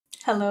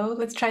Hello,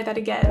 let's try that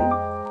again.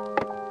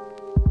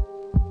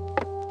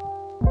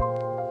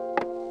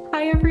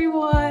 Hi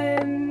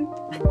everyone!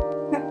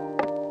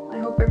 I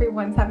hope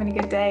everyone's having a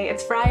good day.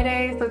 It's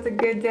Friday, so it's a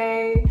good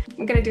day.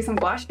 I'm gonna do some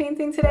gouache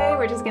painting today.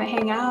 We're just gonna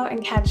hang out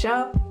and catch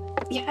up.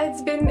 Yeah,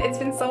 it's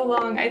been so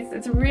long.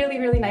 It's really,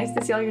 really nice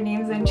to see all your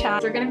names in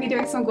chat. We're gonna be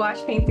doing some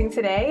gouache painting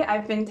today.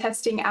 I've been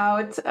testing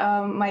out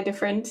my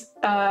different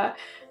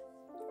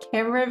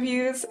camera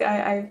views.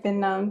 I've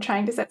been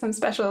trying to set some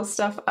special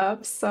stuff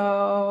up,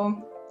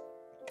 so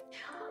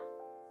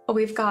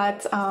we've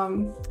got,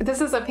 this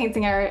is a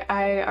painting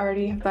I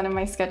already have done in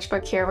my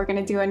sketchbook here. We're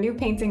gonna do a new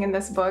painting in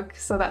this book,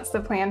 so that's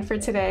the plan for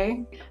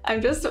today.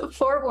 I'm just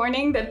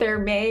forewarning that there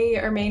may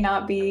or may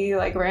not be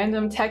like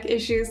random tech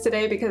issues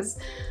today because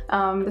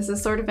this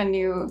is sort of a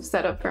new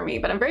setup for me,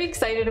 but I'm very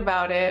excited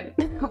about it.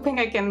 Hoping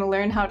I can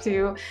learn how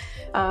to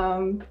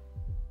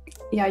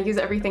yeah, use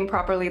everything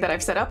properly that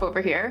I've set up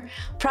over here.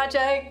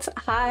 Project,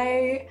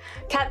 hi.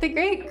 Cat the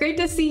Great, great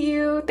to see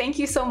you. Thank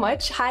you so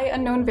much. Hi,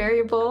 Unknown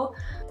Variable.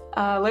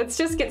 Let's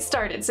just get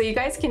started. So you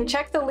guys can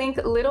check the link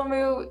Little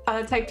Moo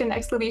typed in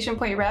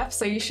 !ref,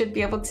 so you should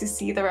be able to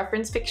see the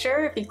reference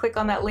picture if you click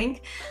on that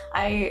link.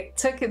 I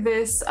took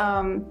this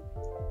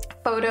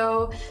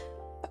photo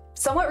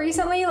somewhat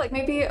recently, like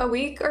maybe a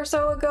week or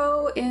so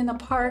ago in a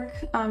park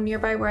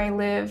nearby where I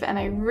live, and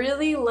I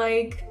really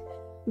like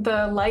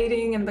the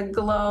lighting and the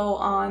glow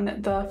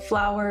on the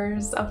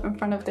flowers up in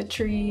front of the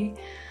tree.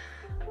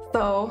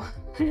 So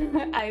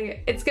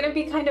it's gonna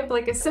be kind of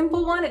like a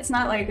simple one. It's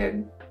not like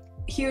a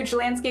huge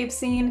landscape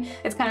scene.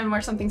 It's kind of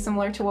more something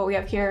similar to what we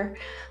have here.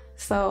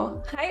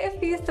 So hi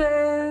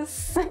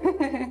Ephesus.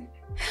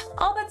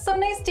 Oh, that's so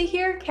nice to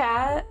hear,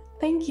 Kat.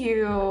 Thank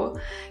you.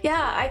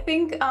 Yeah, I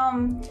think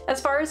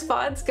as far as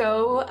VODs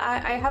go,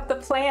 I have the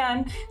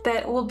plan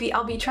that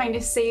I'll be trying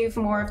to save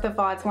more of the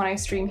VODs when I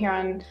stream here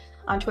on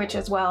Twitch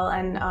as well,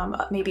 and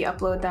maybe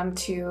upload them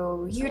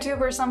to YouTube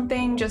or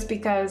something, just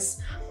because,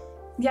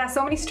 yeah,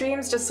 so many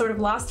streams just sort of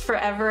lost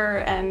forever,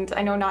 and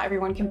I know not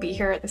everyone can be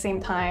here at the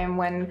same time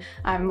when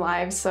I'm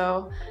live,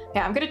 so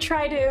yeah, I'm gonna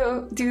try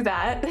to do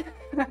that.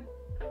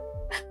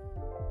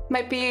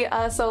 Might be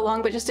so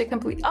long, but just to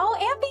complete. Oh,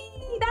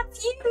 Ambi,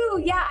 that's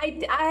you! Yeah,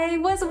 I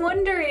was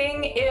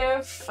wondering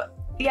if,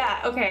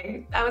 yeah,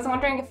 okay, I was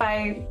wondering if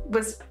I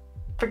was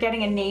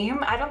forgetting a name.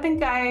 I don't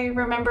think I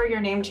remember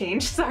your name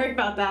change. Sorry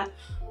about that.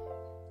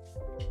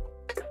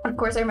 Of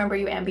course I remember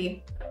you,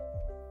 Ambi.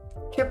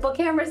 Triple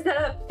camera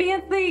setup,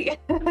 fancy!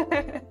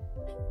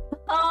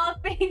 Oh,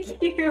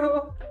 thank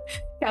you!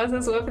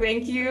 Cows Wolf,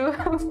 thank you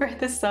for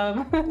the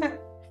sub.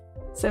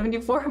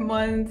 74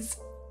 months.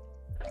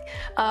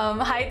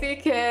 Hi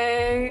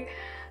 3K!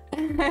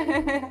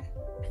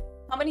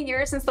 How many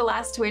years since the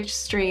last Twitch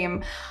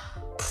stream?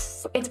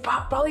 It's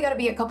probably gotta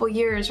be a couple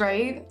years,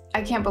 right?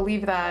 I can't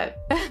believe that.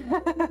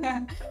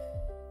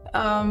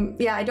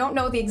 Yeah, I don't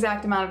know the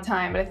exact amount of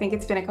time, but I think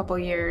it's been a couple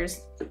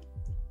years.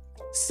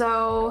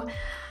 So,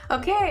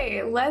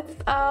 okay, let's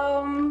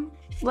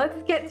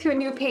get to a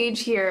new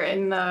page here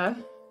in the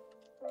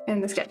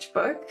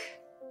sketchbook.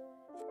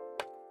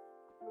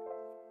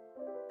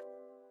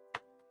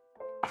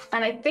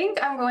 And I think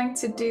I'm going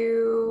to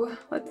do,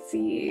 let's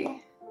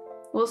see,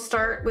 we'll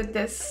start with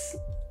this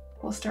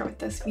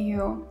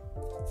view.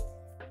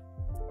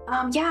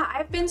 Yeah,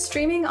 I've been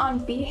streaming on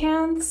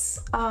Behance.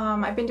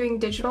 I've been doing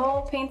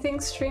digital painting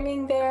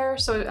streaming there,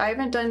 so I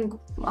haven't done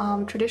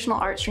traditional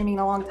art streaming in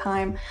a long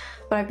time,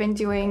 but I've been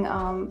doing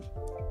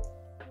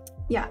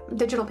yeah,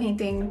 digital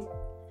painting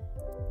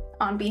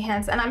on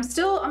Behance, and I'm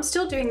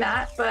still doing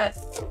that, but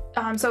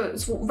so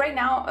it's right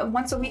now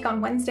once a week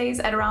on Wednesdays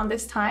at around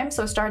this time,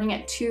 so starting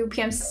at 2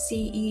 p.m.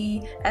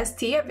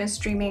 CEST, I've been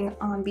streaming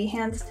on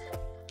Behance.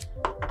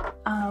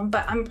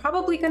 But I'm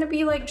probably gonna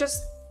be like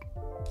just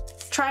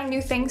trying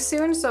new things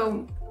soon,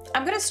 so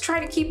I'm gonna try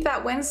to keep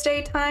that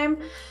Wednesday time.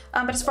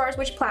 But as far as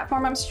which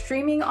platform I'm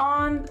streaming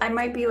on, I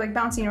might be like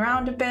bouncing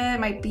around a bit,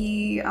 might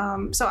be,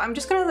 so I'm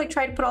just gonna like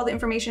try to put all the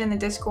information in the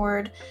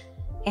Discord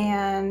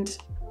and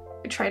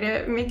try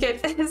to make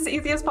it as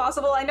easy as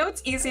possible. I know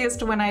it's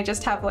easiest when I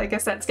just have like a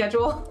set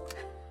schedule,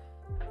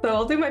 so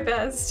I'll do my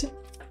best.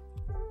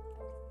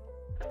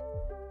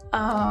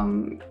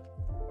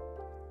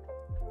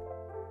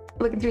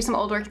 Looking through some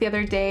old work the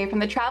other day from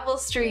the travel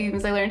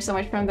streams. I learned so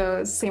much from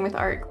those. Same with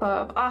Art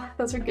Club. Ah,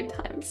 those are good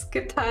times.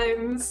 Good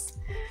times.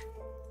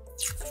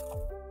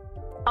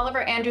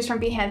 Oliver Andrews from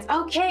Behance.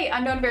 Okay,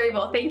 Unknown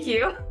Variable. Thank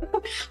you.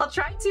 I'll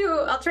try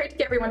to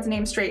get everyone's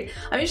name straight.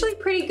 I'm usually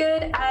pretty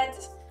good at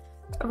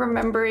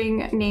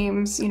remembering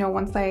names, you know,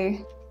 once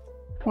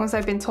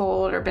I've been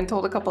told or been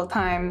told a couple of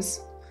times.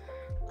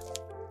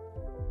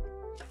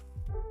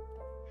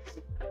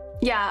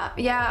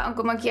 Yeah,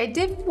 Uncle Monkey. I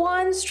did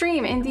one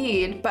stream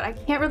indeed, but I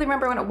can't really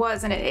remember when it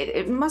was, and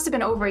it must have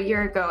been over a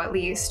year ago at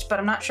least, but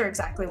I'm not sure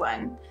exactly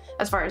when,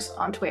 as far as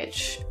on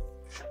Twitch.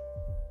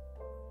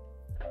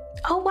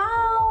 Oh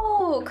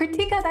wow!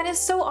 Kritika, that is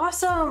so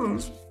awesome!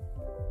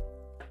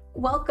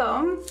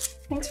 Welcome.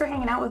 Thanks for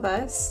hanging out with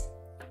us.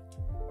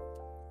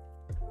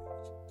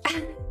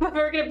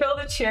 We're gonna build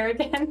a chair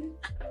again.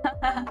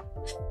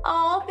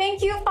 Oh,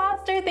 thank you,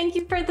 Foster. Thank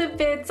you for the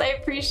bits. I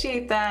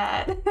appreciate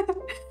that.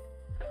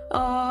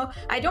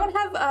 I don't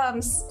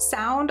have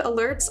sound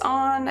alerts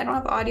on. I don't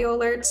have audio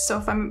alerts, so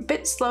if I'm a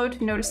bit slow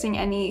to noticing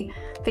any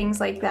things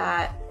like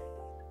that,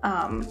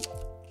 I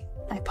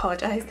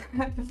apologize.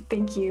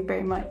 Thank you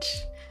very much.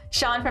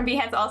 Sean from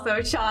Behance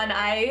also. Sean,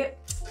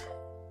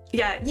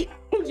 yeah,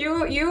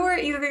 you were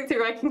easy to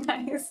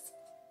recognize.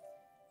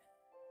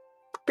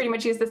 Pretty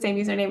much use the same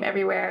username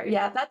everywhere.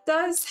 Yeah, that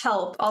does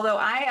help. Although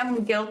I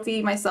am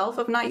guilty myself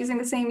of not using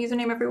the same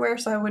username everywhere,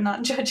 so I would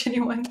not judge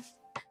anyone.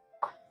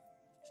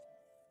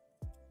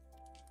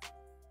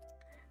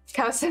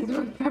 Cow said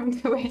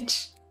from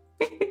Twitch.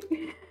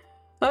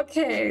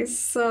 Okay,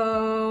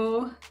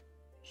 so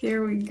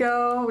here we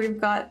go.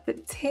 We've got the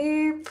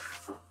tape.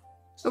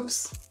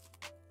 Oops.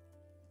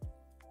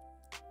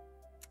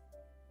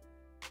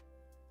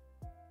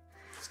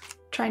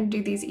 Trying to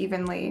do these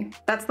evenly.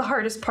 That's the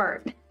hardest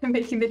part,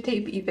 making the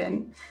tape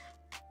even.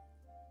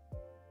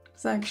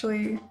 It's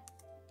actually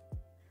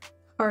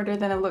harder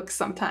than it looks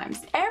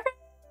sometimes.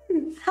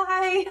 Erin!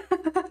 Hi!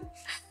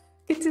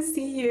 Good to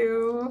see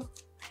you.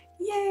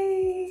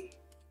 Yay!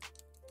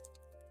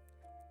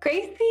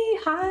 Gracie,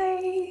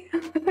 hi!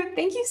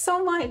 Thank you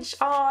so much.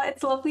 Oh,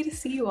 it's lovely to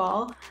see you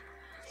all.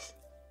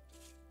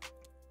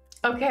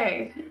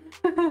 Okay.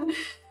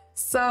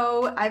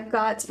 So I've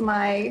got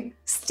my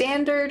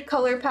standard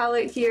color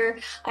palette here.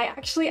 I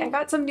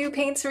got some new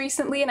paints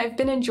recently and I've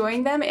been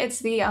enjoying them. It's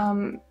the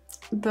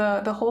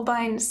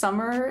Holbein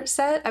summer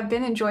set. I've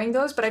been enjoying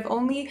those, but I've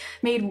only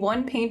made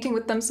one painting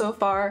with them so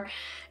far.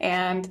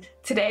 And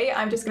today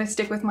I'm just gonna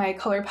stick with my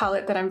color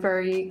palette that I'm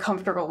very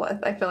comfortable with.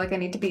 I feel like I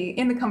need to be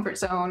in the comfort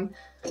zone.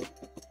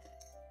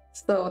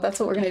 So that's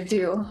what we're gonna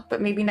do.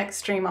 But maybe next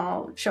stream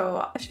I'll show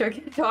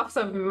off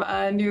some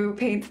new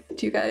paints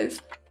to you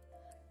guys.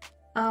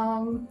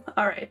 All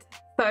right,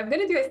 so I'm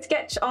gonna do a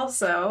sketch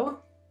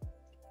also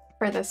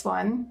for this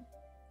one.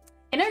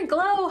 Inner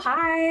Glow,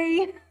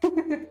 hi!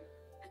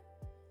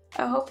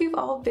 I hope you've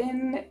all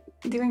been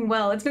doing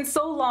well. It's been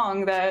so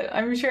long that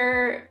I'm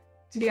sure,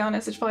 to be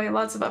honest, there's probably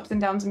lots of ups and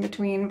downs in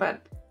between,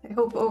 but I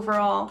hope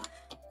overall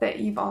that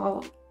you've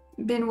all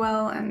been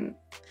well and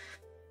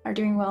are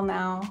doing well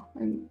now.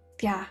 And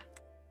yeah,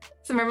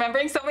 so I'm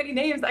remembering so many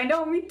names. I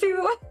know, me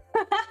too.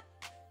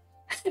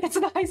 It's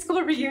a high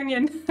school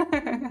reunion.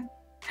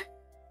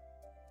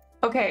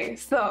 Okay,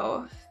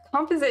 so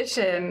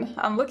composition.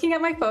 I'm looking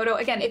at my photo.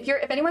 Again, if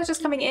anyone's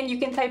just coming in, you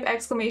can type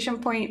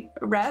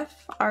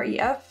 !ref,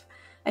 R-E-F,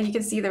 and you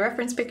can see the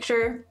reference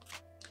picture.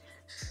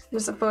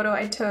 There's a photo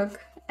I took,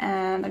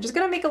 and I'm just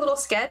gonna make a little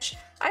sketch.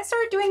 I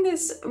started doing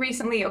this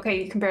recently.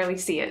 Okay, you can barely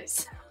see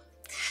it.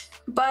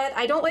 But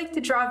I don't like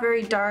to draw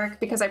very dark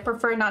because I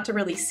prefer not to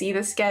really see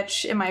the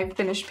sketch in my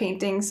finished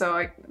painting,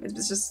 so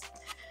it's just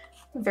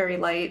very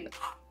light.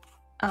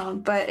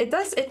 But it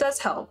does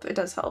help. It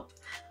does help.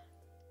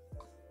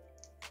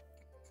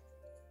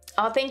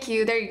 Oh, thank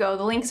you. There you go.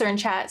 The links are in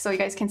chat so you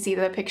guys can see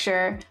the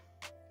picture.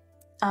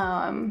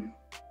 Hi,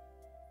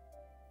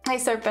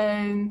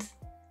 Serpent.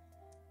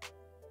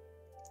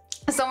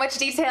 So much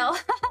detail.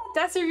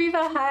 Dasser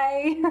Viva,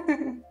 hi.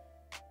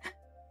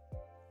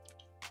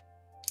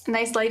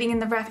 Nice lighting in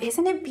the ref.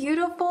 Isn't it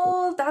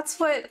beautiful? That's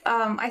what,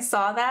 I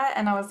saw that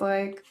and I was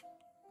like,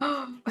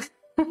 oh,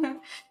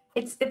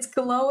 it's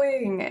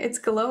glowing. It's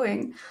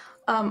glowing.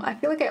 I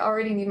feel like I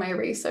already need my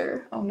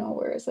eraser. Oh no,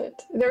 where is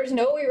it? There's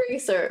no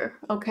eraser.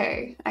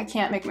 Okay, I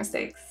can't make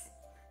mistakes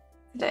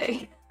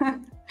today.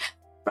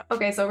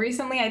 Okay, so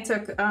recently I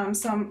took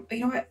some, you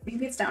know what,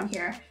 maybe it's down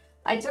here.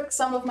 I took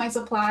some of my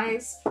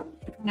supplies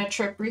on a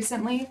trip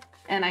recently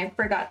and I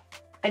forgot.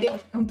 I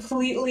didn't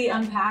completely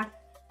unpack.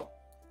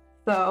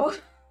 So,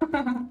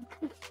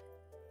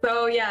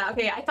 so yeah,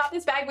 okay, I thought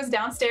this bag was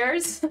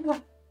downstairs,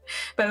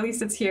 but at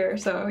least it's here,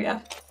 so yeah,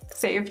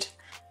 saved.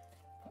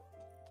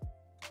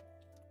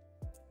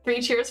 3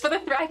 cheers for the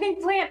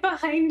thriving plant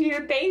behind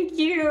you. Thank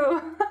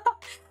you.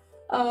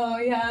 Oh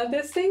yeah,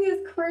 this thing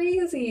is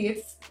crazy.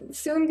 It's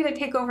soon gonna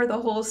take over the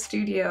whole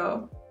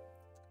studio.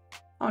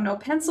 Oh no,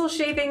 pencil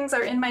shavings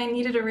are in my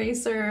kneaded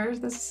eraser.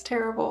 This is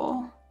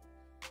terrible.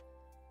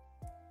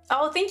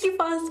 Oh, thank you,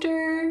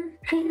 Foster.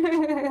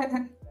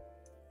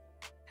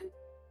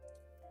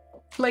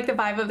 Like the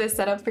vibe of this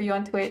setup for you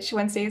on Twitch.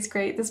 Wednesday is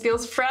great. This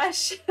feels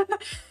fresh.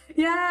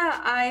 Yeah,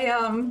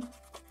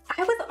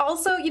 I was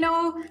also, you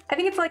know, I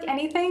think it's like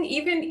anything,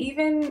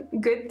 even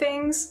good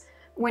things,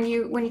 when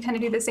you kind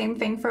of do the same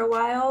thing for a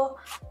while,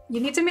 you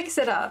need to mix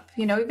it up,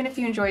 you know, even if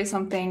you enjoy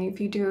something, if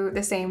you do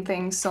the same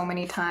thing so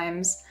many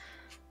times.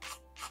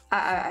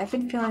 I've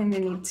been feeling the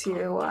need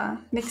to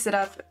mix it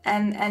up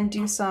and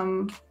do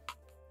some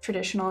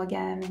traditional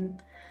again.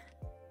 And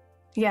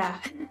yeah.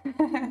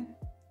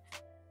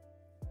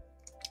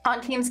 On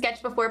team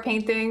sketch before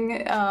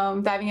painting,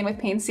 diving in with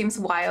paint seems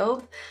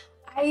wild.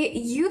 I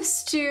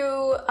used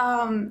to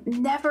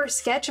never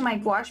sketch in my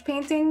gouache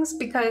paintings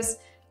because,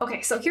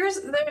 okay, so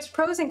there's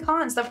pros and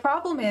cons. The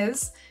problem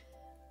is,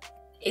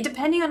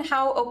 depending on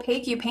how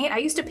opaque you paint, I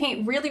used to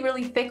paint really,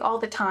 really thick all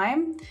the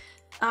time.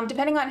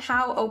 depending on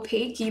how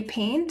opaque you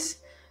paint,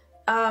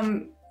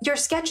 your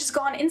sketch is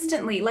gone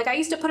instantly. Like I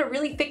used to put a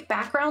really thick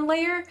background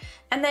layer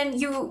and then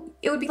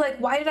it would be like,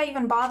 why did I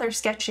even bother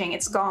sketching?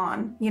 It's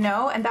gone, you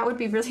know? And that would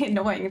be really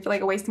annoying. I feel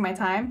like wasting my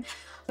time.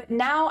 But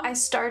now I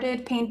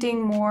started painting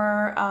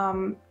more,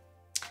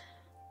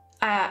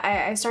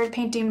 I started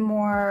painting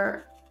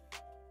more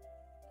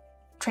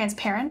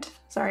transparent.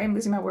 Sorry, I'm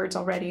losing my words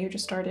already. You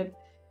just started.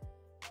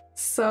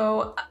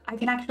 So I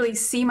can actually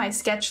see my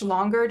sketch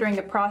longer during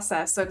the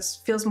process, so it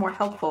feels more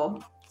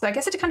helpful. So I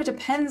guess it kind of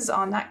depends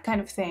on that kind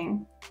of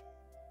thing.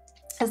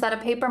 Is that a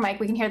paper mic?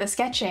 We can hear the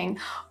sketching.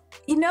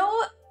 You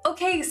know,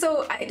 okay,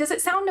 so does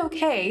it sound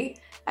okay?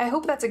 I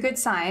hope that's a good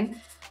sign.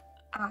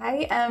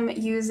 I am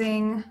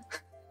using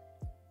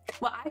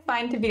what I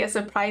find to be a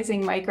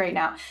surprising mic right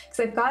now, because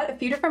I've got a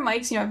few different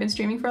mics. You know, I've been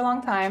streaming for a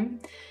long time,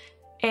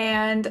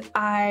 and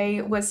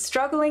I was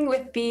struggling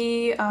with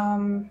the,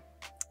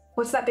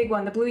 what's that big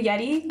one? The Blue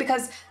Yeti,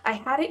 because I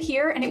had it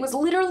here and it was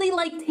literally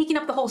like taking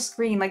up the whole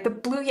screen. Like the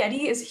Blue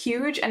Yeti is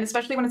huge, and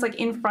especially when it's like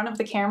in front of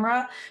the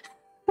camera.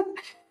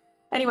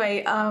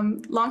 Anyway,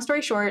 long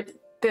story short,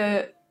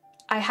 I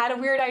had a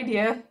weird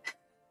idea.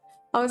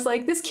 I was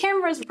like, this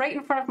camera is right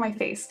in front of my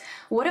face.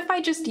 What if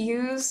I just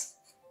use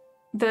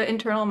the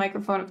internal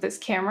microphone of this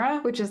camera,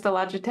 which is the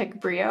Logitech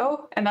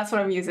Brio, and that's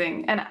what I'm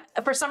using. And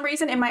for some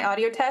reason in my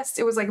audio test,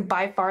 it was like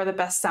by far the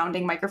best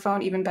sounding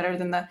microphone, even better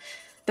than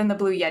the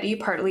Blue Yeti,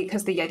 partly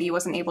because the Yeti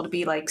wasn't able to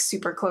be like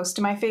super close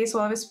to my face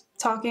while I was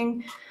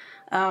talking.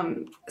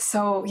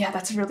 So yeah,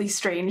 that's really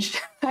strange.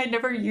 I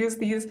never use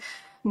these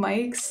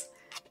mics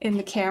in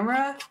the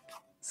camera,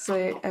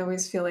 so I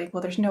always feel like,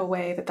 well, there's no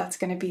way that that's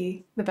going to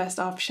be the best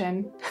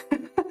option,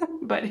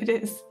 but it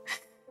is.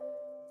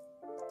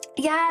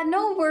 Yeah,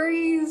 no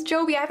worries,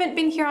 Joby. I haven't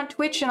been here on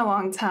Twitch in a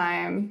long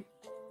time,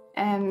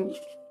 and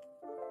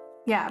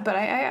yeah, but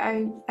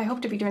I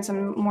hope to be doing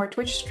some more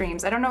Twitch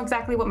streams. I don't know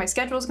exactly what my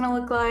schedule is going to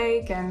look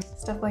like and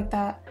stuff like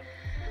that.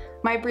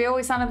 My Brie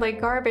always sounded like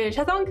garbage.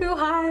 Hazanku,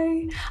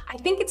 hi! I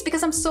think it's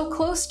because I'm so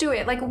close to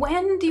it. Like,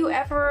 when are you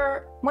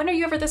ever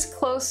this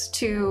close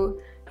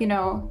to, you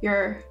know,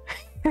 your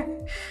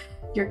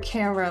your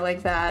camera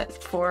like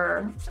that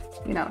for,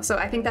 you know, so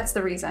I think that's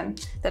the reason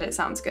that it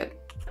sounds good.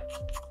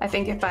 I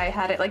think if I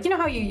had it, like, you know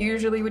how you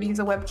usually would use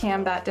a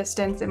webcam that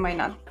distance, it might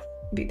not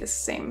be the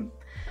same.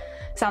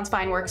 Sounds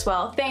fine, works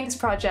well. Thanks,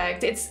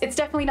 Project. It's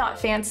definitely not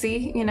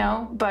fancy, you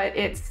know, but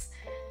it's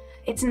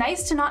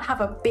nice to not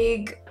have a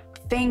big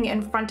thing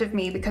in front of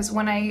me, because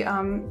when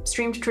I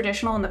streamed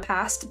traditional in the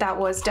past, that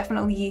was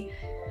definitely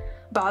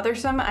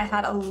bothersome. I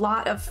had a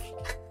lot of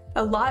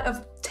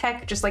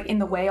tech just like in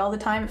the way all the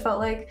time, it felt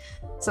like.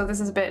 So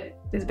this is a bit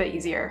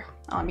easier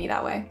on me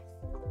that way.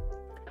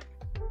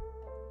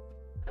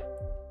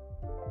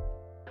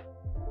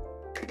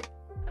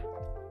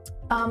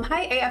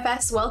 Hi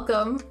AFS,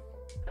 welcome.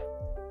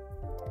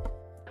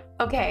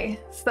 Okay,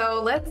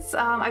 so let's,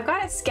 I've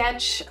got a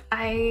sketch.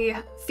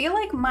 I feel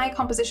like my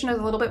composition is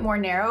a little bit more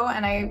narrow,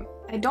 and I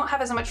don't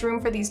have as much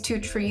room for these two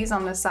trees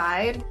on the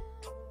side.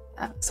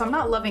 So I'm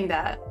not loving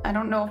that. I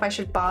don't know if I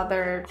should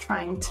bother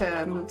trying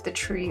to move the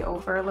tree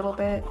over a little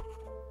bit.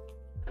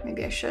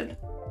 Maybe I should.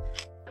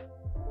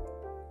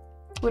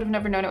 Would have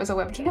never known it was a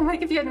webcam,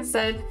 like if you hadn't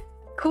said.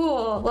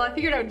 Cool, well I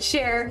figured I would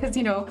share, because,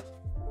 you know,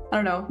 I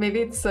don't know,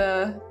 maybe it's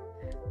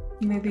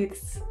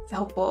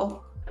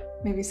helpful.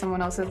 Maybe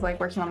someone else is like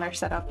working on their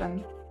setup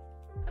and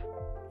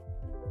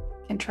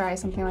can try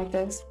something like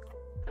this.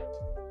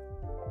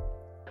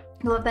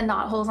 I love the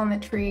knot holes on the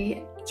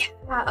tree.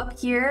 Yeah, up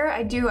here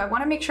I do. I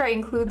want to make sure I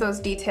include those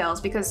details,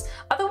 because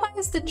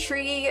otherwise the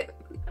tree,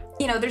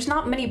 you know, there's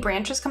not many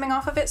branches coming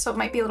off of it, so it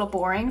might be a little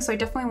boring. So I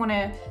definitely want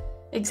to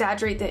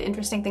exaggerate the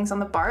interesting things on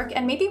the bark,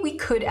 and maybe we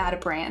could add a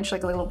branch,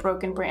 like a little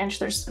broken branch.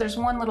 There's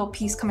one little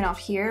piece coming off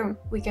here.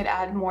 We could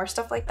add more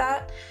stuff like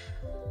that.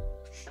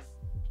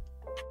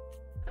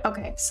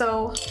 Okay,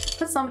 so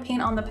put some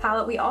paint on the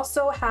palette. We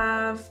also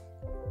have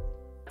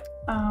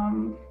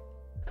a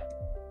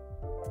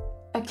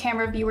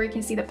camera view where you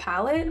can see the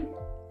palette.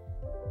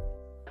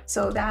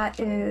 So that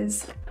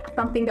is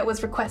something that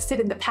was requested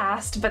in the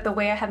past, but the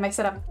way I had my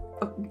setup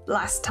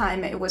last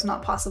time, it was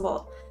not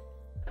possible.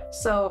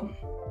 So,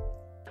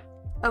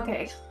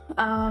 okay,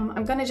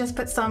 I'm gonna just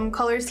put some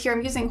colors here.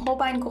 I'm using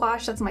Holbein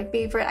gouache, that's my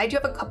favorite. I do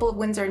have a couple of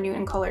Winsor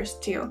Newton colors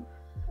too.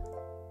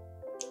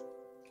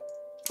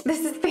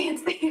 This is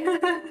fancy.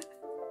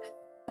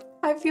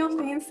 I feel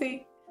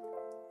fancy.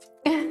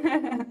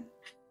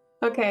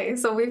 Okay,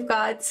 so we've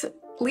got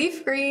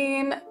leaf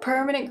green,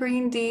 permanent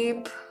green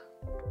deep.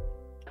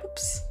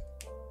 Oops.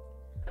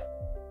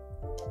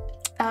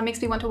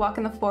 Makes me want to walk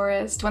in the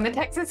forest when the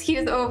Texas heat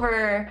is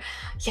over.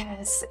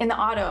 Yes, in the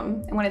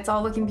autumn, and when it's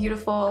all looking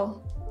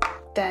beautiful,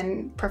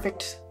 then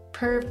perfect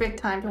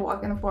time to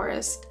walk in the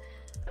forest.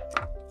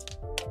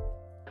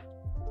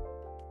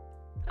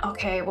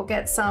 Okay, we'll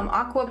get some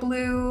aqua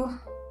blue.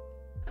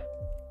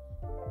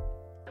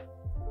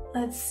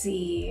 Let's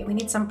see, we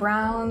need some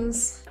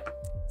browns.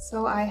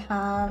 So I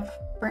have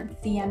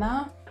burnt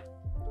sienna.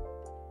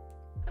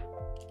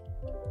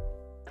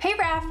 Hey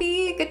Raph,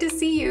 Kathy, good to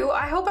see you.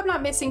 I hope I'm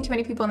not missing too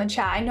many people in the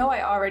chat. I know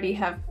I already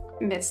have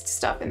missed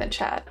stuff in the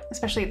chat,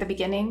 especially at the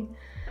beginning.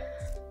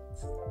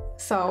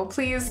 So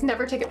please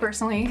never take it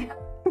personally.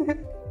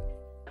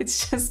 It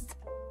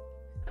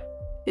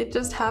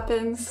just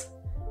happens.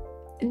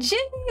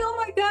 Ginny, oh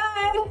my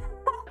god.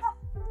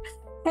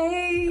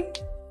 Hey,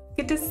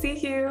 good to see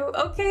you.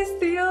 Okay,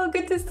 Seal,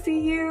 good to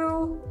see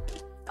you.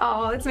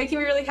 Oh, it's making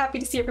me really happy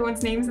to see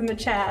everyone's names in the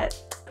chat.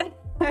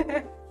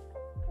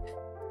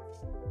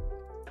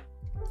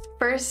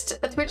 First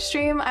a Twitch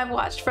stream I've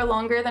watched for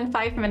longer than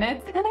 5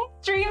 minutes, and I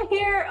stream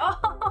here.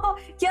 Oh,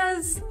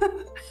 yes.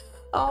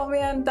 Oh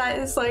man, that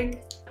is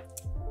like,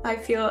 I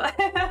feel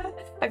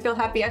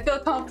happy. I feel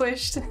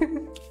accomplished.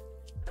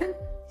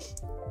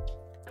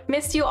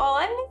 Missed you all.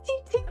 I missed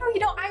you too. You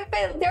know,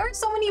 there are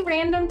so many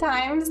random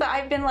times that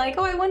I've been like,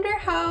 oh, I wonder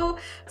how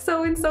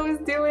so and so is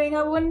doing.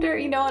 I wonder,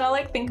 you know, and I'll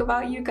like think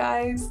about you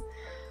guys.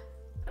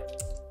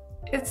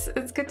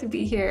 It's good to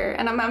be here,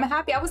 and I'm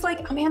happy. I was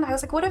like, oh man,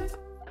 what if,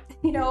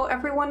 you know,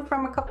 everyone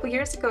from a couple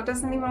years ago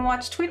doesn't even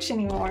watch Twitch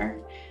anymore?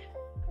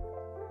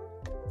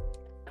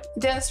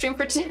 Don't stream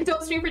for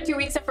 2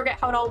 weeks and forget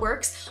how it all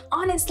works.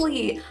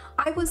 Honestly,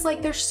 I was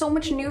like, there's so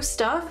much new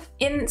stuff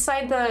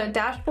inside the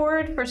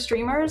dashboard for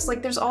streamers.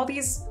 Like there's all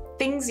these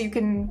things you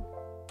can,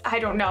 I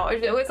don't know,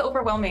 it was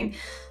overwhelming.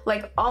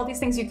 Like all these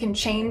things you can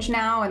change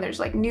now, and there's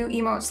like new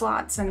emote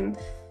slots, and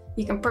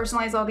you can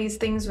personalize all these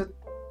things with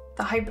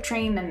the hype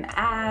train and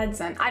ads,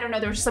 and I don't know,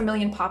 there was just a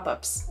million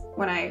pop-ups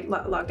when I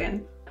logged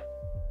in.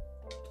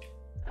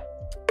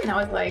 And I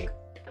was like,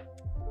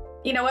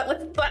 you know what,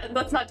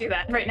 let's not do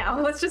that right now.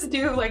 Let's just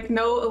do like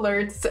no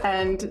alerts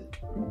and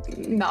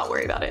not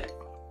worry about it.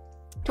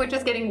 Twitch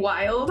is getting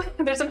wild.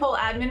 There's a whole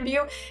admin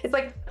view. It's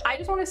like, I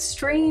just want to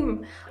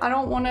stream. I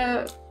don't want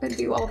to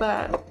do all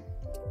that.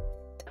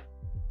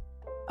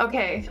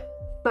 Okay,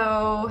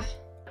 so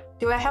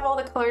do I have all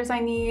the colors I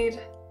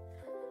need?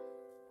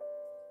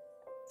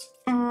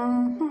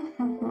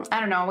 I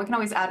don't know, we can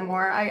always add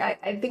more.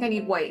 I think I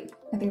need white.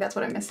 I think that's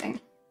what I'm missing.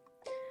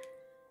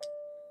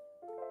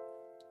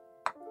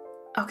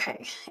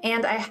 Okay,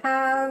 and I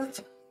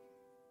have,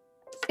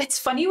 it's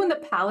funny when the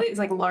palette is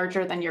like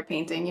larger than your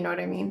painting, you know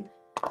what I mean?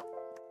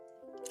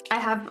 I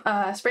have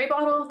a spray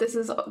bottle. This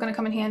is gonna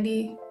come in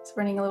handy. It's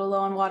running a little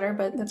low on water,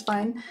 but that's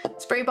fine.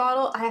 Spray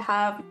bottle. I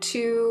have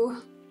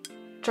 2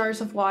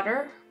 jars of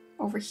water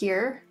over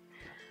here.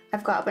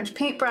 I've got a bunch of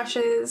paint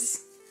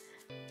brushes,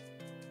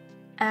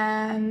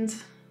 and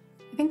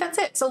I think that's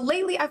it. So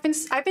lately I've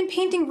been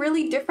painting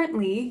really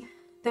differently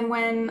than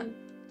when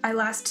I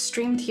last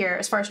streamed here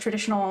as far as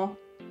traditional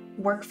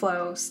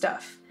workflow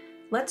stuff.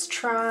 Let's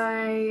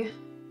try,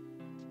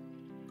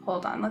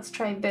 hold on, let's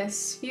try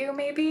this view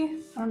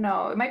maybe? I don't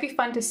know, it might be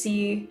fun to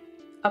see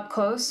up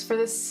close for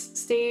this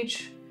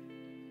stage.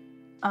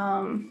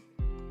 We'll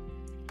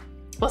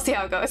see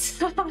how it goes.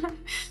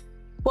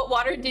 What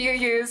water do you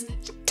use?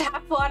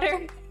 Tap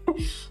water?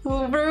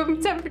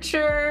 Room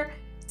temperature,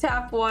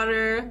 tap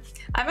water.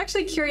 I'm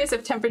actually curious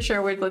if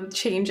temperature would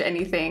change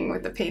anything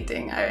with the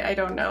painting. I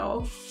don't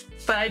know.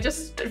 But I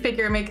just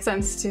figure it makes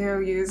sense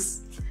to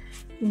use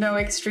no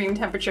extreme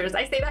temperatures.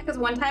 I say that because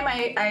one time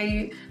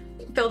I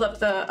filled up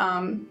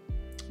the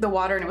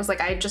water, and it was like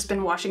I had just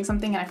been washing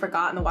something and I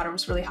forgot, and the water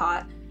was really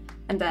hot.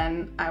 And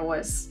then I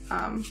was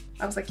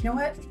like, you know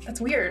what? That's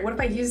weird. What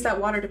if I use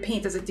that water to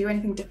paint? Does it do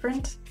anything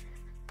different?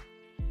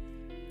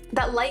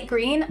 That light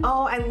green,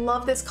 oh, I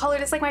love this color.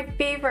 It's like my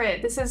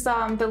favorite. This is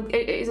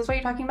is this what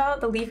you're talking about?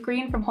 The leaf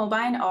green from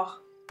Holbein? Oh,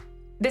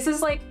 this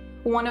is like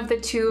one of the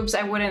tubes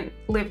I wouldn't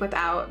live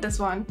without, this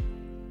one.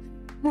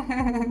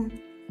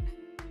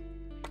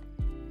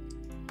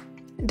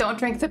 Don't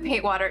drink the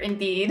paint water,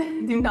 indeed.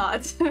 Do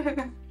not.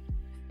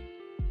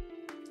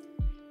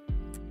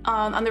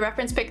 On the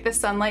reference pic, the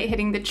sunlight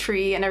hitting the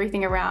tree and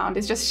everything around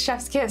is just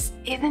chef's kiss,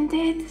 isn't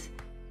it?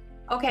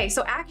 Okay,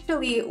 so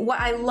actually what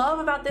I love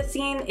about this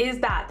scene is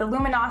that the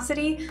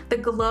luminosity, the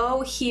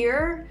glow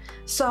here.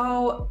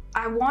 So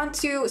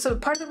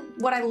part of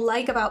what I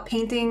like about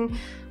painting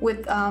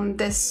with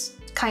this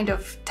kind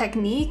of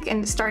technique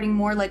and starting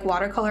more like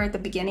watercolor at the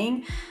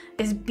beginning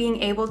is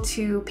being able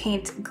to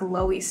paint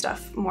glowy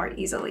stuff more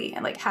easily,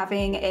 and like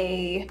having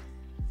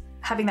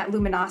that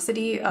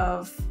luminosity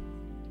of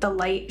the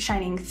light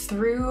shining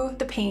through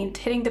the paint,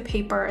 hitting the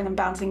paper, and then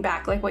bouncing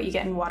back like what you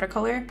get in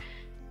watercolor.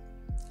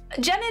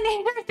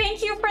 Jeninator,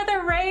 thank you for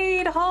the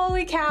raid.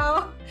 Holy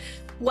cow.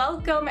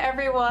 Welcome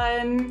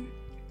everyone.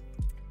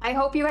 I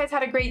hope you guys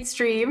had a great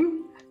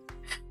stream.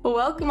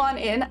 Welcome on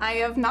in. I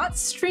have not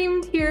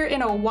streamed here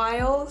in a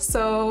while,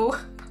 so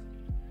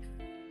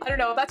I don't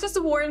know. That's just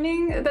a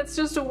warning. That's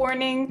just a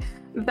warning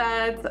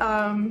that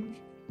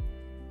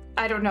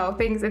I don't know,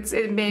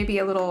 it may be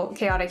a little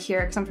chaotic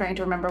here because I'm trying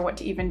to remember what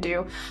to even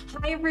do.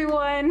 Hi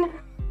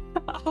everyone.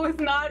 I was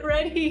not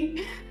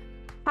ready.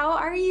 How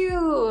are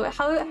you?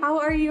 How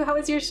are you? How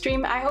was your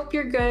stream? I hope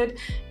you're good,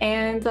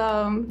 and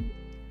so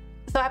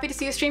happy to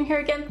see you stream here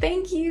again.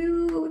 Thank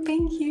you.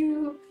 Thank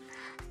you.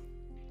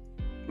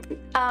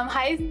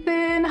 Hi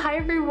Sin. Hi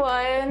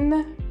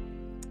everyone.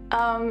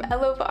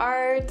 Elo of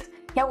Art.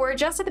 Yeah, we're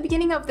just at the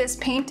beginning of this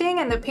painting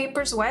and the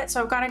paper's wet,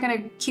 so I'm kind of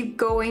gonna keep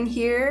going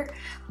here.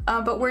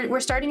 But we're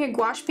starting a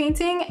gouache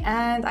painting,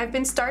 and I've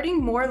been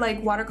starting more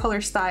like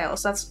watercolor style.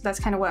 So that's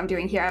kind of what I'm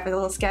doing here. I have a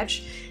little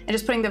sketch and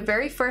just putting the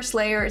very first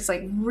layer. It's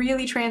like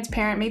really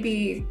transparent,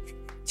 maybe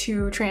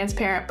too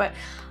transparent, but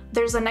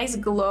there's a nice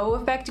glow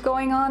effect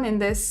going on in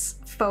this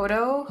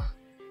photo,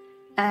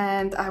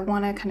 and I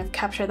want to kind of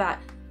capture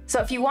that. So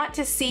if you want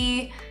to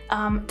see,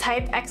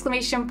 type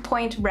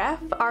 !ref,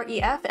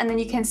 R-E-F, and then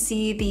you can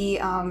see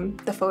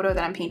the photo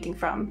that I'm painting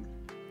from.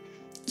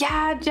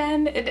 Yeah,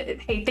 Jen,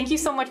 hey, thank you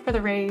so much for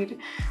the raid.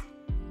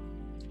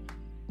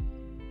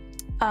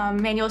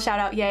 Manual shout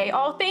out, yay.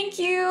 Oh, thank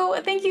you.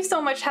 Thank you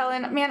so much,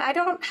 Helen. Man, I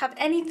don't have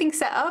anything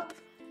set up.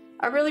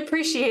 I really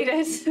appreciate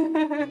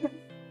it.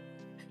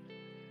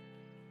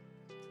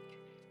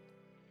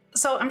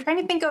 So I'm trying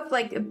to think of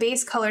like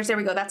base colors. There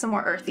we go. That's a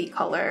more earthy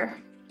color.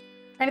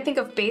 Trying to think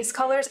of base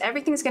colors.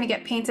 Everything's going to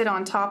get painted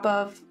on top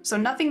of. So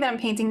nothing that I'm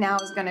painting now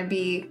is going to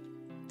be,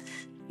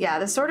 yeah,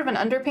 there's sort of an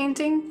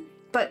underpainting,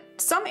 but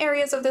some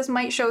areas of this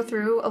might show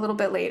through a little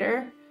bit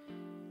later.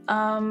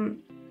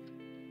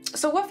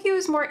 So what view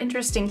is more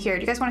interesting here?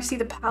 Do you guys want to see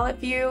the palette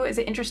view? Is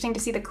it interesting to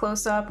see the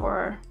close-up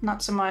or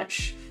not so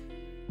much?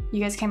 You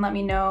guys can let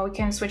me know. We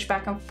can switch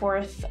back and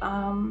forth.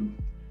 I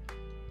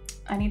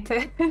need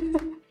to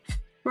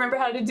remember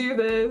how to do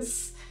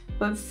this.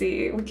 Let's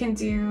see. We can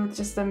do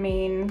just the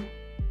main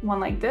one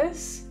like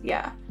this.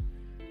 Yeah.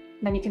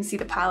 Then you can see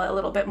the palette a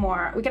little bit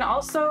more. We can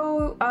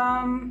also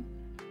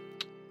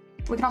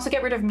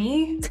get rid of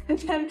me.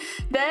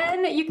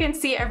 then you can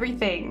see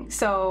everything.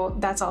 So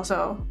that's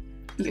also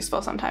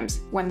useful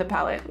sometimes when the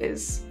palette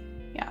is,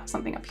 yeah,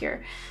 something up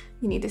here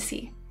you need to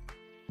see.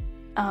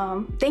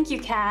 Thank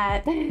you,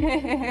 Kat.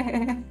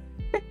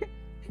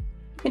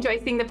 Enjoy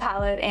seeing the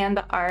palette and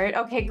the art.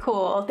 Okay,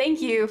 cool.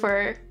 Thank you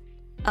for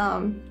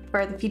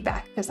the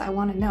feedback, because I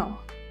want to know.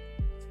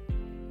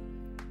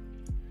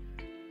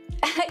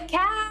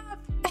 Cap!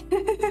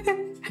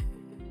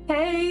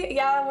 Hey,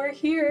 yeah, we're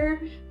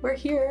here. We're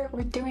here.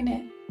 We're doing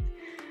it.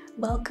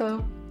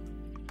 Welcome.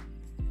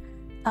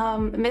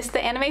 Missed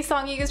the anime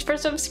song you used for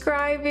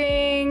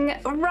subscribing.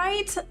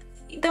 Right?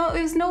 Though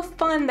it was no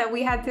fun that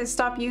we had to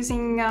stop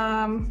using,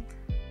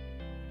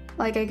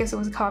 like, I guess it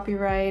was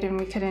copyright and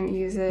we couldn't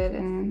use it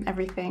and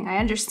everything. I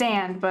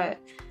understand, but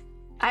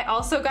I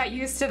also got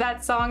used to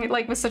that song. It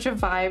like was such a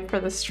vibe for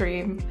the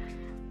stream.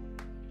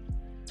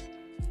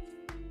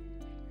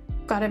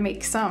 Gotta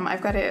make some. I've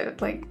got to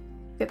like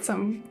get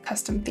some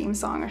custom theme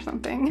song or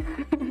something.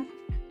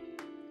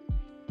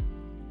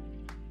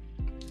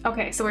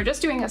 Okay, so we're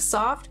just doing a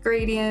soft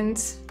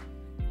gradient,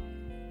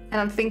 and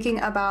I'm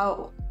thinking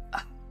about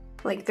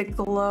like the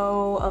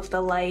glow of the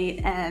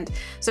light. And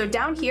so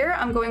down here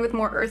I'm going with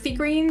more earthy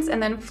greens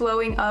and then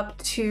flowing up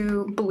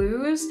to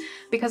blues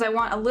because I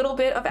want a little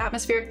bit of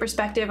atmospheric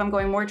perspective. I'm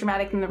going more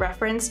dramatic than the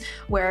reference,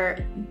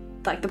 where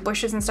like the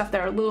bushes and stuff that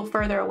are a little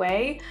further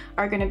away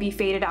are going to be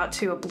faded out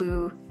to a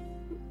blue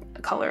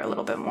color a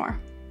little bit more.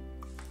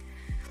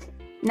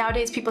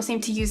 Nowadays people seem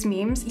to use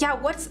memes. Yeah,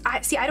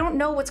 I don't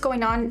know what's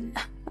going on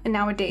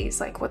nowadays,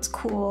 like what's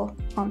cool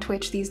on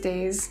Twitch these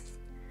days.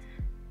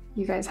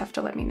 You guys have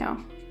to let me know.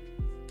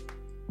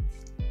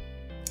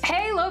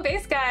 Hey, low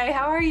base guy,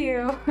 how are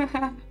you?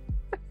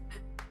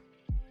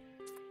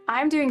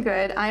 I'm doing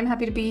good. I'm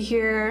happy to be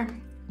here.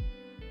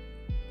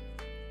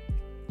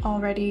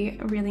 Already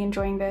really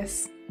enjoying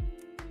this.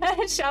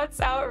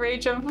 Shouts out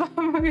Rage of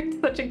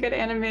such a good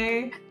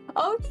anime.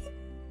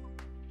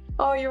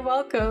 Oh, you're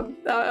welcome.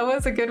 It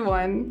was a good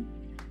one.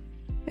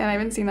 And I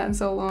haven't seen that in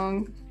so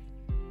long.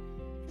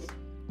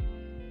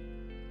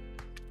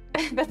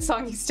 That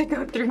song used to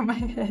go through my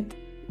head.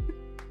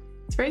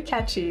 It's very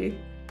catchy.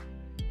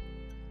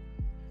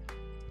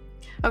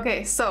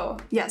 Okay, so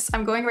yes,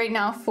 I'm going right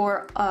now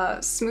for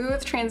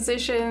smooth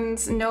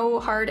transitions, no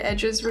hard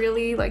edges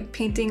really, like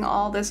painting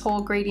all this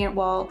whole gradient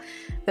while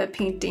the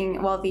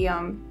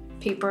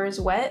paper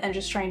is wet, and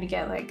just trying to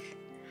get like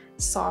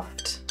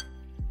soft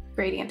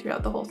gradient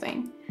throughout the whole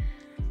thing.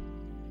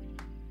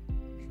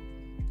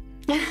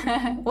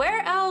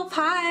 Where Elf?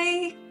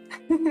 Hi!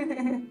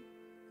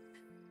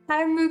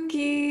 Hi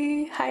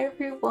Mookie! Hi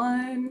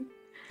everyone!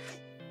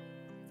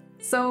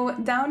 So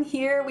down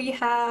here we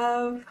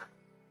have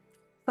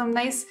some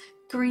nice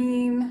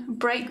green,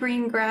 bright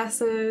green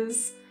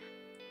grasses.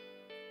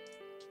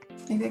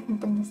 Maybe I can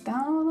bring this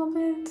down a little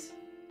bit.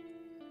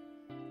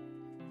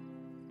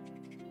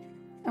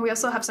 And we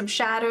also have some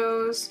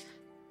shadows,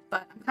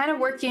 but I'm kind of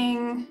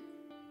working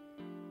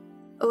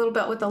a little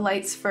bit with the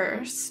lights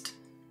first.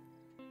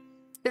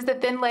 Is the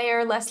thin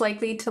layer less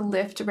likely to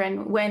lift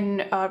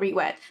when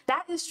re-wet?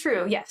 That is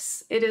true,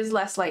 yes. It is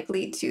less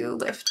likely to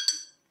lift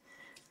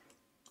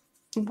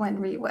when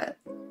re-wet.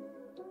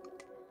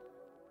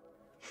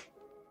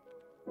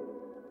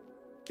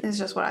 Is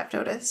just what I've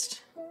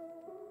noticed.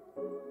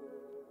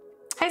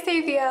 Hi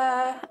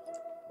Savia!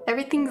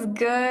 Everything's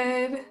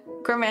good.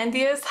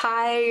 Gromandius,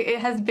 hi. It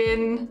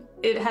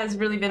has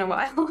really been a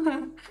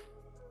while.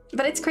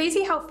 But it's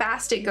crazy how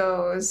fast it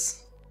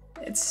goes.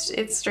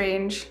 It's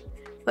strange.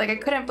 Like, I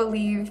couldn't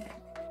believe...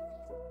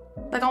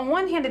 Like, on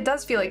one hand, it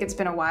does feel like it's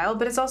been a while,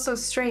 but it's also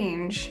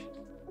strange.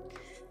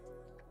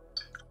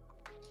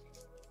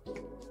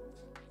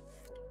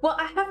 Well,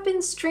 I have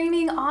been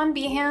streaming on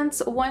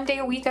Behance 1 day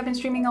a week. I've been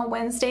streaming on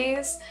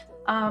Wednesdays.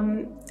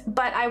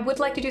 But I would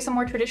like to do some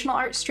more traditional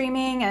art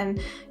streaming,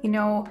 and you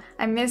know,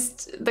 I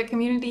missed the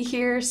community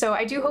here, so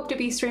I do hope to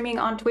be streaming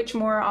on Twitch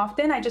more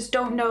often. I just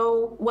don't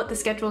know what the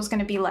schedule is going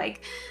to be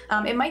like.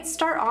 It might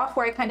start off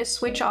where I kind of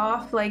switch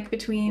off like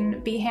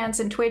between Behance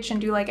and Twitch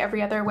and do like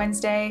every other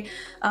Wednesday,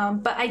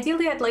 but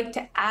ideally I'd like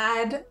to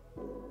add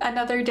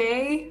another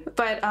day,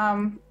 but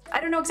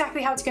I don't know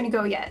exactly how it's going to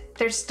go yet.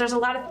 There's a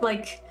lot of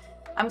like,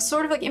 I'm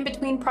sort of like in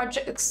between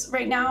projects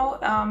right now,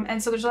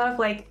 and so there's a lot of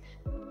like,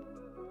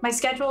 my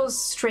schedule is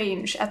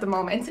strange at the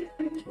moment.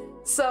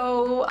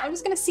 So I'm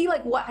just gonna see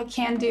like what I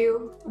can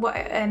do,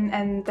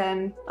 and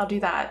then I'll do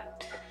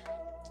that.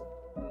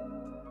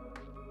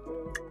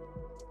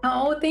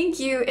 Oh, thank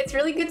you. It's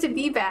really good to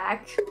be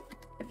back.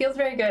 It feels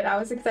very good. I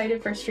was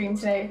excited for stream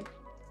today.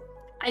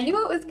 I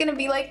knew it was gonna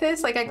be like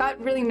this. Like, I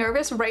got really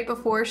nervous right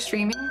before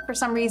streaming for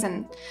some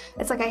reason.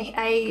 It's like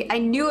I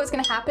knew it was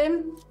gonna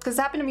happen, because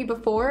it happened to me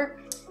before.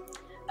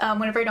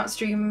 Whenever I don't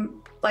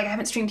stream, like I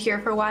haven't streamed here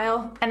for a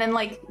while, and then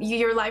like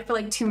you're live for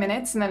like 2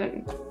 minutes, and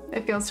then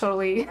it feels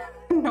totally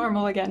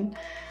normal again.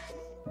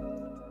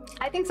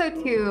 I think so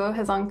too,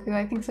 Hazanku.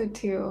 I think so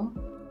too.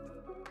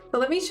 So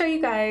let me show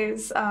you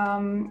guys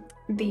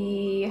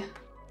the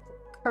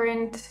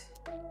current.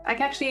 I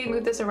can actually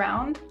move this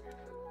around.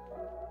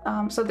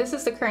 So this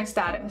is the current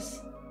status.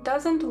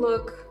 Doesn't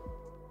look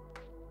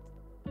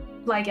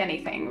like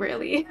anything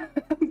really,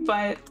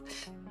 but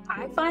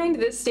I find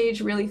this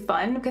stage really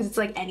fun because it's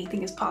like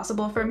anything is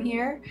possible from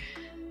here,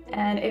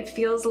 and it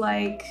feels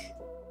like,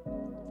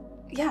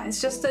 yeah,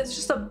 it's just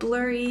a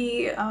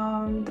blurry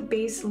the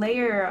base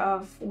layer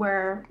of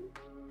where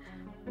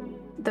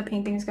the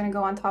painting is going to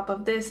go on top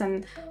of this,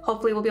 and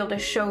hopefully we'll be able to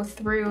show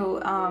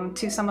through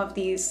to some of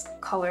these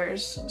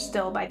colors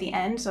still by the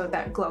end, so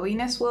that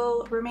glowiness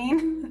will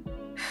remain.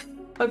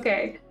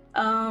 Okay,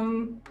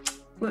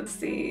 let's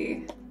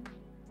see.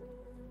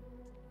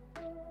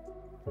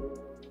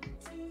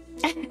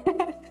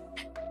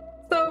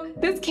 So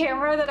this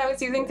camera that I was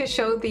using to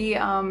show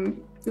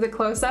the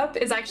close-up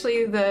is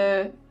actually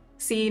the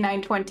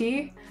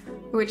C920,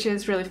 which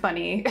is really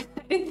funny. I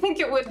didn't think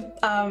it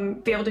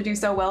would be able to do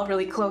so well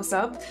really close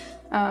up,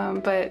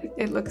 but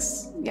it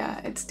looks,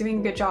 yeah, it's doing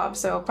a good job.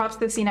 So props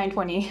to the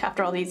C920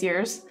 after all these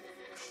years.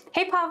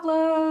 Hey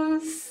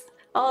Pavlos!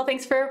 Oh,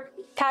 thanks for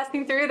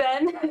passing through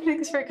then.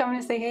 Thanks for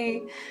coming to say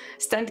hey,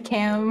 Stunt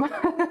Cam.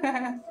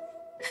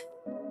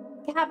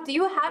 Cap, do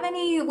you have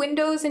any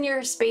windows in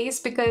your space?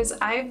 Because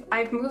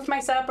I've moved my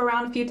setup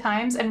around a few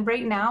times, and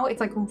right now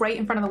it's like right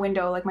in front of the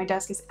window. Like my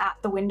desk is at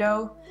the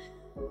window,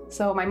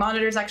 so my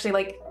monitor is actually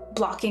like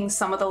blocking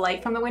some of the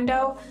light from the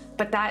window.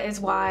 But that is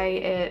why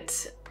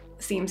it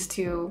seems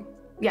to,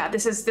 yeah.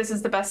 This is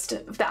the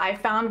best that I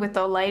found with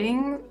the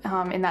lighting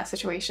in that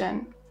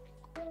situation.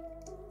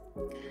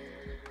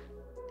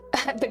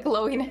 The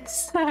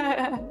glowiness.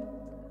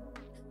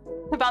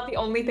 About the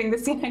only thing the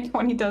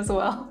C920 does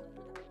well.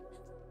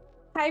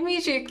 Hi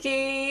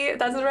Mizuki,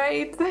 that's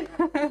right.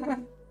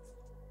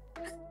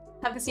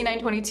 Have the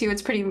C922,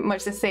 it's pretty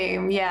much the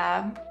same,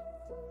 yeah.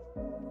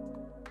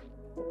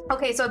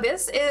 Okay, so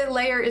this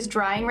layer is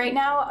drying right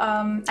now.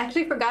 I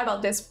actually forgot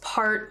about this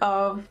part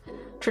of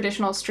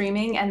traditional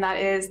streaming, and that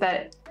is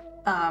that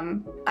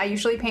I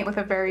usually paint with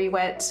a very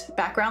wet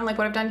background, like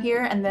what I've done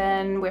here, and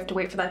then we have to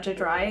wait for that to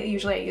dry.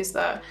 Usually I use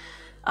the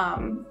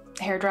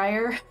hair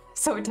dryer,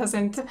 so it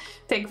doesn't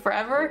take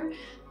forever.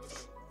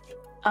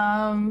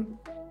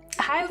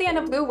 Hi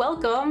Leanna Blue,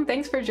 welcome.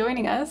 Thanks for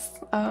joining us.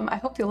 I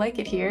hope you like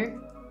it here.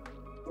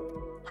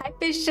 Hi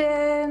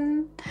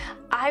Fishin.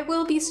 I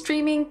will be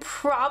streaming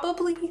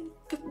probably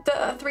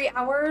the 3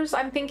 hours,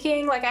 I'm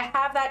thinking. Like I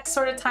have that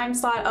sort of time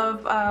slot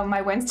of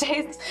my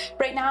Wednesdays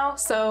right now,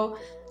 so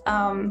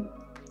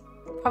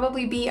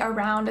probably be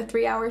around a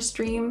 3-hour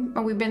stream.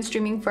 We've been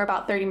streaming for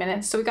about 30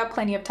 minutes, so we got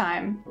plenty of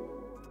time.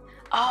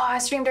 Oh, I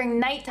stream during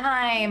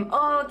nighttime.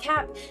 Oh,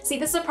 Cap. See,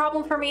 this is a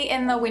problem for me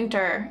in the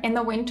winter. In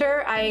the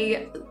winter,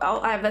 I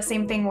have the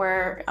same thing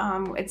where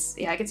it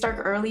gets dark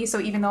early, so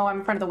even though I'm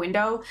in front of the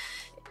window,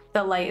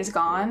 the light is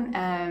gone,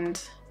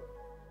 and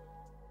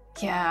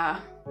yeah,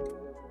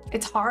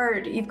 it's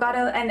hard. You've got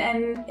to,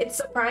 and it's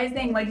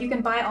surprising, like you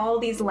can buy all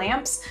these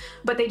lamps,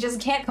 but they just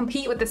can't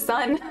compete with the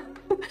sun.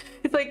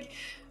 It's like,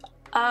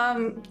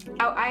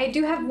 I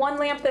do have one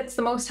lamp that's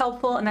the most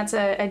helpful, and that's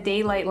a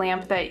daylight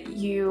lamp that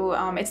you,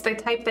 it's the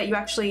type that you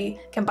actually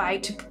can buy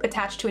to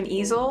attach to an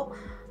easel.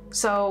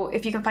 So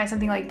if you can find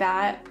something like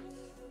that.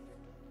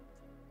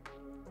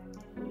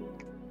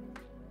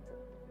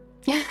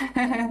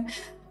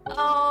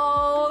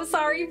 Oh,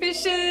 sorry,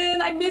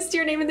 Fishin. I missed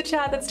your name in the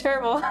chat. That's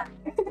terrible.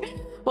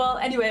 Well,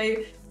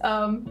 anyway,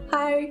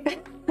 hi.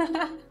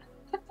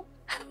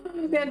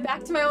 Man,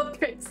 back to my old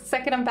tricks.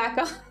 Second I'm back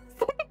on.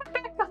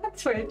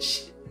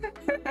 Twitch.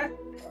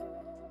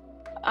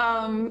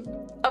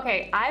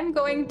 Okay, I'm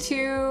going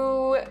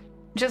to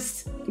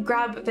just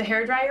grab the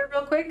hairdryer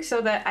real quick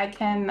so that I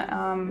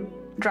can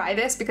dry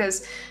this,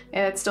 because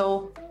it's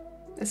still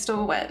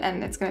wet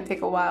and it's gonna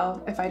take a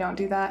while if I don't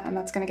do that, and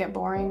that's gonna get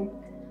boring.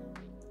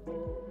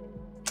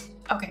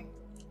 Okay,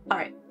 all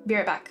right, be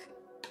right back.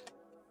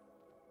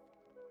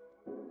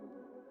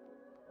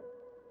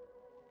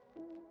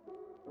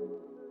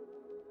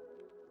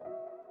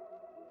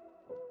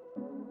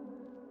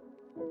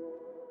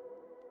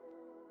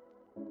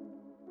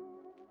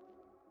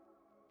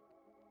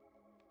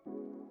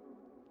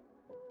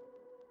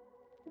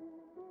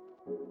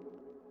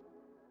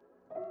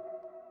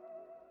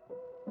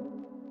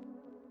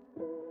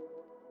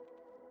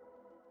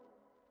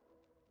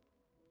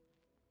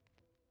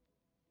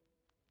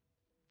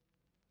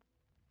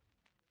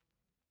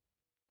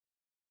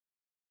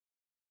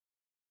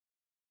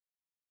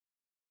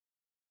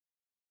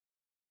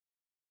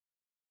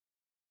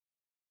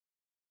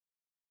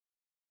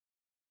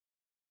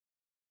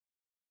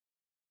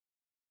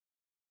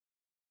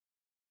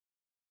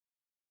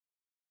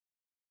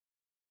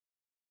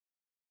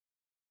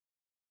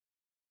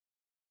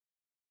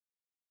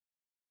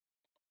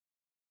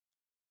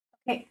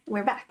 Okay,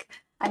 we're back.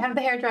 I have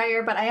the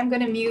hairdryer, but I am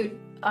going to mute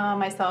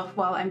myself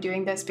while I'm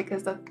doing this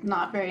because that's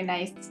not very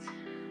nice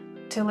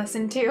to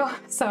listen to.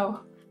 So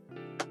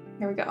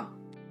here we go.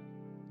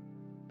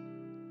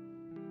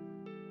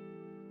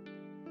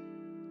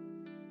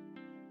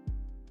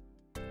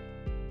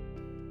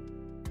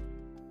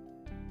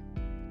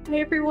 Hi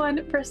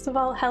everyone. First of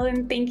all,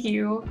 Helen, thank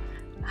you.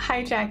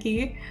 Hi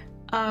Jackie.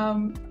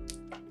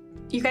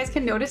 You guys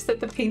can notice that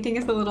the painting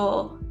is a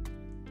little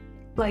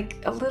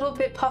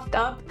bit puffed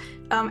up.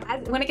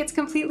 When it gets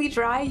completely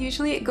dry,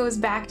 usually it goes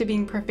back to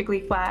being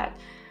perfectly flat,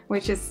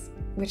 which is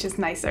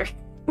nicer,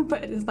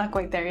 but it's not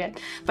quite there yet.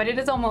 But it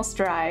is almost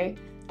dry.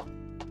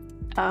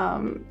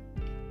 I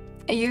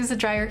use the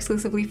dryer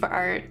exclusively for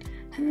art,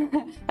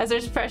 as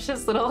there's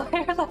precious little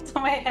hair left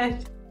on my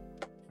head.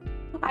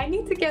 I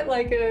need to get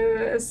like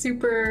a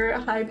super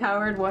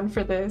high-powered one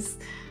for this.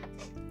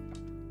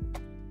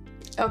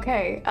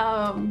 Okay,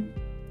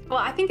 well,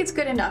 I think it's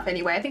good enough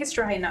anyway. I think it's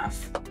dry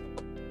enough.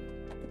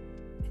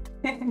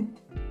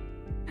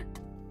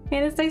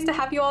 And it's nice to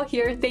have you all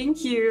here.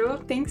 Thank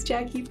you. Thanks,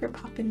 Jackie, for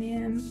popping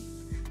in.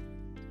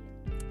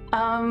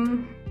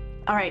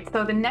 All right,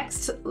 so the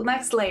next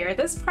layer.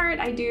 This part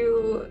I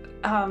do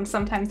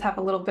sometimes have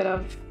a little bit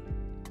of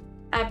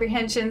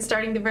apprehension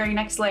starting the very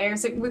next layer.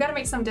 So we got to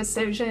make some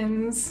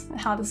decisions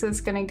how this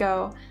is gonna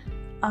go.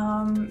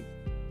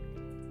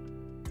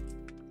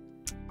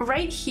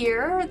 Right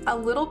here, a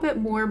little bit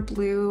more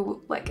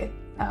blue, like it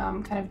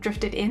kind of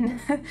drifted in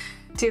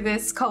to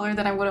this color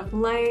that I would have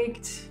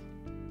liked.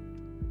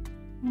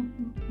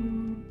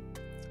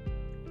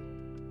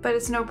 But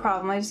it's no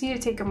problem. I just need to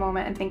take a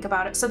moment and think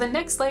about it. So the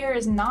next layer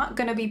is not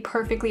going to be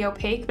perfectly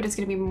opaque, but it's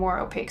going to be more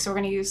opaque. So we're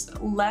going to use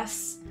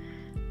less.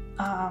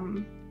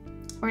 We're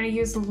going to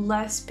use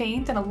less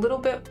paint and a little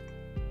bit.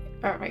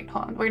 All right,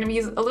 hold on. We're going to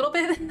use a little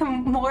bit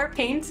more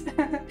paint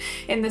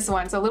in this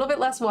one. So a little bit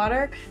less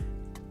water.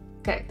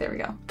 Okay, there we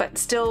go. But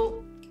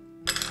still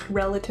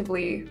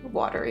relatively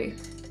watery.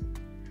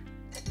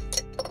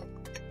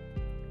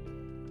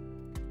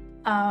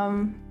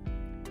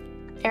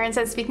 Erin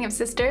says, speaking of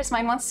sisters,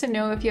 mine wants to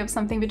know if you have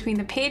something between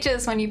the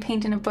pages when you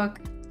paint in a book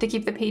to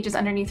keep the pages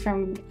beneath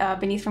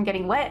from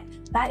getting wet.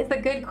 That is a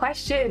good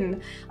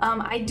question.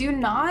 I do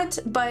not,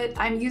 but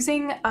I'm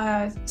using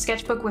a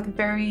sketchbook with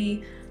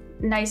very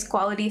nice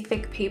quality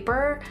thick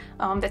paper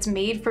that's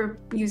made for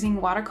using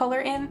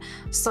watercolor in.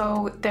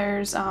 So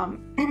there's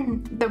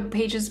the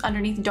pages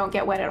underneath don't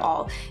get wet at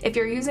all. If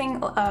you're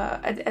using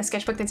a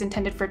sketchbook that's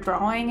intended for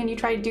drawing and you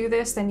try to do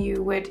this, then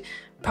you would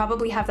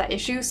probably have that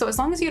issue. So as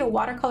long as you get a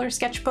watercolor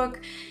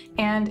sketchbook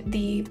and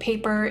the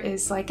paper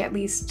is like at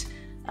least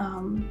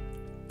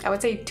I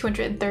would say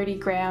 230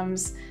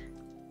 grams.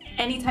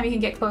 Anytime you can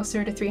get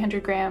closer to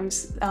 300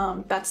 grams,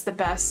 that's the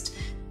best.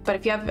 But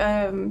if you have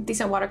a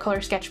decent watercolor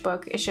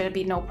sketchbook, it should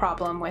be no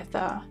problem with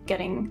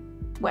getting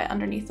wet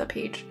underneath the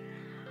page.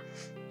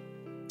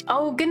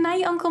 Oh, good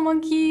night, Uncle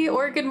Monkey,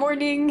 or good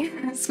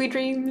morning, sweet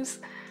dreams.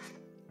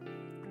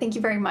 Thank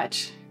you very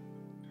much.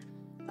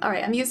 All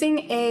right, I'm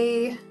using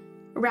a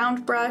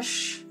round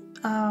brush.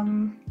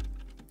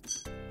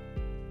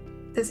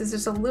 This is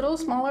just a little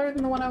smaller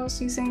than the one I was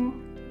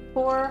using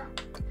before.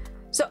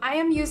 So I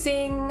am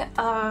using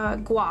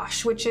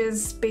gouache, which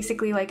is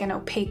basically like an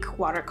opaque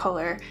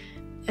watercolor.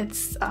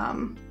 It's,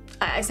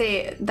 I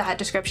say that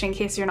description in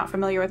case you're not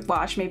familiar with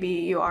gouache, maybe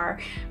you are,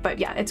 but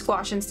yeah, it's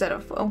gouache instead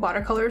of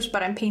watercolors,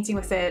 but I'm painting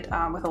with it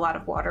with a lot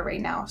of water right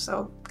now,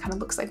 so it kind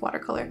of looks like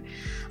watercolor.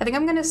 I think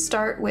I'm gonna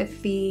start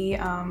with the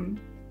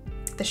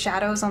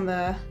shadows on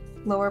the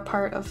lower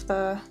part of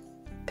the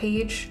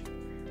page.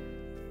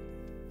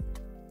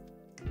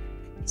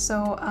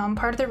 So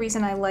part of the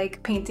reason I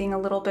like painting a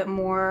little bit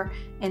more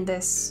in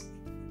this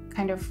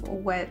kind of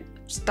wet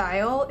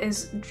style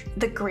is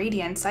the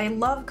gradients. I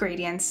love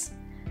gradients.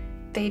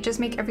 They just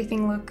make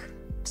everything look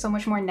so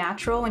much more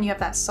natural when you have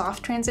that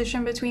soft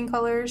transition between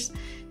colors.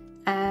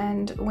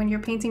 And when you're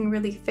painting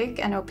really thick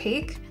and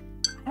opaque,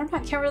 I don't know,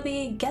 I can't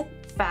really get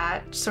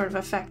that sort of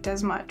effect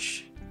as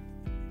much.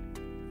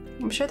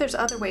 I'm sure there's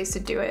other ways to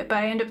do it, but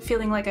I end up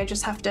feeling like I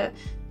just have to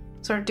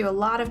sort of do a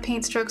lot of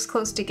paint strokes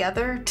close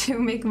together to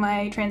make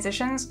my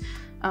transitions.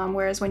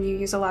 Whereas when you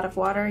use a lot of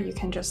water, you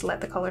can just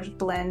let the colors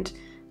blend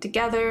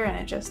together and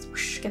it just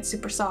whoosh, gets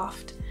super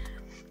soft.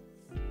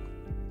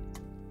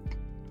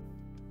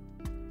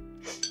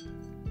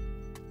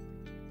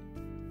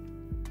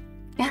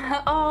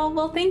 Oh,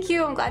 well, thank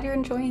you. I'm glad you're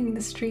enjoying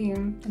the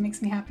stream. That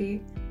makes me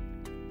happy.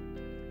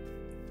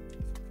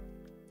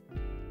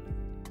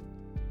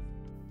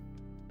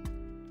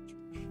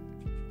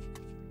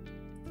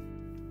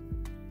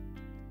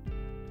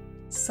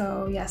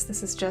 So yes,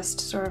 this is just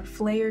sort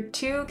of layer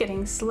 2,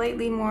 getting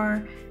slightly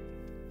more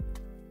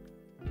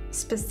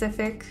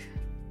specific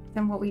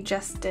than what we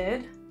just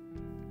did.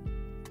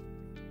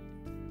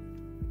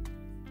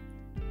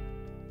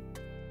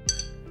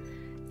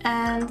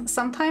 And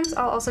sometimes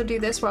I'll also do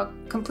this where I'll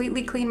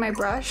completely clean my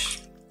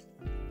brush.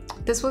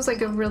 This was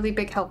like a really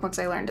big help once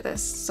I learned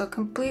this. So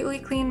completely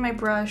clean my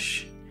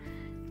brush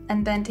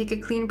and then take a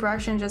clean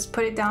brush and just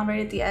put it down right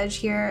at the edge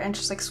here and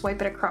just like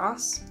swipe it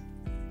across.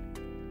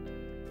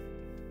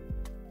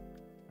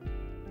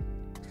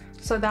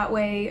 So that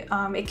way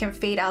it can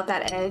fade out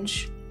that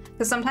edge.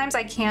 Because sometimes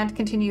I can't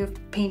continue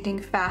painting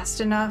fast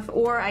enough,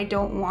 or I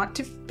don't want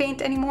to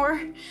paint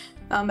anymore,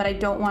 but I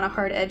don't want a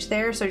hard edge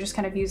there. So I just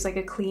kind of use like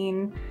a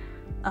clean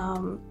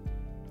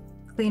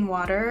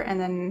water and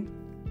then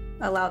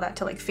allow that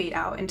to like fade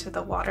out into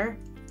the water.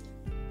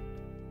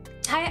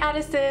 Hi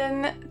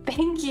Addison,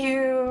 thank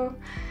you.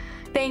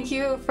 Thank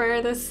you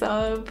for the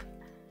sub.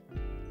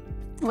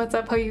 What's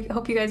up?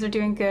 Hope you guys are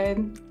doing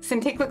good.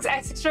 Cintiq looks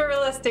extra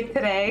realistic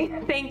today.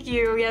 Thank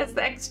you. Yes,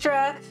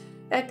 extra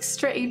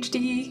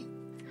HD.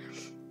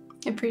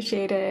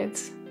 Appreciate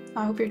it.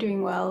 I hope you're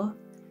doing well.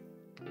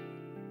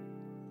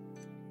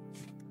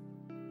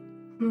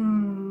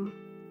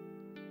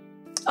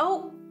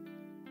 Oh,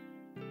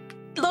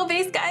 Low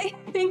Base Guy,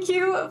 thank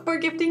you for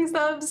gifting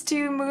subs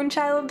to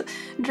Moonchild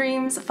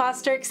Dreams,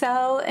 Foster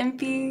Excel,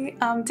 MP,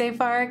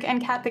 Davevark,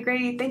 and Cat the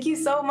Great. Thank you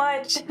so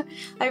much.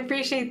 I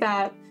appreciate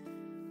that.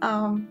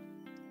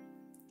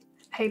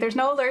 Hey, there's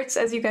no alerts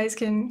as you guys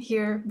can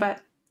hear,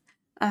 but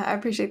I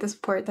appreciate the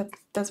support.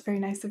 That's very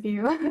nice of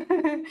you.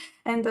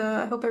 And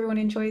I hope everyone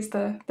enjoys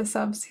the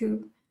subs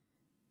who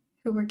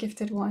were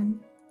gifted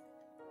one.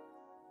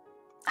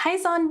 Hi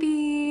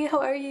Zombie, how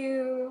are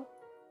you?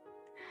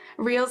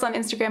 Reels on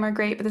Instagram are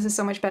great, but this is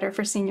so much better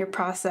for seeing your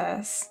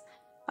process.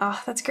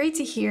 Oh, that's great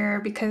to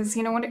hear, because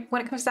you know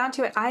when it comes down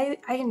to it, I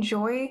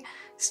enjoy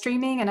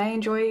streaming and I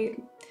enjoy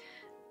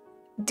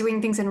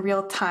doing things in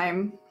real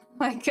time.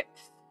 Like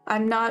I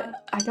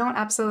don't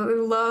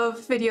absolutely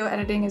love video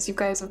editing, as you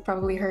guys have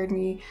probably heard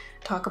me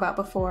talk about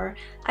before.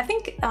 I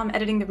think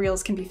editing the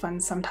reels can be fun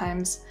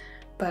sometimes,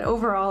 but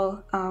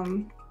overall,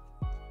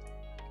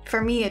 for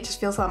me, it just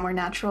feels a lot more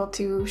natural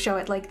to show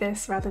it like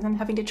this rather than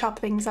having to chop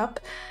things up.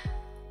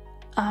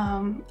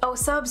 Oh,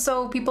 subs,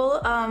 so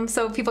people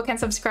can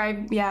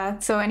subscribe. Yeah,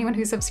 so anyone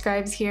who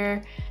subscribes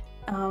here,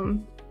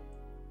 then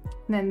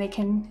they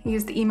can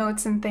use the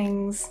emotes and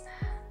things.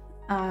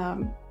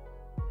 And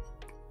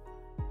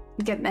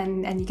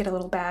you get a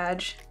little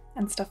badge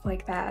and stuff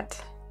like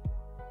that.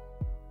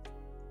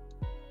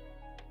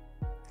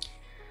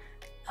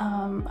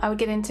 I would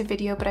get into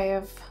video, but I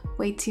have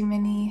way too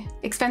many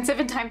expensive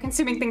and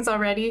time-consuming things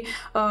already.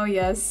 Oh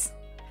yes,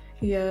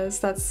 yes,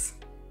 that's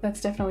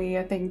definitely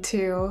a thing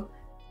too.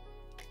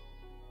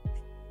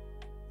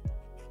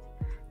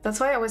 That's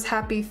why I was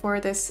happy for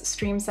this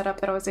stream setup,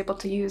 that I was able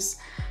to use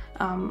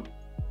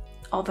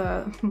all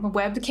the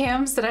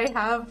webcams that I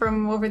have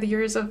from over the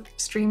years of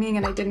streaming,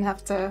 and I didn't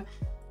have to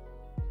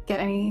get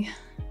any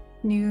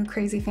new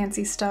crazy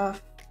fancy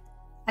stuff.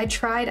 I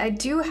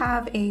do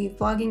have a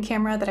vlogging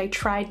camera that I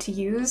tried to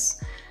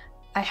use.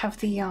 I have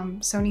the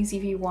Sony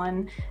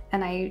ZV-1,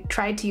 and I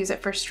tried to use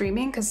it for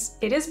streaming because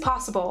it is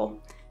possible,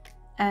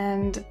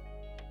 and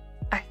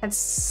I had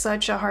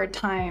such a hard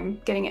time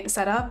getting it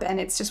set up,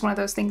 and it's just one of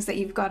those things that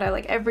you've got to,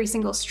 like, every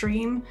single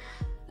stream,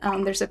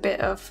 there's a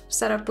bit of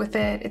setup with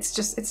it. It's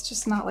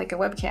just not like a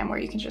webcam where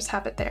you can just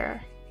have it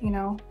there, you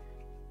know?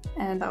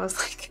 And I was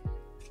like,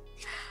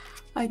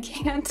 I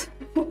can't.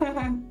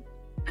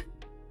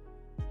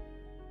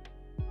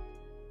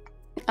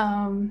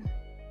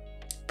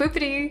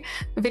 Boopity,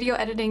 video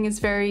editing is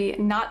very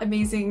not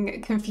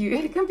amazing,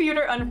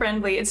 computer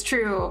unfriendly. It's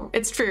true,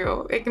 it's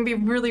true. It can be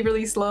really,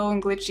 really slow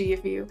and glitchy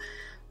if you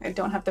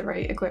don't have the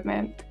right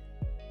equipment.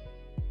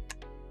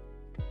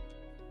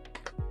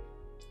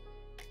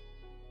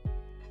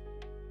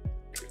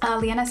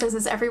 Leanna says,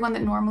 is everyone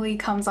that normally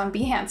comes on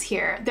Behance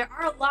here? There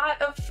are a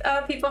lot of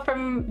people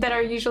that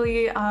are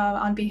usually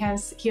on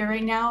Behance here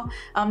right now.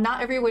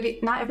 Not everybody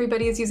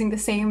is using the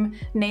same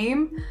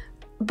name,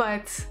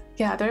 but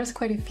yeah, there's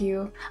quite a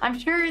few. I'm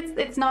sure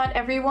it's not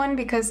everyone,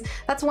 because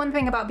that's one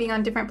thing about being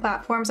on different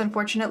platforms.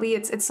 Unfortunately,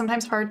 it's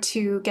sometimes hard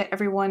to get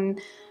everyone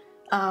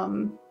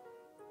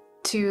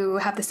to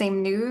have the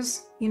same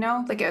news, you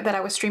know, like that I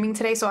was streaming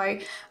today. So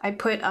I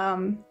put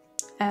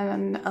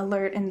an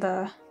alert in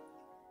the,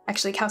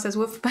 actually Cow says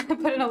woof, put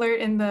an alert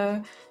in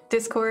the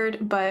Discord,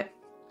 but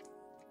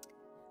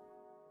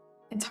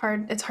it's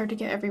hard to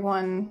get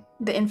everyone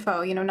the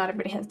info, you know, not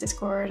everybody has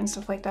Discord and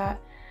stuff like that.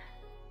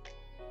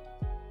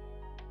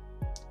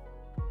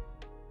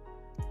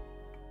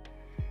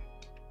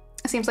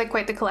 Seems like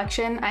quite the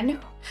collection. I know.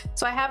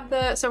 So I have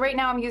the, so right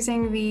now I'm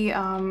using the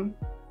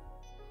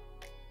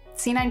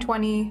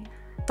C920,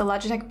 the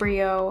Logitech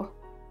Brio,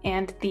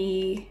 and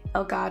the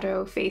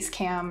Elgato face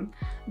cam.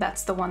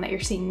 That's the one that you're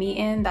seeing me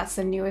in. That's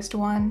the newest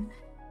one.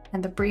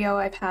 And the Brio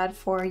I've had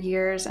for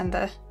years, and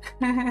the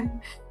the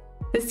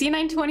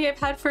C920 I've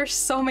had for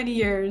so many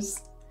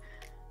years.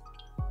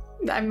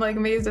 I'm like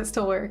amazed it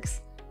still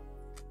works.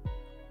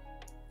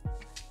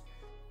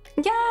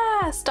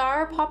 Yeah,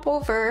 Star, pop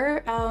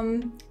over.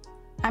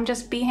 I'm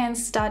just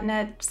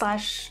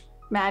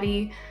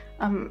behance.net/Maddie.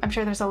 I'm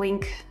sure there's a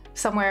link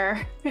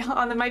somewhere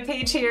on my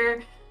page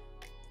here.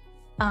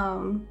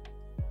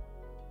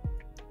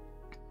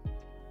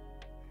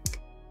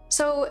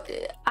 So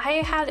I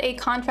had a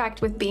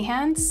contract with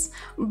Behance,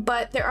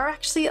 but there are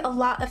actually a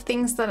lot of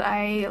things that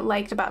I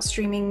liked about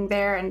streaming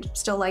there and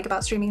still like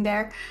about streaming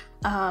there.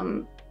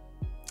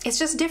 It's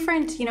just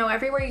different, you know,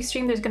 everywhere you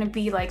stream there's going to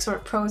be like sort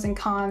of pros and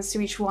cons to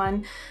each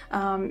one.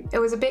 It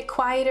was a bit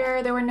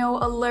quieter, there were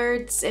no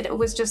alerts, it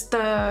was just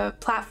the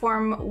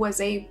platform was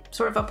a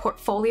sort of a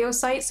portfolio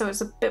site, so it's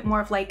a bit more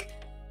of like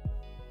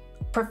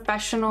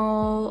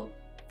professional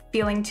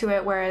feeling to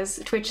it,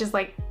 whereas Twitch is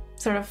like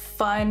sort of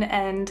fun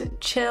and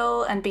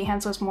chill, and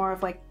Behance was more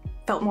of like,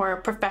 felt more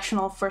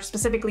professional for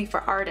specifically for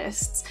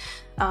artists.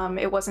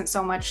 It wasn't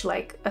so much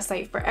like a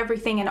site for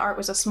everything, and art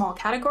was a small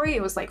category.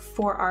 It was like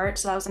for art,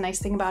 so that was a nice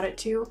thing about it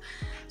too.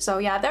 So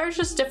yeah, there's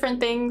just different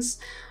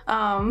things,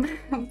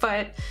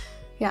 but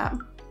yeah.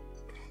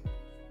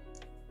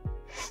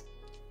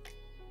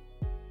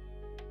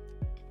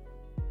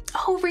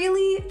 Oh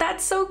really?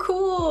 That's so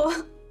cool.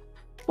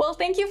 Well,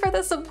 thank you for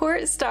the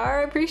support, Star.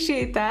 I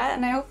appreciate that,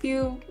 and I hope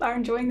you are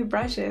enjoying the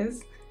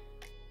brushes.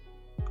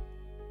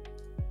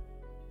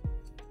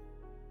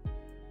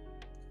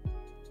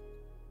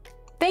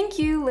 Thank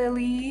you,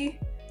 Lily.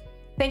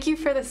 Thank you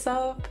for the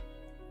sub.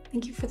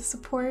 Thank you for the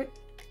support.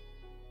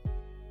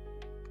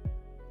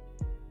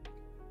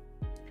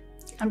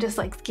 I'm just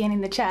like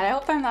scanning the chat. I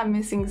hope I'm not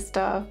missing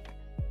stuff.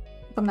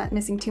 Hope I'm not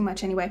missing too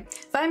much anyway.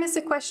 If I miss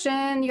a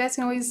question, you guys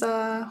can always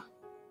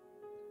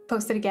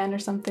post it again or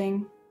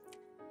something.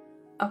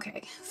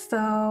 Okay,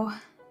 so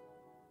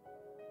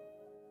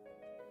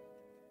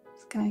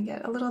it's gonna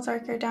get a little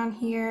darker down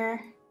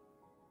here.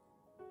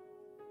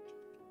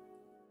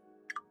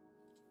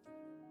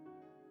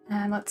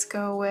 And let's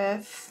go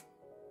with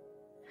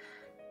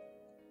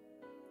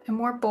a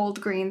more bold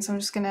green. So I'm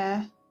just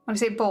gonna, when I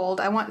say bold,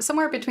 I want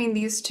somewhere between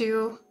these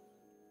two.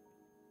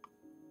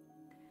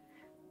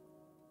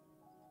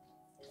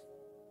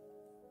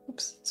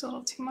 Oops, it's a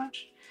little too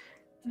much.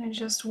 And I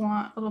just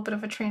want a little bit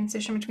of a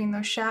transition between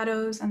those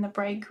shadows and the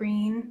bright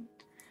green.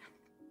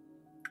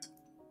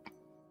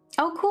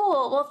 Oh,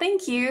 cool. Well,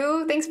 thank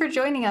you. Thanks for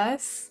joining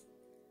us.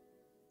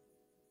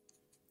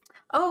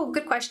 Oh,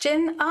 good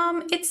question.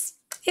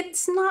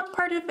 It's not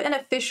part of an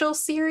official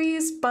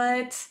series,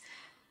 but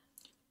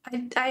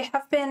I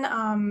have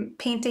been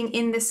painting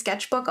in this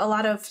sketchbook a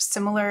lot of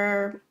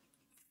similar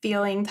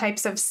feeling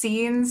types of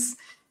scenes.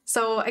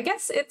 So I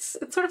guess it's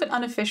sort of an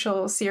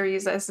unofficial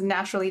series as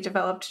naturally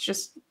developed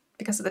just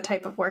because of the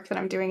type of work that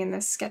I'm doing in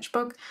this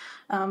sketchbook.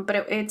 But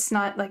it's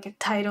not like a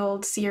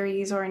titled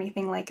series or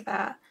anything like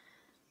that.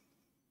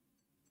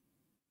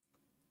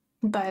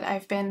 But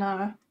I've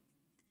been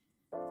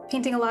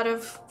painting a lot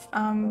of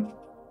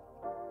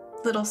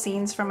little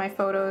scenes from my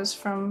photos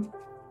from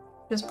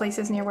just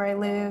places near where I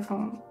live,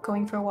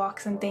 going for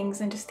walks and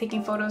things, and just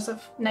taking photos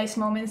of nice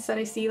moments that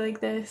I see like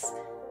this.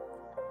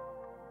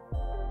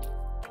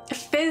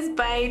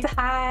 Fizzbite,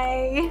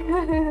 hi!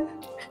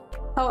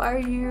 How are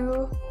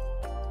you?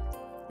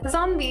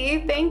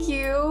 Zombie, thank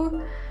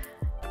you!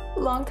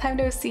 Long time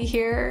no see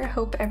here.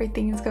 Hope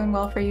everything is going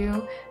well for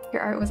you.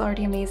 Your art was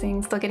already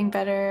amazing, still getting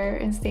better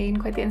and staying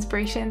quite the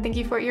inspiration. Thank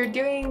you for what you're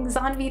doing.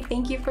 Zombie,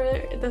 thank you for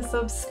the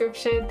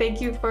subscription.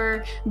 Thank you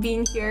for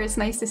being here. It's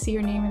nice to see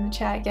your name in the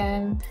chat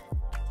again.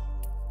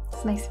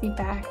 It's nice to be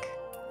back.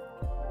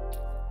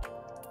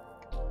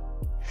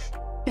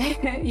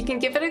 You can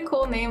give it a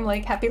cool name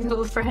like Happy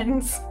Little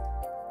Friends.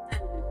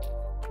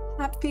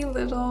 Happy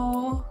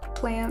little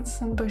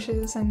plants and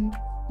bushes and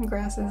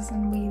grasses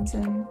and weeds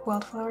and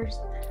wildflowers.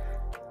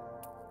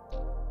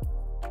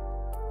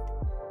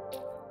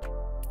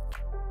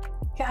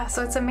 Yeah,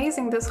 so it's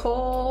amazing. This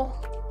whole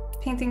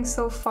painting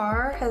so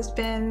far has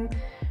been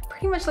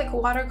pretty much like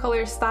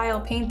watercolor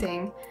style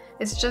painting.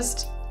 It's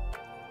just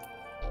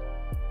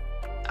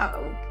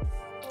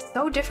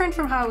so different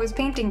from how I was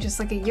painting just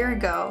like a year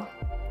ago.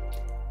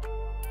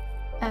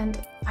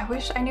 And I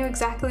wish I knew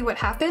exactly what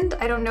happened.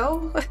 I don't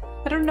know.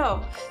 I don't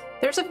know.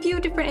 There's a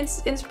few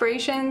different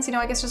inspirations, you know,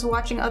 I guess just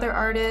watching other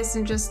artists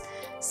and just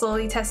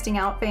slowly testing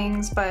out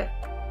things, but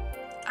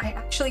I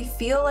actually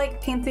feel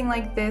like painting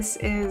like this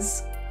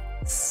is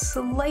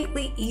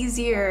slightly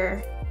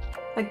easier.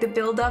 Like the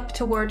build up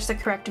towards the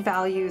correct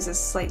values is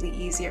slightly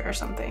easier or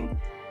something.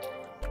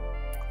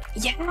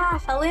 Yeah,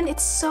 Helen,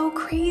 it's so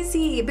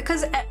crazy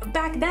because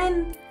back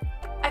then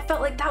I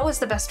felt like that was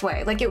the best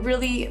way. Like it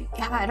really,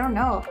 yeah, I don't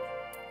know.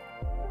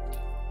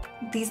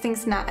 These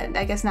things,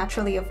 I guess,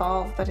 naturally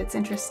evolve, but it's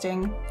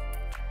interesting.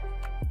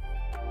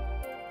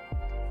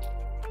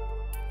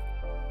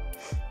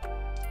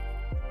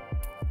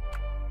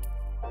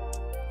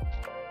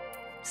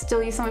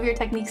 Still use some of your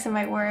techniques in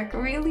my work.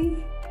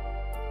 Really?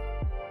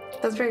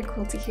 That's very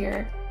cool to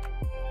hear.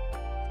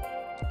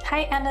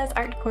 Hi, Anna's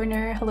Art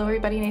Corner. Hello,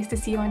 everybody. Nice to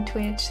see you on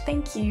Twitch.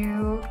 Thank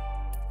you.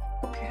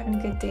 Hope you're having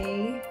a good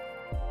day.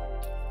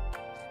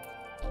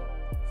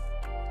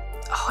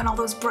 Oh, and all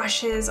those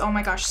brushes. Oh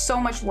my gosh, so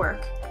much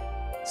work.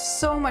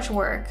 So much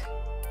work.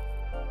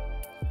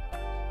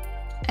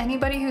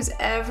 Anybody who's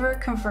ever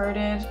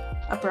converted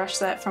a brush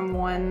set from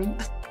one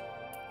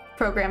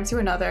program to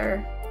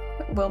another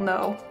will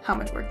know how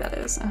much work that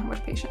is and how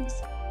much patience.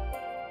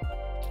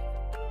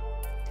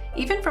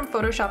 Even from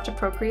Photoshop to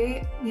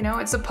Procreate, you know,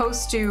 it's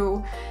supposed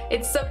to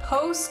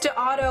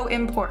auto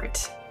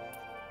import,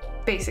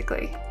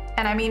 basically.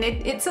 And I mean,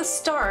 it's a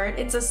start,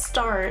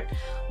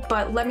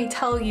 but let me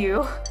tell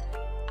you,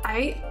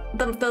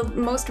 the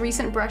most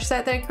recent brush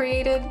set that I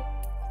created,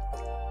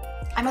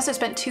 I must have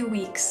spent 2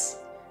 weeks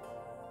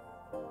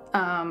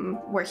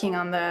working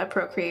on the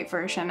Procreate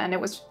version, and it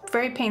was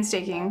very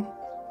painstaking.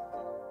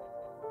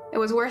 It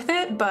was worth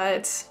it,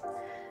 but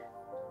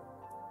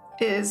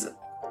is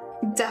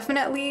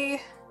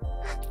definitely,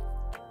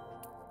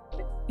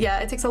 yeah,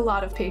 it takes a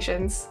lot of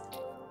patience.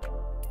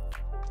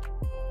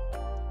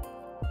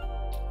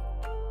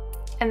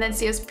 And then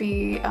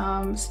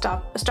CSB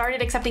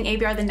started accepting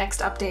ABR the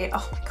next update.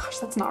 Oh my gosh,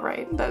 that's not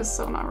right. That is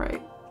so not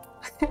right.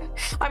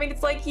 I mean,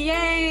 it's like,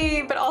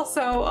 yay, but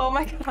also, oh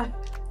my god.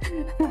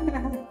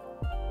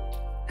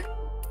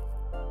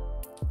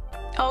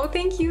 Oh,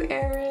 thank you,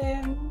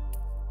 Erin.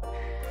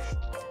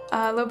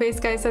 Low Base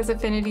Guy says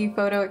Affinity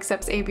Photo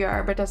accepts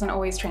ABR but doesn't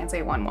always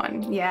translate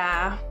 1:1.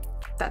 Yeah,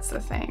 that's the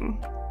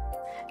thing.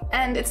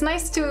 And it's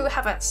nice to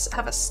have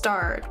a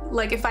start.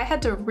 Like if I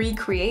had to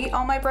recreate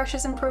all my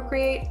brushes in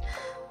Procreate,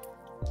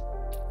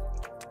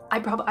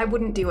 I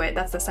wouldn't do it.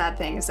 That's the sad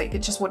thing, is like it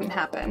just wouldn't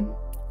happen.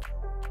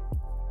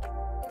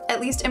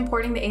 At least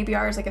importing the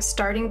ABR is like a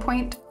starting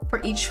point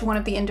for each one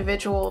of the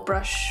individual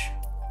brush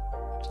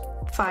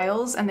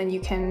files, and then you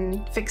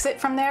can fix it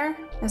from there.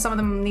 And some of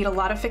them need a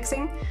lot of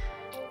fixing.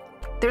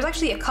 There's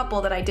actually a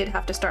couple that I did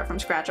have to start from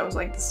scratch. I was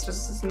like, this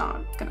just is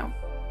not gonna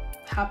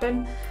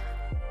happen.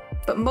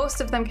 But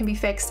most of them can be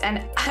fixed,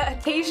 and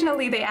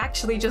occasionally they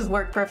actually just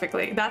work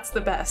perfectly. That's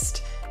the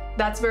best.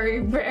 That's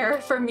very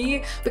rare for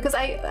me because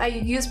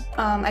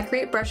I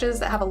create brushes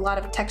that have a lot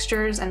of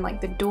textures and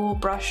like the dual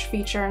brush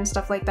feature and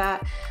stuff like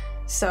that.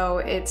 So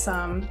it's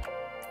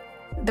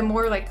the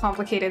more like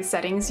complicated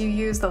settings you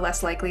use, the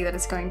less likely that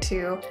it's going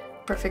to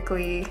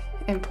perfectly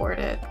import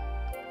it,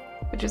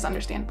 which is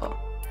understandable.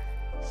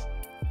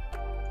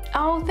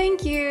 Oh,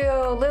 thank you,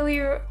 Lily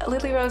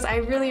Rose. I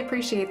really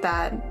appreciate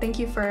that. Thank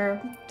you for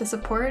the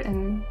support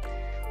and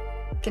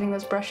getting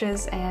those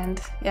brushes, and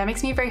yeah, it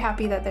makes me very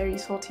happy that they're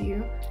useful to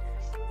you.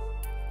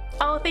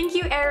 Oh, thank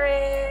you,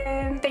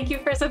 Erin. Thank you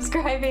for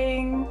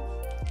subscribing.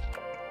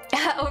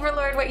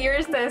 Overlord, what year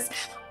is this?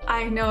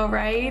 I know,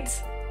 right?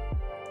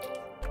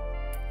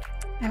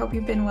 I hope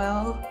you've been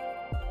well.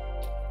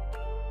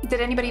 Did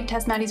anybody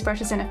test Maddie's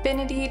brushes in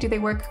Affinity? Do they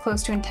work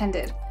close to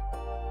intended?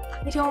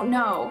 I don't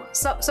know.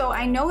 So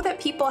I know that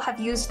people have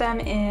used them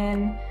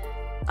in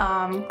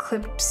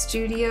Clip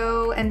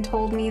Studio and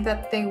told me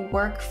that they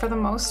work for the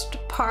most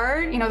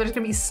part. You know, there's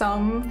gonna be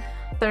some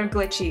that are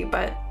glitchy,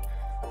 but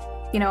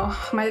you know,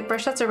 my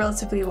brush sets are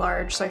relatively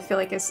large, so I feel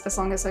like as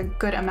long as a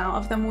good amount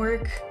of them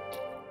work,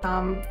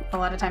 a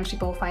lot of times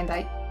people will find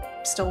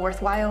that still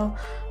worthwhile,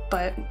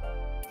 but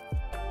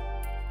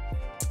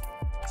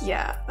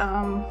yeah,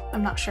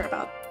 I'm not sure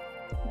about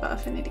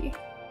Affinity.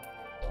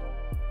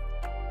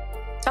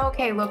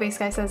 Okay, Low Base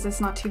Guy says it's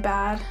not too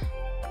bad.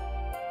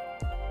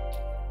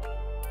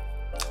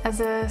 As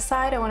a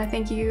side, I want to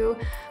thank you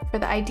for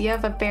the idea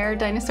of a bear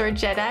dinosaur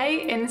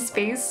Jedi in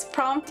space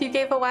prompt you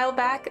gave a while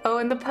back. Oh,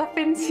 and the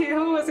puffin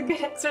too was a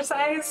good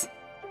exercise.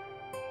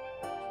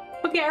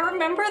 Okay, I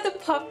remember the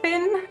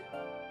puffin,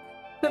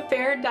 the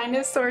bear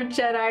dinosaur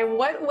Jedi.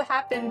 What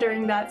happened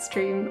during that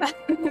stream?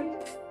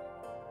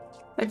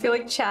 I feel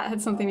like chat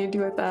had something to do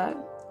with that.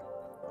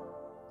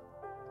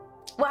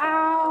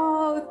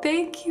 Wow,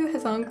 thank you,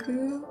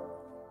 Hazanku.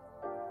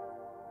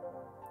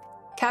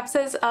 Cap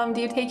says,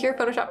 do you take your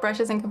Photoshop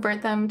brushes and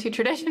convert them to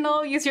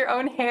traditional? Use your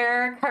own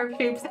hair, carve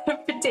shapes out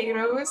of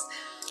potatoes?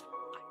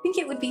 I think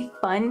it would be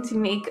fun to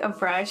make a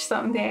brush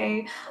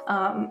someday.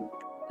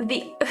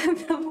 The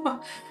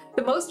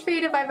most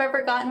creative I've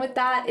ever gotten with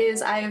that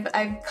is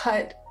I've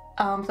cut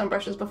some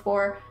brushes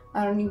before.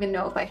 I don't even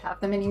know if I have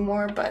them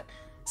anymore, but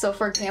so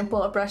for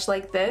example, a brush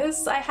like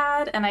this I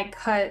had, and I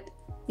cut,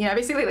 you know, I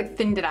basically like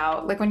thinned it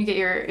out, like when you get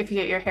if you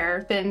get your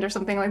hair thinned or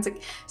something, like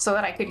so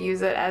that I could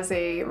use it as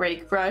a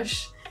rake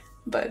brush.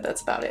 but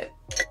that's about it.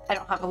 I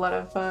don't have a lot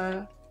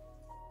of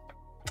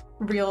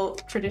real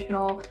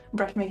traditional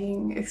brush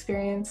making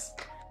experience.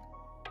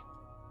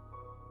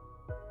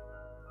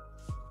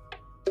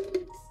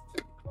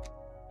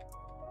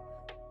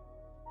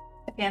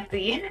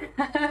 Fancy.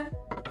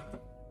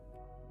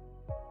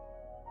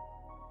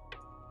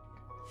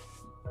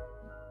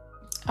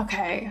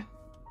 Okay,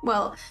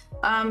 well,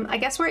 I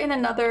guess we're in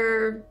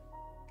another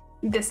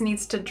this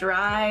needs to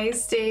dry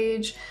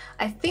stage.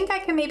 I think I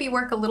can maybe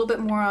work a little bit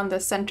more on the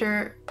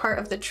center part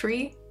of the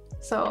tree,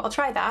 so I'll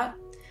try that.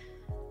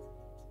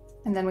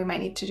 And then we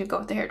might need to go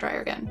with the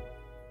hairdryer again.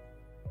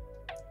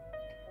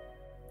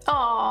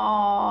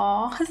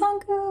 Aww,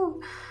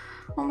 Hasanku!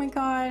 Oh my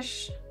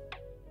gosh.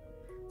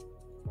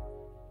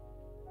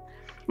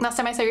 Last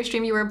time I saw your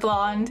stream, you were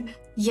blonde.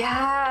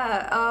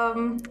 Yeah,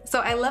 so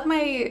I let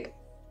my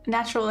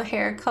natural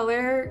hair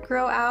color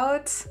grow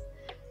out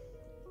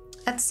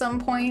at some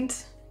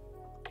point,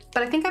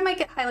 but I think I might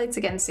get highlights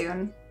again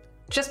soon,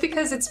 just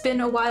because it's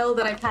been a while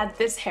that I've had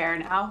this hair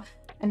now,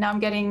 and now I'm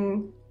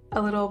getting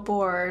a little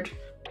bored.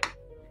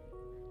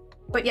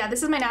 But yeah,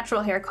 this is my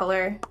natural hair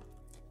color,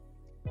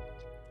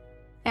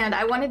 and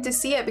I wanted to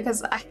see it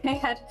because I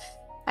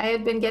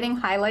had been getting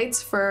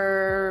highlights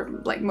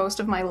for like most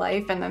of my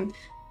life, and then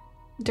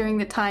during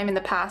the time in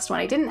the past when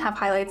I didn't have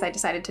highlights, I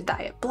decided to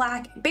dye it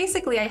black.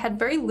 Basically, I had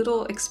very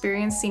little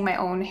experience seeing my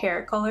own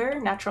hair color,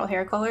 natural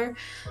hair color.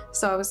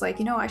 So I was like,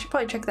 you know, I should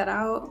probably check that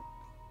out.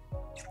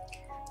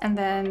 And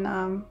then,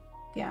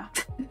 yeah.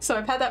 So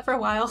I've had that for a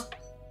while.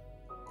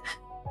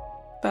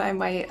 But I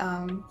might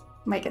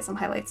get some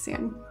highlights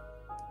soon.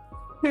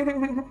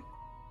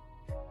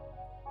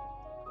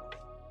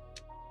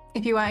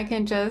 If you want, I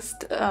can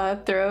just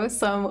throw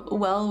some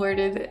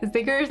well-worded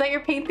ziggers at your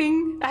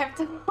painting. I have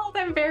to hold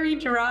them very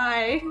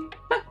dry.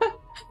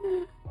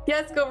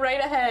 Yes, go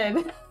right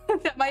ahead.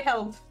 That might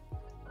help.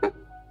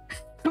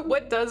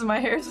 What does my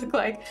hair look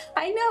like?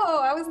 I know,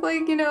 I was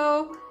like, you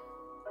know,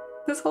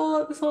 this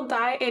whole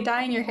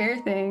dyeing your hair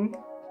thing,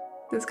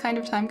 this kind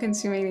of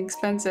time-consuming and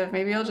expensive.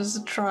 Maybe I'll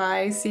just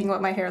try seeing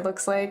what my hair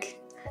looks like.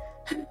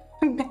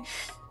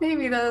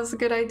 Maybe that was a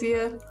good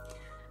idea.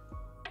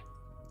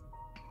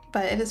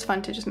 But it is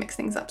fun to just mix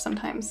things up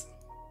sometimes.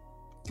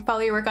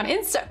 Follow your work on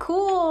Insta.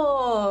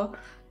 Cool!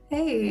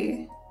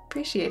 Hey,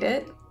 appreciate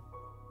it.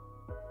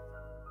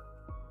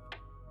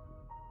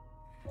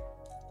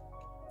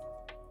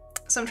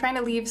 So I'm trying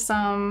to leave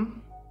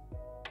some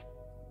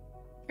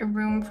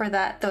room for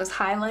those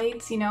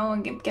highlights, you know,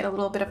 and get a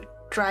little bit of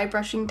dry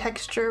brushing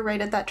texture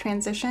right at that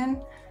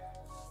transition.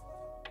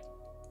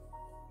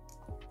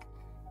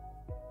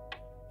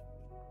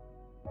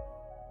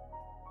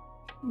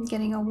 I'm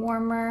getting a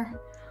warmer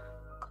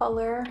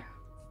color.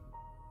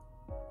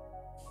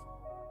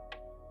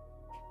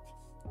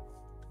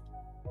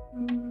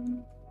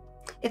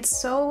 It's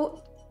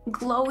so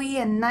glowy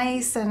and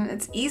nice, and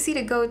it's easy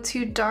to go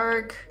too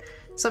dark,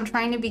 so I'm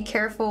trying to be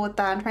careful with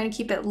that. I'm trying to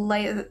keep it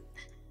light.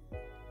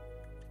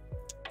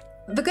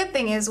 The good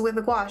thing is with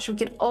the gouache, we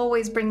can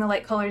always bring the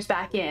light colors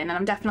back in, and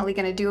I'm definitely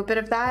going to do a bit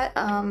of that,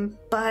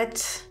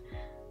 but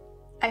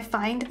I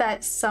find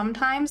that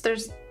sometimes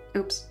there's...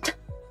 Oops.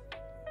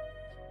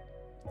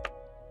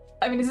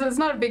 I mean, it's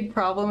not a big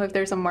problem if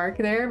there's a mark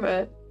there,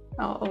 but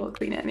I'll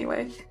clean it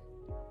anyway.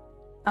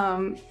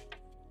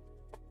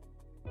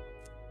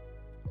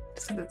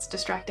 Just because it's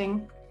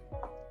distracting.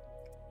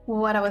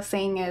 What I was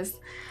saying is,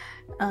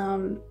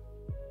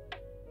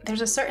 there's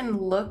a certain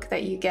look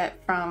that you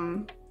get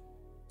from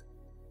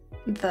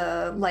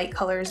the light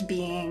colors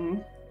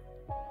being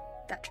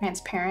that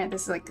transparent.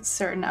 This is like a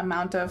certain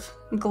amount of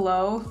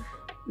glow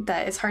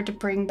that is hard to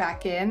bring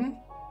back in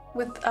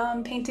with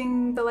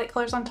painting the light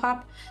colors on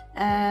top,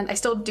 and I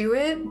still do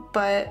it,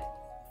 but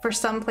for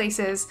some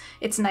places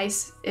it's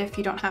nice if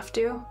you don't have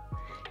to,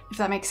 if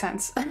that makes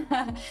sense.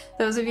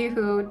 Those of you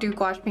who do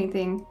gouache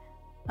painting,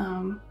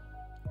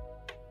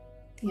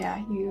 yeah,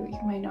 you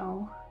might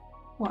know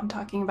what I'm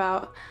talking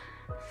about.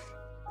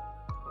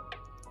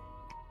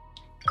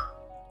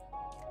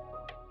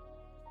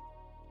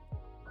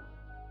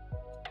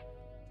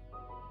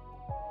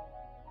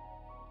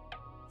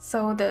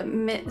 So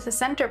the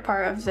center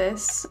part of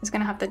this is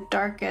gonna have the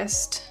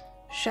darkest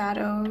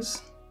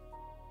shadows,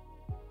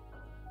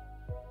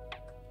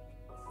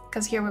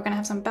 because here we're gonna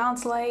have some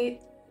bounce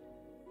light.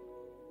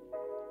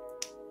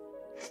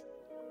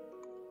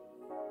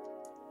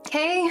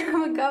 Hey,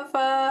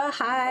 Maguffa,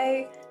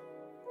 hi.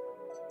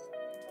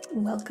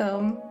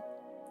 Welcome.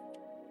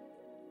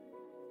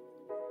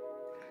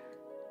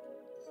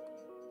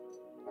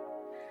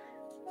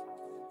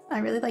 I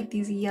really like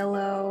these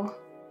yellow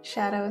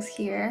shadows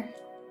here.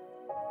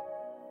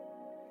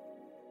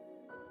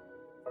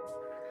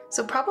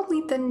 So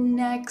probably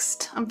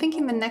I'm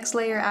thinking the next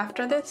layer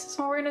after this is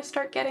when we're gonna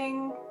start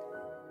getting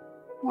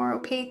more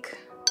opaque.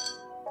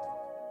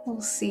 We'll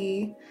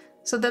see.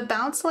 So the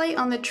bounce light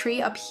on the tree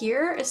up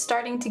here is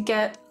starting to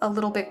get a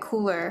little bit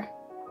cooler.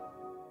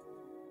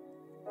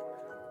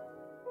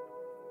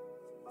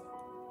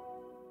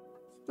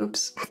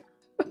 Oops.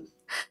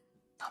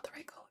 Not the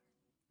right color.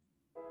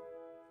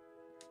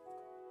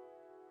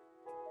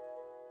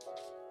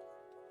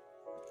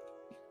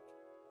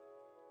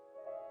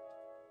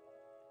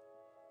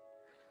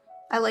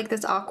 I like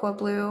this aqua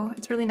blue.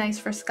 It's really nice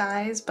for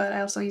skies, but I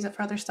also use it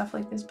for other stuff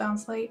like this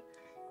bounce light.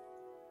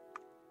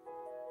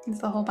 It's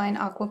the Holbein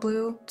aqua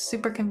blue.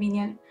 Super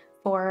convenient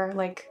for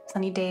like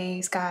sunny day,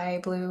 sky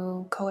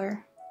blue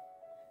color.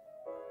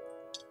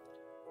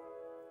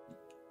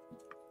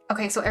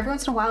 Okay, so every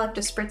once in a while I have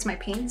to spritz my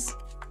paints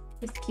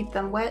just to keep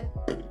them wet.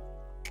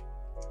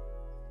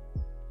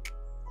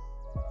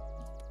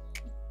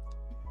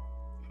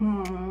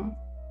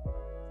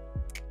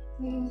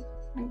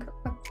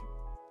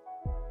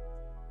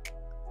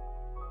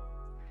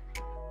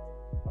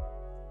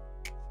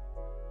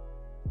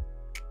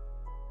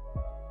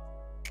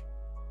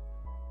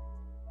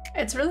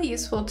 It's really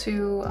useful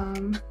to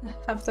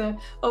have the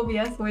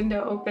OBS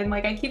window open.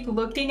 Like I keep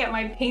looking at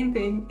my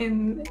painting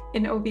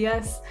in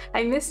OBS.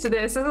 I missed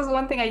this. This is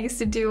one thing I used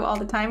to do all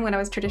the time when I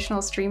was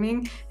traditional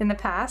streaming in the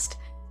past.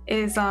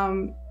 Is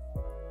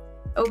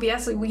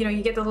OBS, you know,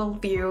 you get the little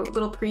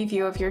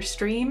preview of your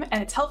stream,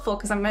 and it's helpful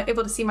because I'm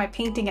able to see my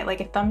painting at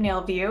like a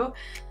thumbnail view,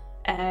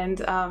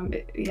 and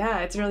yeah,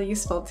 it's really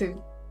useful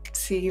to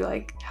see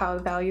like how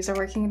the values are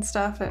working and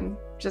stuff, and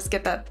just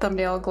get that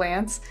thumbnail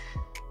glance.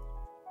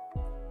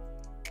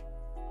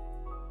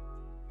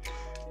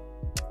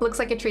 Looks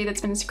like a tree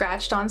that's been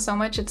scratched on so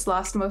much it's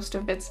lost most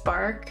of its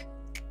bark.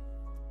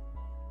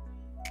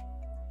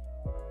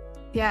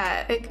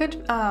 Yeah, it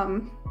could,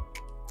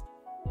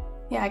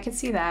 yeah, I could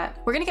see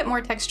that. We're gonna get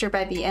more texture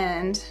by the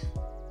end.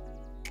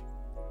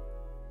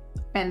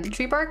 And the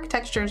tree bark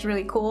texture is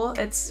really cool.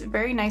 It's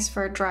very nice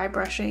for dry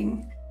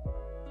brushing.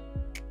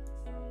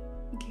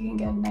 I think you can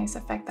get a nice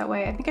effect that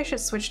way. I think I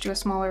should switch to a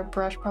smaller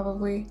brush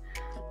probably.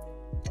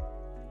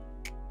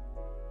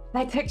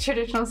 I take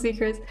traditional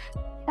secrets.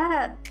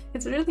 Yeah,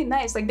 it's really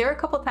nice. Like there were a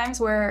couple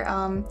times where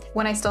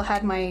when I still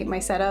had my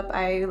setup,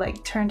 I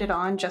like turned it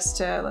on just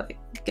to like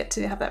get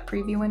to have that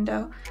preview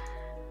window.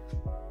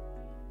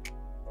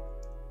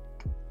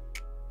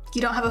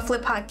 You don't have a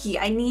flip hotkey.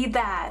 I need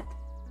that.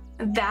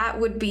 That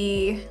would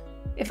be,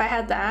 if I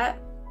had that,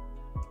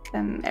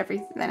 then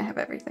I have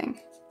everything.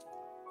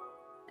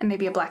 And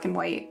maybe a black and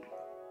white.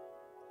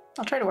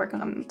 I'll try to work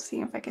on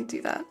seeing if I can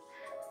do that.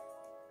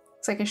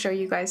 So I can show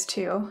you guys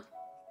too.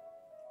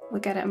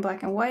 Look at it in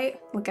black and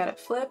white, look at it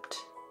flipped.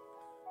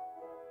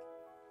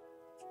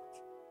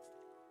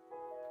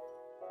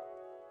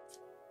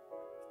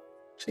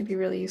 Should be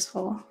really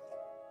useful.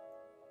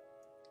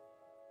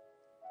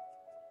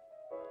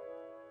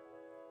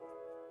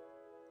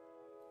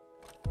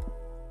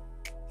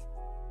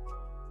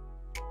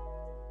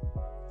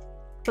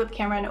 Flip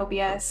camera and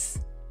OBS.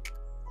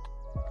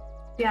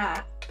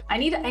 Yeah,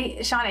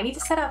 Sean, I need to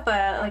set up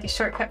like a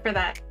shortcut for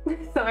that.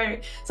 so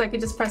I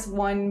could just press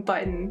one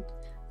button.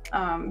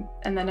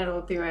 And then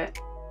it'll do it.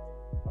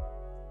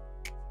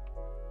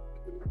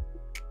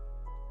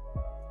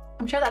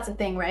 I'm sure that's a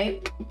thing,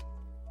 right?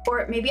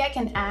 Or maybe I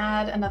can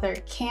add another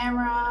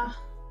camera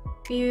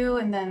view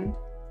and then,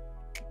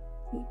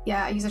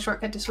 yeah, use a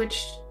shortcut to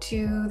switch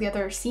to the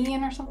other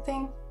scene or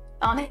something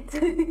on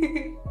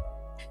it.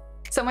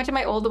 So much of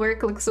my old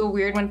work looks so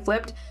weird when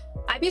flipped.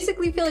 I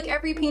basically feel like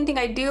every painting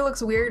I do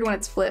looks weird when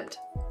it's flipped.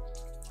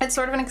 It's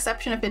sort of an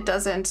exception if it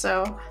doesn't,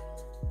 so,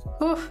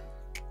 oof.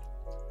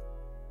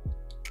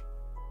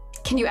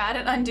 Can you add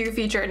an undo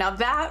feature? Now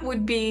that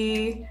would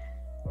be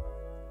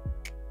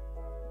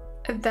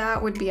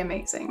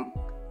amazing.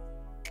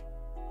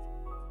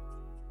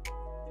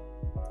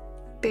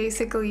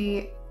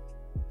 Basically,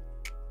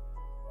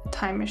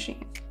 time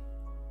machine.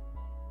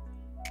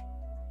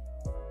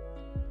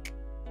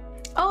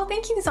 Oh,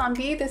 thank you,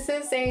 Zombie. This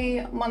is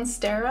a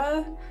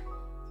Monstera,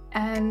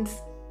 and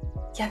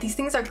yeah, these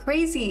things are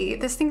crazy.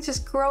 This thing's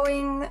just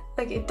growing,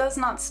 like it does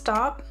not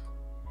stop.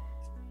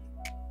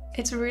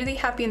 It's really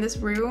happy in this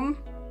room,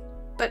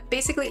 but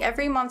basically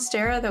every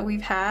Monstera that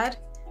we've had,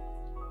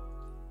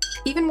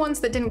 even ones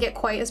that didn't get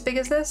quite as big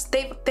as this,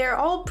 they're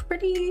all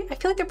pretty, I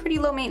feel like they're pretty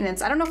low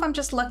maintenance. I don't know if I'm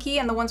just lucky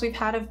and the ones we've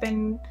had have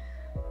been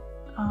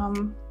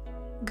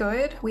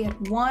good. We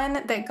had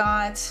one that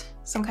got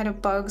some kind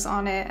of bugs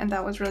on it and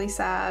that was really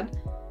sad.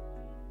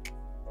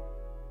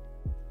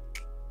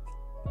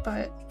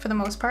 But for the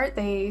most part,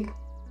 they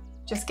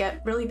just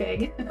get really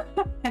big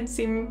and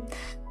seem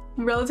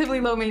relatively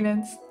low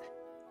maintenance.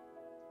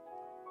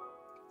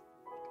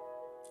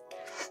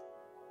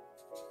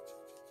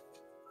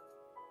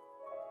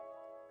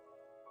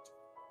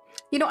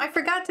 You know, I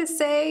forgot to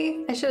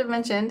say, I should have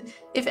mentioned,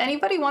 if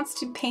anybody wants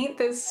to paint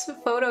this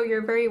photo,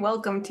 you're very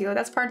welcome to.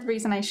 That's part of the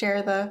reason I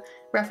share the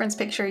reference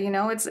picture, you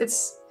know?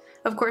 It's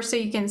of course, so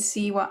you can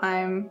see what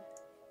I'm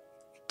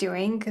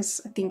doing, because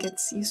I think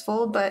it's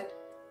useful, but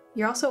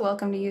you're also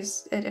welcome to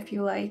use it if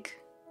you like.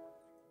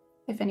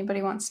 If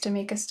anybody wants to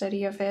make a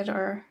study of it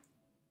or,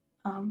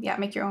 yeah,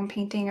 make your own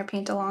painting or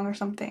paint along or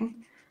something.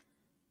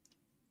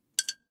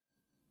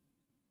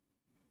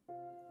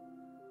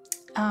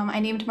 I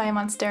named my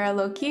Monstera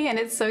Loki, and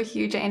it's so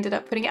huge I ended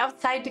up putting it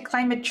outside to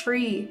climb a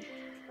tree.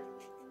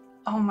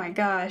 Oh my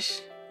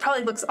gosh.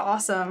 Probably looks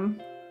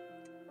awesome.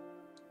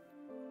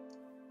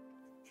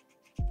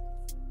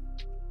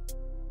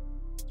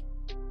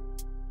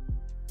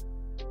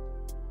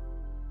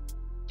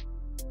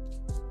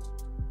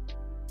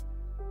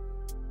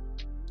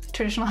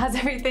 traditional has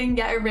everything.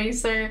 Yeah,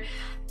 eraser.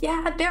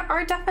 Yeah, there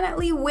are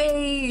definitely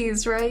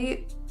ways,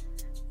 right?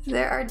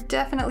 There are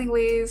definitely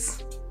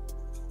ways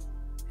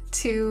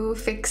to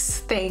fix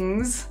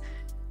things.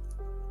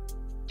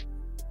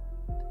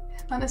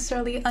 Not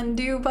necessarily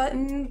undo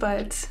button,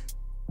 but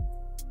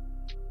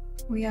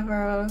we have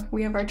our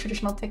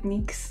traditional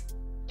techniques.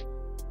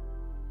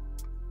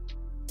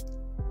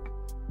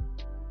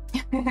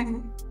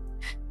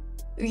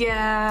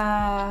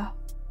 Yeah.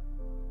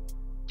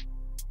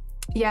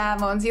 Yeah,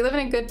 Mons, you live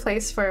in a good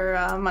place for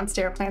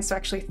monstera plants to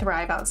actually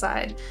thrive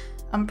outside.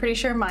 I'm pretty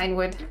sure mine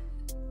would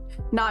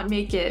not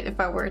make it if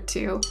I were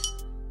to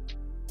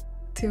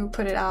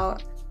put it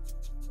out.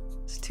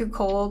 It's too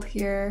cold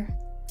here.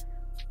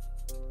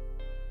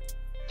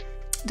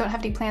 Don't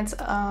have any plants.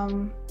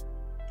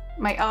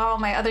 My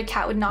other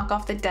cat would knock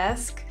off the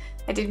desk.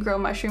 I did grow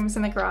mushrooms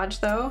in the garage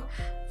though.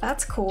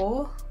 That's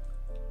cool.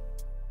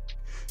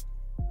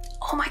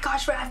 Oh my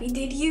gosh, Raffi,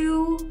 did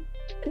you?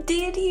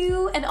 Did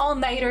you? An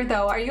all-nighter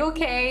though, are you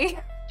okay?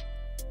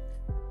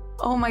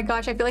 Oh my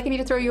gosh, I feel like I need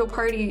to throw you a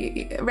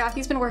party.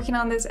 Raffi's been working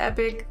on this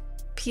epic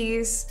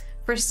piece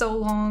for so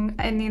long.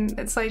 I mean,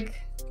 it's like,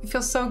 it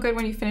feels so good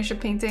when you finish a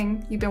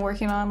painting you've been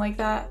working on like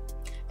that.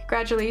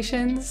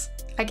 Congratulations.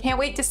 I can't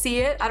wait to see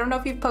it. I don't know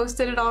if you've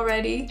posted it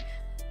already.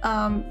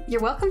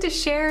 You're welcome to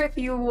share if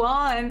you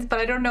want,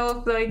 but I don't know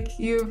if like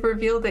you've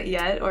revealed it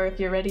yet or if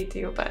you're ready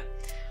to, but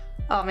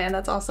oh man,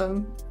 that's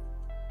awesome.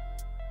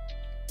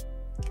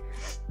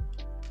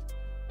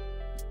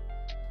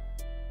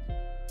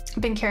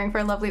 I've been caring for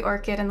a lovely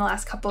orchid in the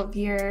last couple of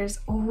years.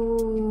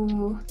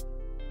 Ooh.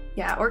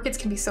 Yeah, orchids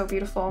can be so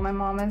beautiful. My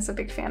mom is a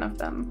big fan of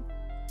them.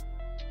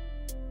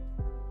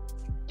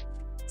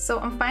 So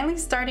I'm finally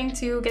starting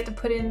to get to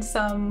put in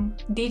some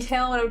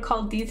detail, what I would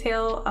call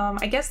detail.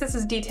 I guess this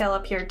is detail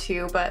up here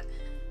too, but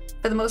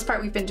for the most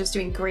part, we've been just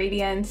doing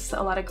gradients,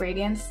 a lot of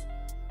gradients.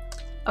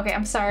 Okay,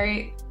 I'm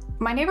sorry.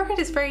 My neighborhood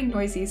is very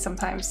noisy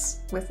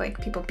sometimes with like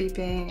people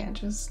beeping and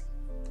just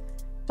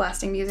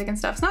blasting music and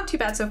stuff. It's not too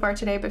bad so far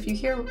today, but if you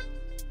hear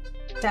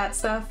that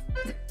stuff,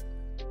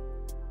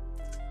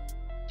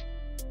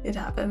 it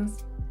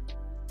happens.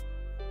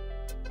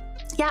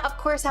 Yeah, of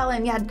course,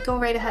 Helen. Yeah, go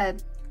right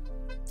ahead.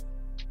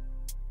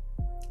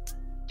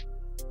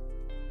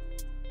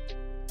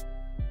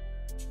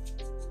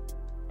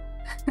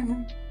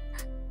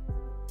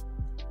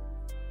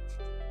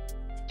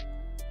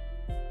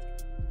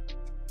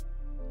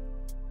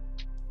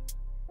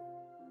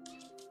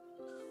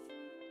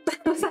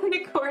 Was that an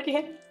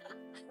accordion? It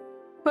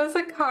was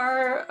a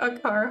car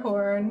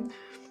horn,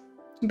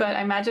 but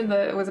I imagine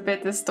that it was a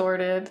bit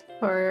distorted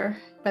or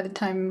by the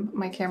time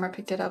my camera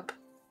picked it up.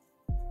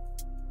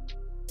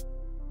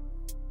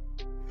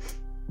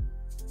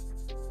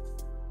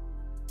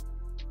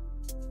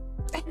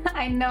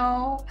 I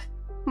know.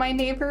 My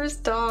neighbor's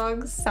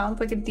dog sounds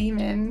like a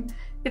demon.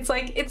 It's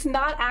like, it's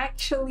not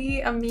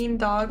actually a mean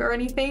dog or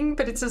anything,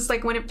 but it's just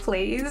like when it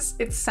plays,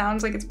 it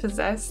sounds like it's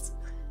possessed.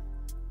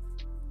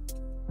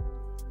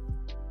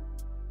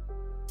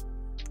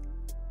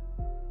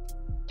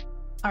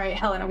 All right,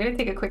 Helen, I'm gonna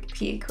take a quick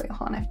peek. Wait,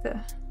 hold on, I have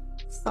to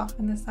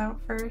soften this out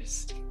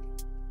first.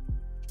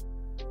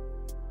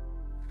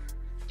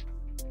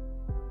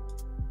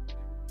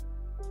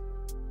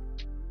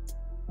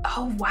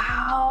 Oh,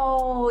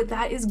 wow,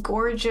 that is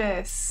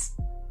gorgeous.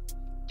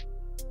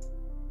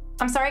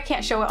 I'm sorry I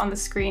can't show it on the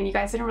screen. You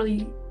guys didn't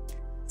really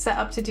set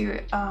up to do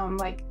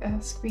like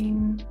a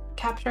screen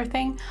capture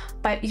thing,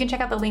 but you can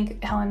check out the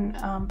link Helen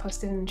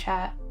posted in the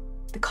chat.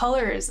 The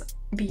color is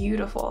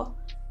beautiful.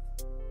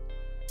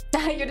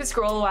 You had to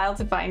scroll a while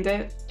to find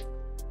it.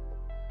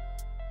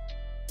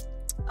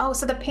 Oh,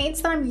 so the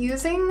paints that I'm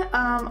using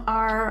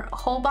are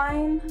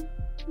Holbein.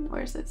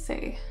 Where does it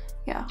say?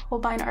 Yeah,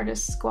 Holbein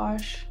Artist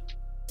Gouache.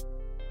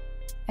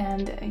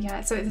 And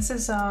yeah, so this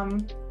is I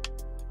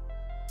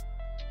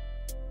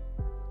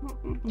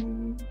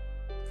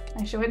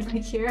show it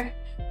like here.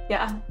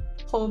 Yeah,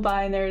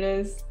 Holbein, there it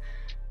is.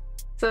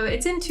 So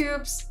it's in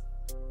tubes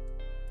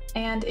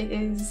and it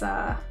is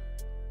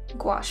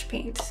gouache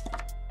paint.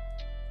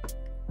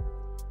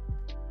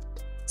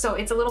 So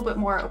it's a little bit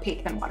more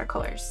opaque than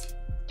watercolors,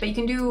 but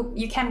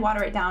you can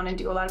water it down and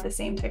do a lot of the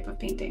same type of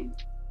painting.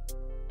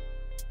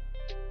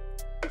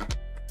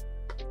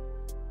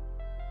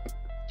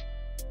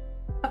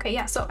 Okay,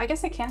 yeah, so I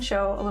guess I can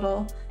show a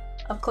little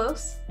up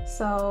close.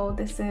 So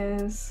this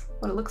is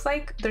what it looks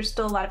like. There's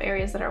still a lot of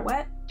areas that are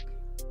wet,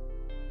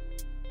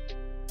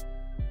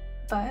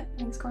 but I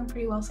think it's going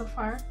pretty well so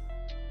far.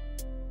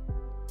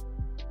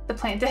 The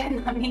plant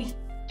did, not me.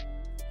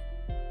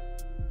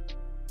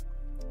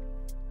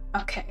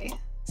 Okay,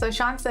 so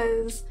Sean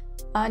says,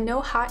 no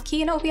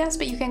hotkey in OBS,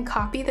 but you can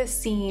copy the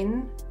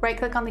scene, right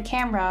click on the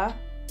camera,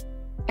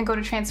 and go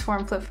to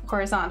transform flip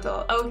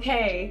horizontal.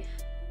 Okay,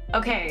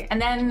 okay,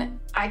 and then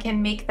I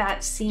can make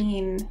that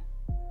scene,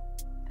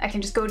 I can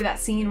just go to that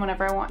scene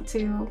whenever I want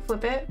to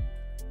flip it.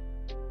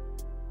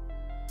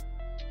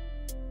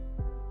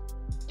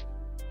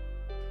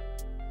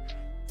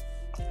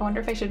 I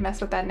wonder if I should mess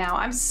with that now.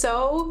 I'm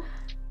so,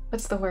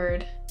 what's the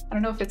word? I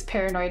don't know if it's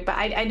paranoid, but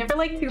I never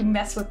like to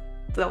mess with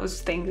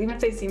those things, even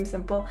if they seem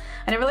simple.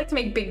 I never like to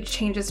make big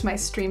changes to my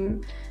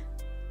stream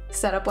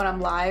setup when I'm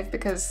live,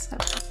 because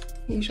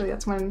usually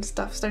that's when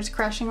stuff starts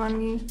crashing on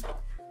me.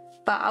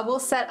 But I will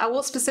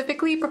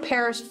specifically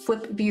prepare a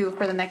flip view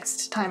for the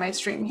next time I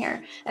stream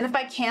here. And if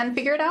I can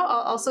figure it out,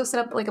 I'll also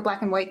set up like a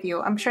black and white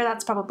view. I'm sure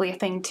that's probably a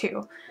thing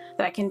too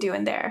that I can do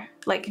in there.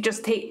 Like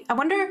just I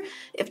wonder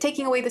if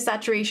taking away the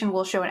saturation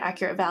will show an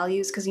accurate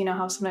values, because you know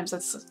how sometimes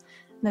that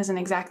doesn't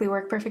exactly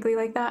work perfectly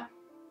like that.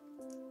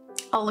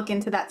 I'll look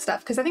into that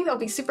stuff because I think that'll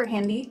be super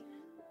handy.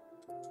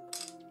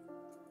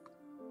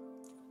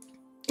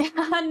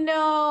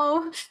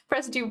 No!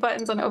 Press do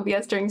buttons on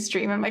OBS during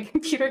stream and my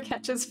computer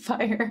catches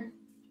fire.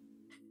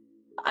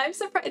 I'm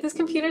surprised. This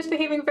computer's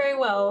behaving very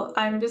well.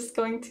 I'm just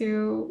going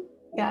to,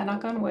 yeah,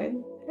 knock on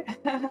wood.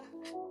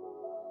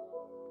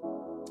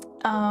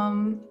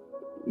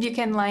 You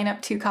can line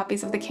up 2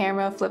 copies of the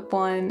camera, flip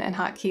one, and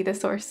hotkey the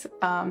source,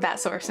 that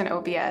source in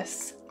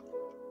OBS.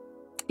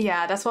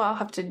 Yeah, that's what I'll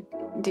have to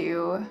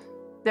do.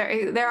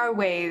 There are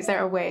ways.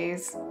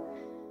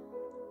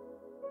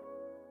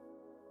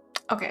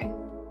 Okay,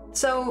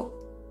 so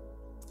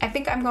I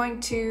think I'm going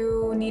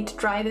to need to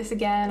dry this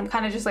again. I'm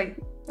kind of just like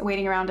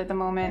waiting around at the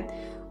moment.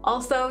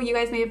 Also, you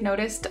guys may have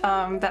noticed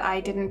that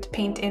I didn't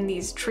paint in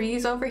these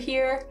trees over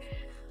here.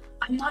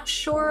 I'm not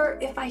sure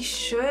if I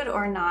should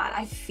or not.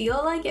 I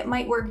feel like it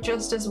might work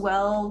just as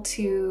well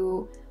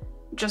to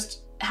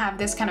just have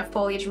this kind of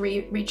foliage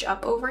reach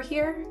up over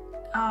here.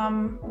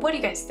 What do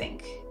you guys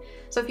think?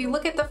 So if you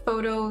look at the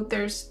photo,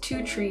 there's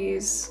 2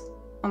 trees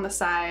on the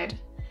side,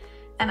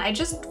 and I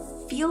just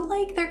feel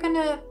like they're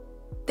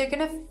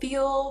gonna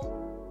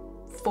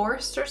feel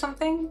forced or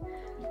something.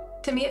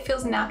 To me, it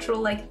feels natural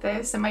like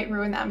this. It might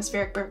ruin the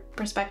atmospheric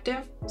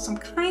perspective. So I'm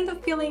kind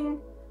of feeling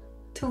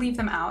to leave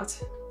them out,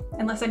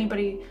 unless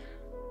anybody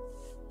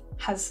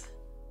has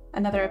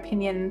another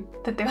opinion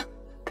that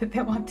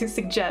they want to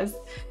suggest.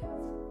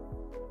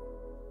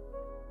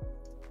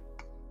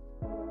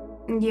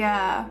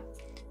 Yeah.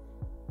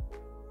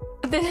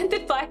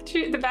 The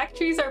back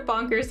trees are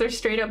bonkers. They're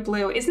straight up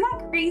blue. Isn't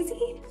that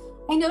crazy?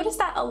 I noticed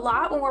that a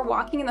lot when we're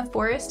walking in the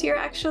forest here,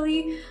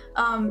 actually.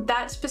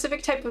 That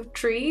specific type of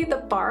tree, the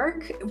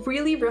bark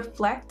really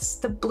reflects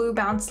the blue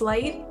bounce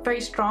light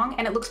very strong,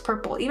 and it looks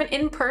purple. Even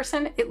in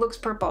person, it looks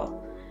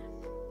purple.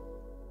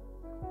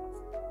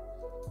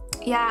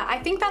 Yeah, I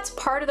think that's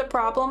part of the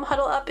problem,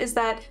 Huddle Up, is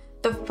that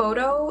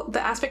the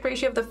aspect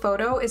ratio of the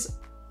photo is,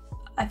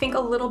 I think, a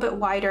little bit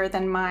wider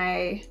than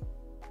my,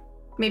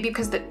 maybe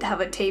because how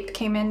the tape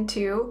came in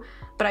too,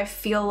 but I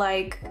feel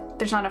like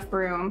there's not enough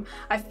room.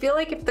 I feel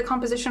like if the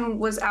composition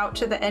was out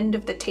to the end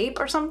of the tape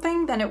or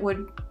something, then it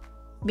would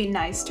be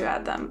nice to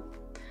add them.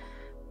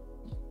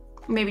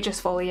 Maybe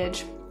just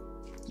foliage.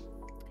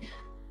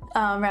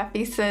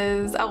 Rafi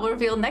says, I will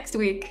reveal next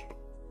week.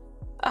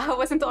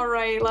 Wasn't all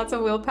right. Lots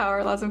of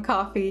willpower, lots of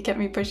coffee kept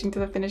me pushing to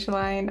the finish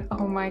line.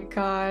 Oh my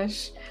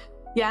gosh.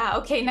 Yeah,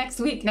 okay, next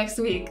week.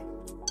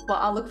 Well,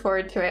 I'll look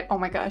forward to it. Oh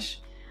my gosh.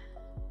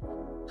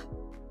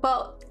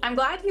 Well, I'm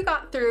glad you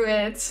got through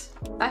it.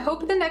 I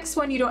hope the next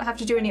one you don't have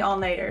to do any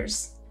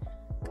all-nighters,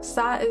 because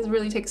that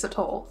really takes a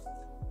toll.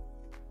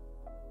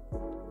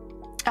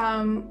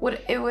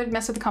 It would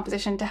mess with the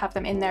composition to have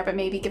them in there, but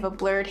maybe give a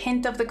blurred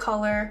hint of the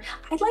color.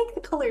 I like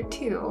the color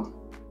too.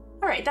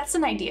 All right, that's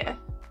an idea.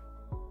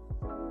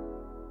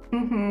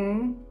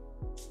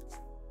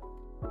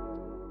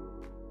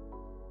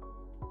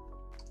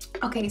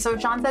 Okay, so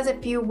Sean says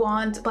if you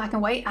want black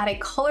and white, add a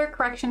color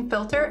correction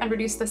filter and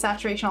reduce the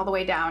saturation all the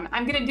way down.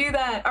 I'm gonna do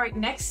that. All right,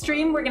 next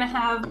stream we're gonna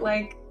have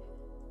like,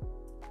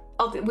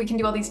 we can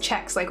do all these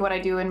checks like what I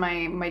do in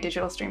my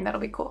digital stream. That'll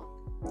be cool.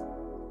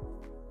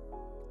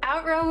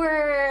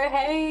 Outrower,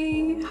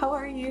 hey, how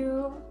are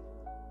you?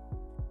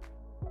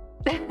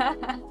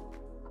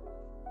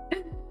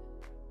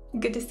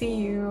 Good to see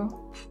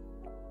you.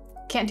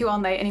 Can't do all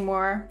night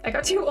anymore. I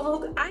got too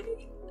old.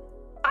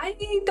 I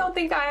don't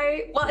think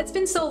well, it's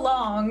been so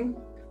long.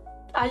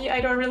 I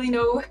don't really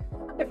know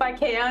if I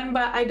can,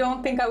 but I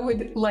don't think I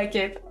would like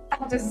it.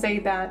 I'll just say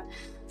that.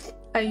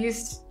 I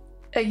used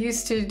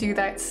to do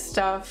that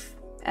stuff,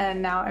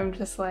 and now I'm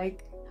just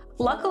like,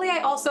 luckily I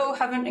also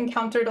haven't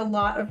encountered a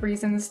lot of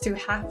reasons to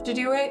have to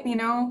do it, you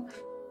know?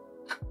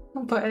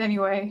 But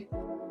anyway,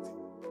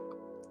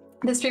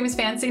 this stream is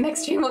fancy.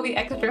 Next stream will be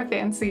extra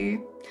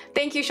fancy.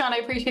 Thank you, Sean. I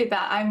appreciate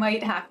that. I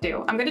might have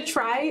to. I'm gonna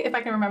try if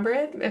I can remember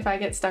it. If I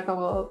get stuck, I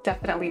will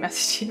definitely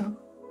message you.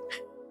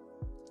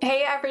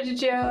 Hey,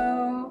 Average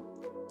Joe.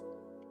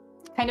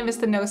 Kind of miss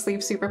the no sleep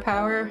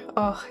superpower.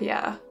 Oh,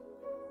 yeah.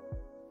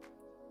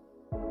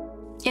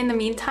 In the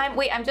meantime,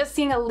 wait, I'm just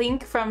seeing a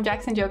link from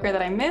Jackson Joker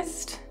that I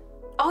missed.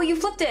 Oh, you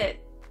flipped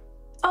it.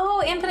 Oh,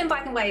 and put in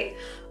black and white.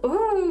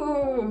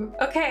 Ooh,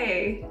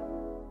 okay.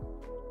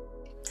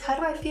 How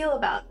do I feel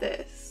about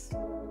this?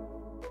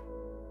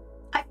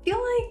 I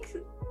feel like,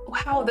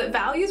 wow, the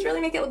values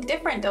really make it look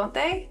different, don't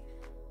they?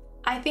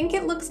 I think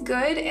it looks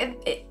good.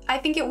 I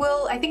think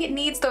it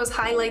needs those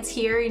highlights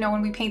here, you know,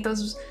 when we paint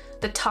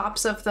the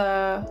tops of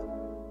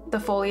the the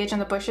foliage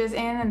and the bushes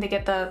in, and they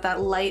get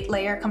that light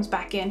layer comes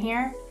back in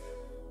here.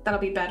 That'll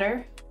be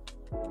better.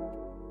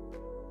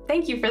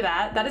 Thank you for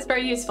that. That is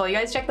very useful. You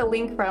guys check the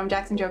link from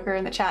Jackson Joker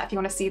in the chat if you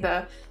want to see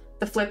the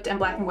flipped and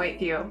black and white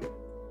view.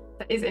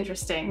 That is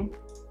interesting.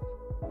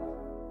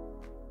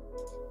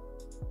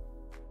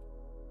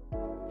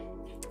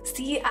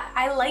 See,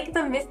 I like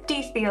the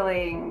misty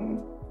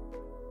feeling.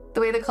 The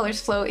way the colors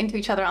flow into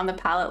each other on the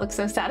palette looks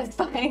so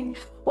satisfying.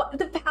 What,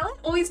 the palette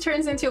always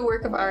turns into a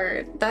work of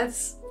art.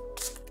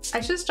 I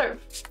should start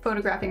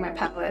photographing my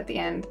palette at the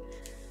end.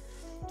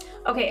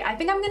 Okay, I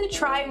think I'm gonna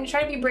try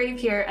to be brave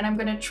here, and I'm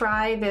gonna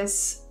try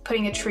this,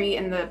 putting a tree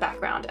in the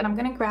background. And I'm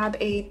gonna grab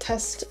a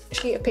test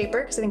sheet of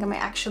paper, because I think I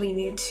might actually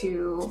need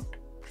to,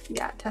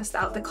 yeah, test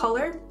out the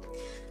color.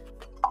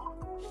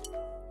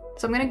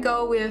 So I'm gonna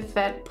go with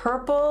that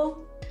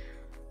purple.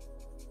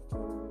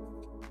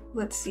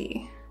 Let's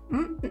see.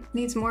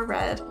 Needs more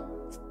red.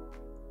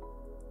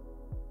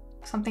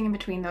 Something in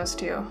between those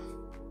two.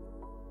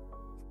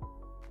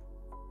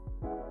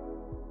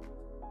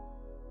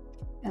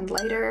 And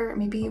lighter,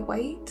 maybe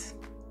white,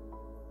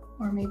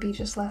 or maybe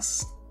just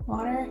less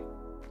water.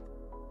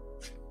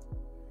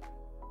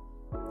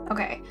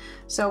 Okay,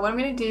 so what I'm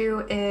gonna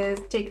do is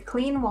take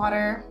clean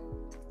water.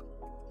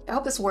 I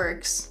hope this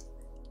works.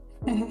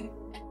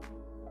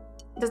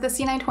 Does the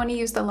C920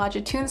 use the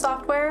Longitude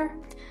software?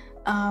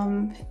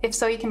 If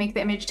so, you can make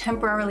the image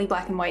temporarily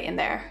black and white in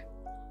there.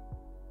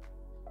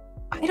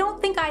 I don't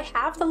think I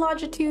have the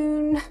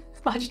Longitude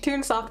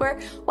software.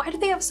 Why do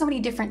they have so many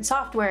different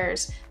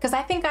softwares? Because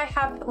I think I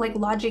have like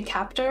Logic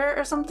Capture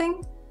or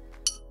something.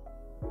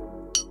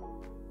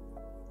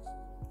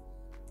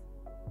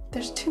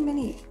 There's too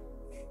many.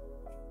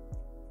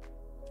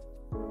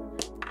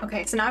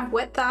 Okay, so now I've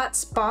wet that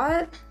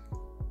spot.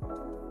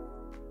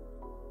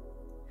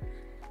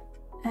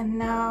 And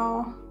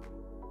now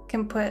I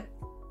can put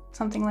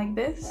something like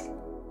this.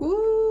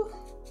 Woo!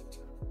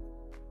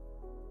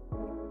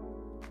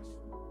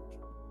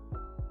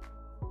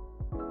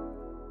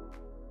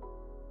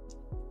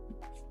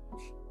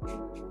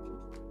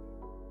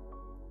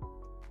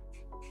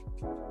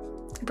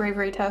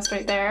 Bravery test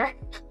right there.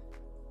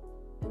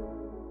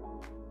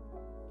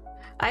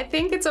 I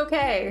think it's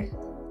okay.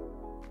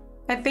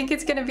 I think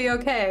it's gonna be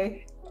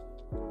okay.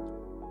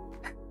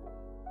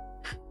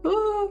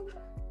 Ooh.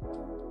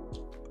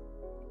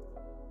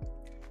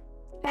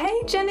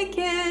 Hey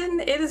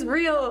Jennikin, it is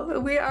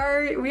real. We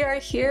are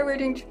here. We're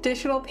doing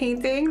traditional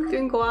painting,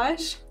 doing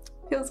gouache.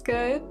 Feels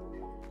good.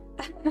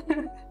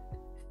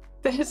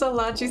 There's a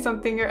Logi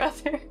something or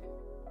other.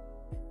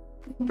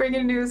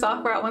 Bringing new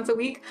software out once a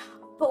week.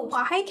 But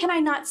why can I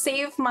not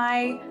save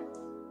my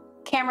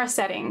camera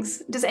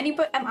settings? Does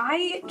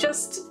anybody,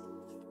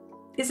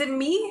 is it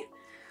me?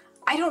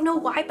 I don't know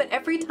why, but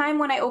every time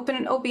when I open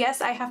an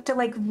OBS, I have to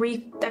like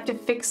I have to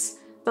fix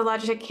the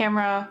Logitech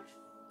camera.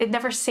 It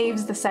never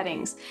saves the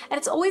settings. And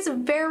it's always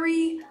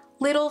very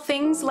little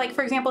things, like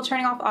for example,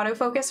 turning off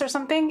autofocus or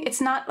something.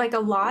 It's not like a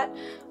lot,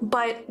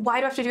 but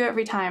why do I have to do it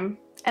every time?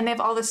 And they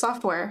have all this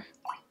software.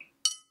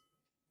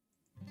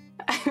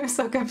 I'm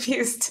so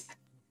confused.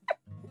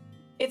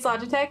 It's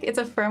Logitech, it's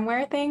a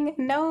firmware thing?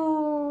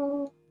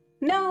 No,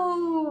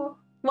 no,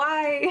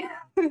 why?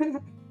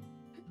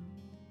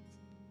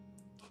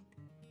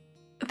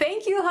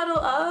 Thank you, Huddle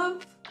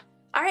Up.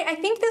 All right, I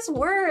think this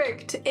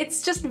worked.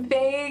 It's just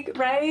vague,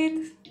 right?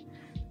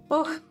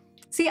 Oh,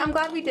 see, I'm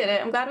glad we did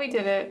it. I'm glad we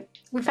did it.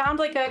 We found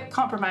like a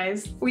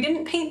compromise. We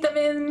didn't paint them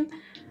in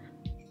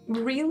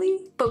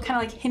really, but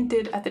kind of like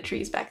hinted at the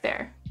trees back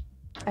there.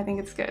 I think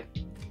it's good.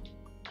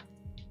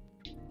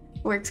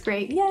 Works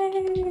great,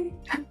 yay!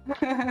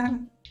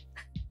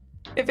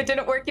 If it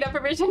didn't work, you'd have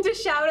permission to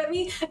shout at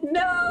me?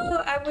 No,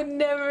 I would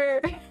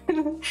never.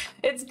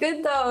 It's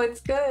good though,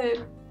 it's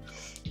good.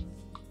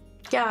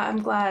 Yeah,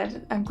 I'm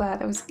glad.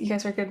 You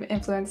guys were a good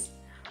influence.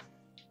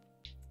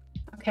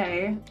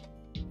 Okay,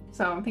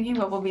 so I'm thinking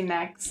what will be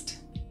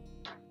next.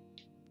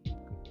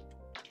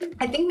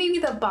 I think maybe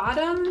the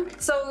bottom.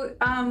 So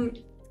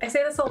I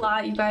say this a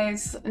lot. You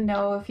guys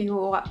know if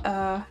you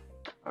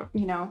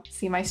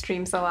see my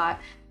streams a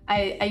lot.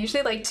 I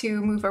usually like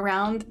to move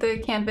around the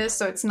canvas,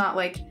 so it's not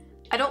like,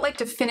 I don't like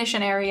to finish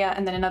an area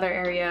and then another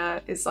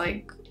area is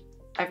like,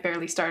 I've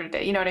barely started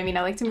it. You know what I mean?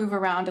 I like to move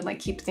around and like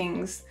keep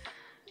things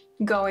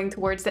going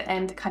towards the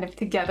end kind of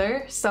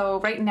together. So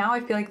right now I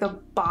feel like the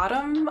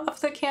bottom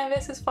of the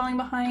canvas is falling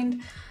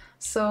behind.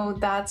 So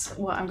that's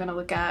what I'm gonna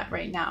look at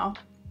right now.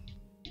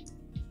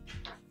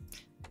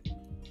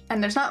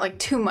 And there's not like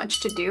too much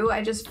to do.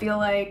 I just feel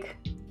like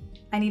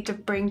I need to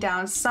bring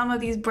down some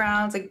of these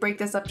browns, like break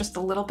this up just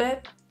a little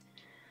bit.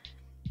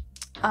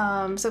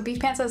 So Beef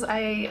Pants says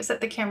I set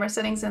the camera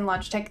settings in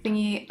Logitech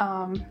thingy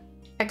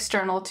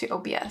external to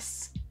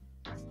OBS.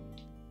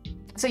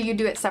 So you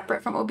do it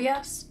separate from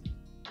OBS?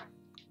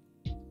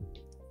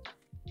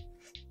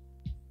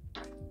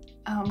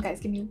 Guys,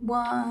 give me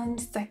 1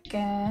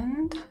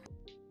 second.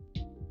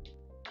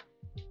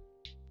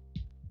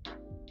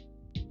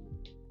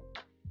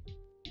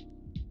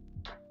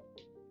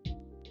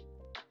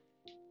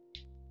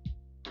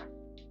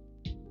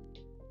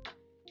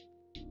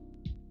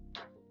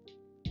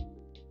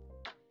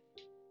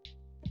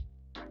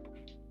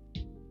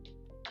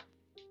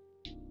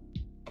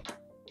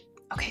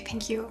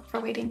 Thank you for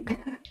waiting.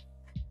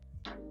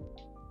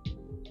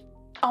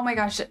 Oh my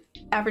gosh,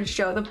 Average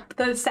Joe.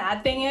 The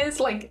sad thing is,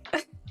 like,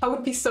 I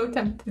would be so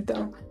tempted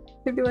though.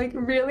 I'd be like,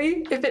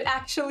 really? If it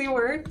actually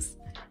works?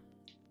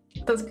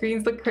 Those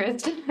greens look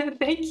crisp.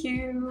 Thank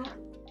you.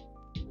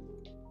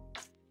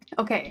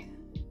 Okay,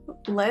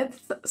 let's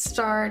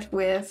start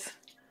with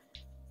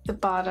the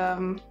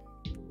bottom.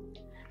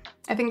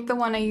 I think the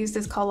one I used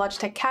is called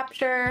Logitech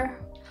Capture.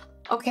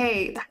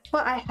 Okay, that's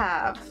what I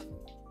have.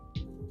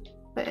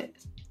 But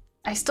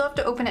I still have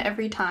to open it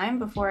every time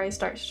before I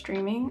start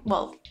streaming.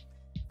 Well,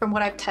 from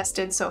what I've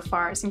tested so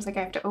far, it seems like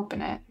I have to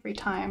open it every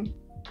time.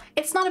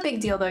 It's not a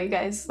big deal though, you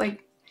guys.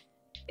 Like,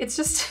 it's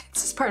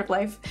just part of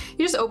life.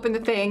 You just open the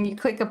thing, you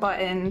click a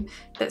button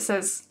that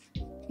says,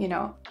 you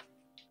know,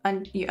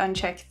 you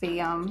uncheck the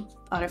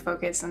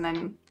autofocus, and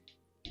then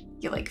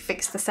you like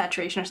fix the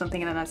saturation or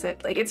something, and then that's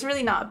it. Like, it's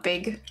really not a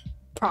big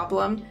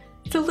problem.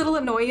 It's a little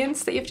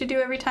annoyance that you have to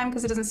do every time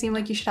because it doesn't seem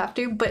like you should have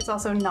to, but it's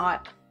also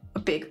not a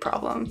big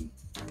problem.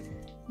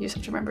 You just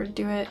have to remember to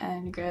do it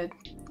and you're good.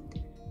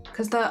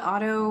 Because the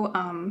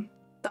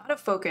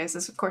autofocus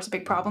is of course a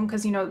big problem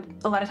because, you know,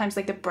 a lot of times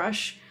like the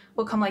brush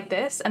will come like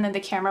this and then the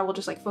camera will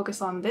just like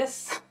focus on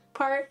this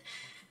part.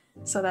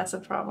 So that's a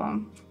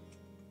problem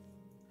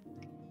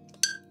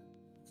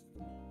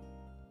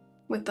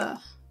with the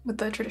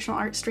traditional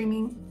art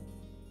streaming.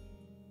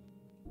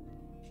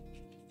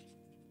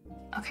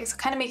 Okay, so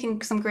kind of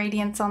making some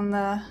gradients on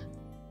the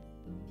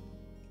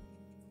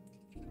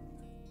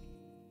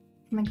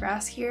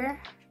grass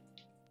here.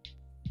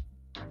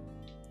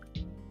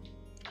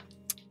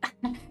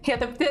 Yeah,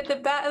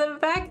 the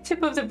back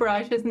tip of the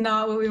brush is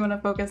not what we want to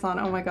focus on.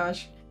 Oh my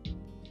gosh.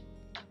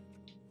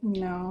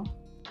 No.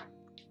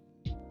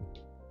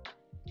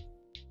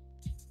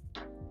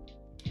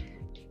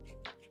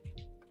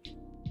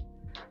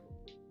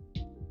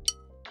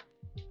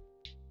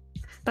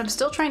 But I'm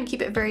still trying to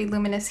keep it very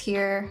luminous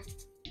here.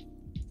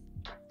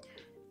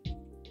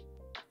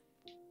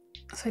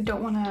 So I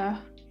don't want to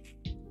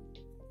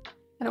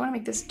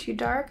make this too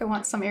dark. I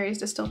want some areas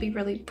to still be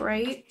really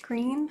bright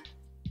green,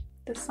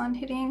 the sun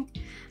hitting.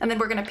 And then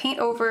we're gonna paint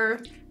over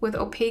with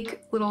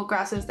opaque little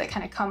grasses that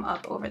kind of come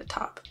up over the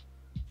top.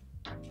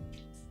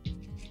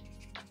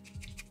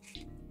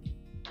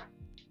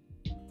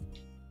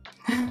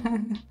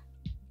 And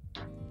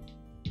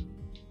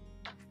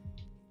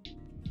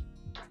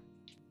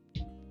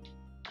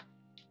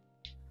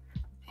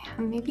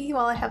maybe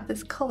while I have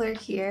this color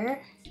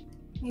here,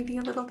 maybe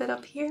a little bit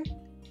up here.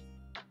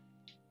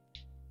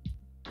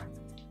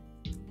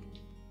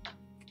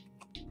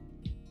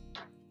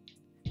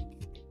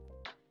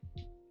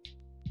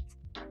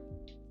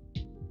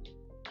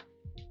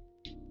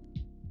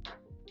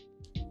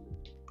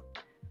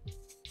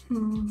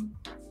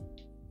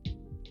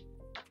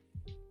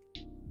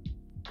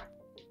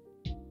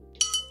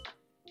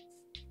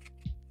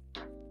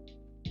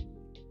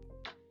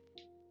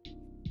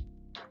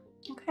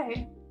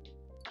 Okay.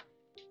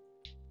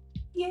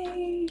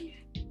 Yay!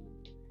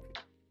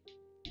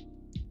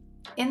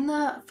 In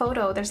the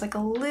photo, there's like a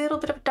little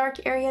bit of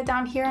dark area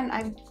down here, and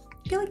I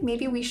feel like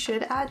maybe we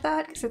should add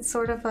that because it's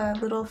sort of a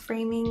little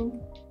framing,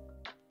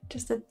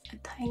 just a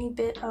tiny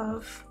bit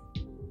of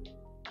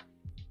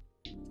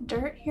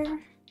dirt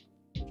here.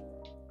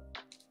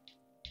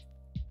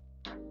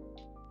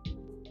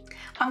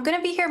 I'm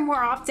gonna be here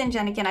more often,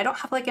 Jenniken. I don't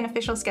have like an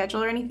official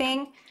schedule or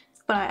anything,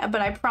 but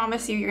I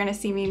promise you, you're gonna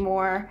see me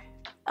more.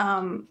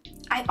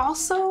 I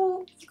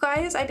also, you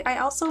guys, I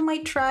also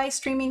might try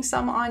streaming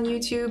some on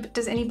YouTube.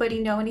 Does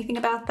anybody know anything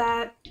about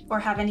that or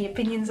have any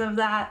opinions of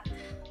that?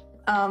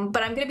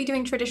 But I'm gonna be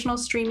doing traditional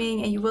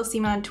streaming and you will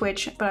see me on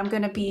Twitch, but I'm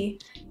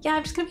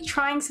just gonna be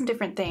trying some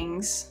different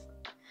things.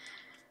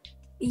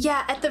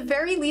 Yeah, at the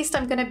very least,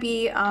 I'm gonna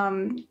be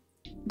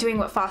doing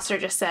what Foster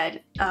just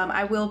said.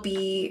 I will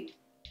be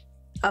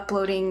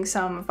uploading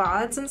some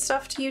VODs and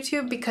stuff to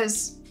YouTube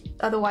because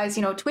otherwise,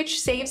 you know,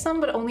 Twitch saves them,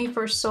 but only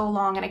for so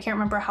long, and I can't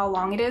remember how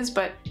long it is,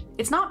 but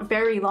it's not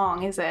very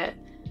long, is it?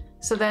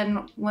 So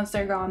then once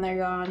they're gone, they're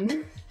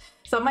gone.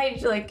 So I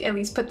might like at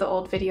least put the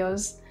old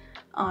videos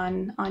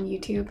on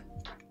YouTube.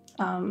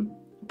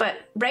 But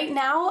right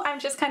now, I'm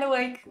just kind of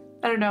like,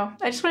 I don't know,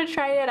 I just want to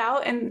try it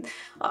out. And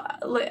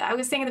I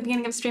was saying at the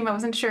beginning of the stream, I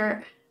wasn't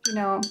sure, you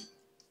know,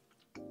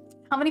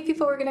 how many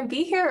people were gonna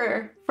be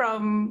here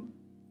from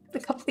the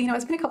couple, you know,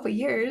 it's been a couple of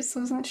years, so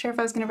I wasn't sure if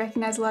I was gonna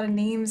recognize a lot of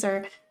names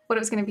or what it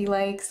was gonna be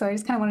like, so I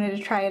just kind of wanted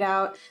to try it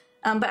out.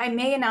 But I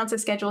may announce a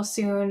schedule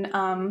soon.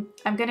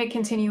 I'm gonna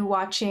continue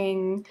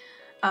watching,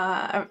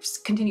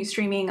 continue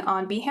streaming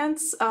on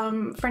Behance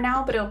for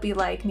now, but it'll be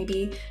like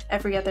maybe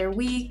every other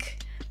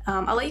week.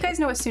 I'll let you guys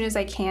know as soon as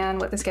I can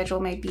what the schedule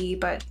might be,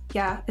 but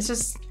yeah, it's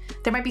just,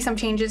 there might be some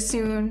changes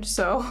soon,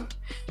 so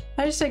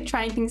I'm just like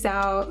trying things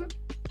out.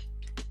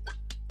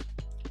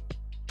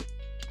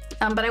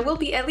 But I will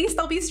be, at least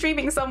I'll be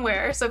streaming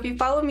somewhere. So if you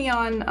follow me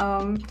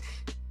on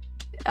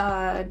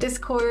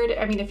Discord,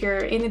 I mean, if you're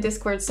in the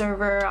Discord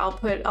server, I'll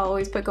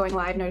always put going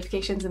live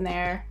notifications in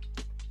there.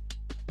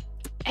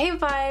 Hey,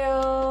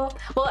 Vile.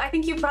 Well, I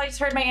think you probably just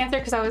heard my answer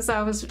because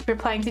I was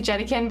replying to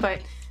Jennikin,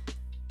 but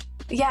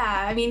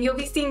yeah, I mean, you'll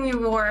be seeing me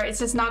more. It's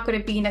just not going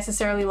to be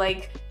necessarily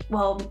like,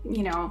 well,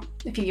 you know,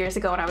 a few years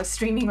ago when I was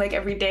streaming like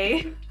every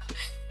day.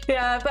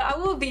 Yeah, but I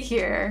will be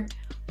here.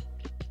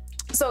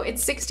 So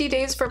it's 60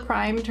 days for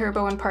Prime,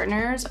 Turbo, and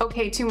Partners.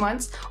 Okay, 2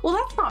 months. Well,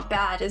 that's not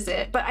bad, is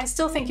it? But I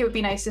still think it would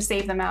be nice to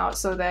save them out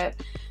so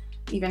that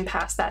even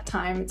past that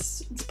time,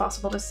 it's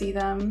possible to see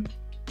them.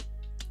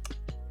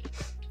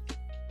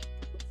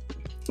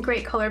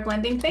 Great color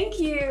blending, thank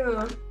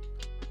you.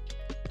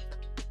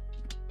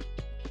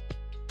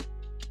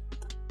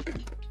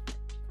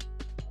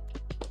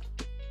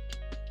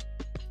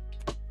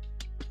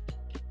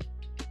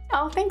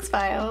 Oh, thanks,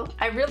 Vile.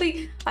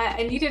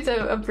 I needed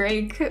a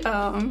break. It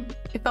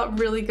felt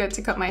really good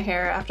to cut my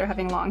hair after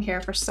having long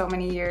hair for so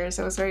many years.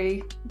 It was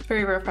very,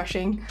 very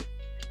refreshing.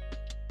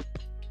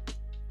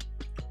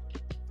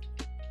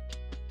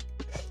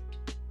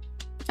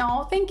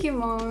 Oh, thank you,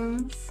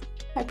 Mons.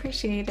 I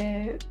appreciate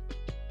it.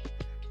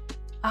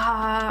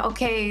 Ah,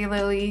 okay,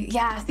 Lily.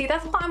 Yeah, see,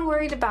 that's what I'm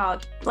worried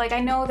about. Like, I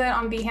know that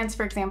on Behance,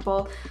 for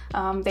example,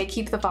 they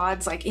keep the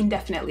VODs like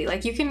indefinitely.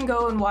 Like, you can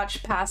go and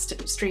watch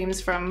past streams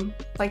from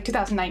like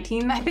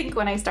 2019, I think,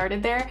 when I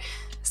started there.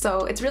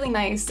 So it's really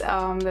nice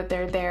that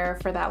they're there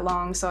for that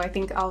long. So I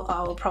think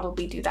I'll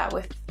probably do that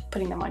with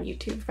putting them on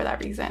YouTube for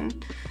that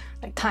reason,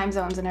 like time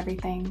zones and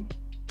everything.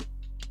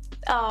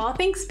 Oh,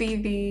 thanks,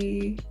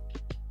 BB.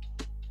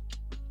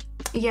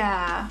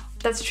 Yeah,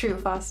 that's true,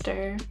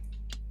 Foster.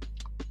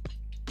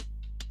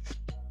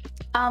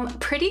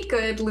 Pretty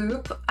good,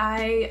 Loop.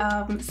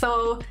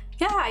 So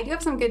yeah, I do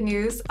have some good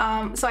news.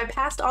 So I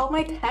passed all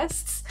my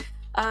tests.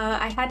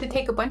 I had to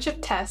take a bunch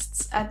of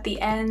tests at the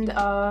end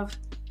of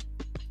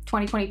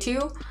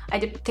 2022. I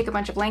did take a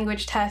bunch of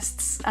language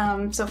tests.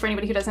 So for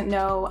anybody who doesn't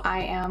know,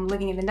 I am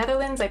living in the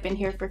Netherlands. I've been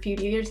here for a few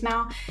years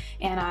now,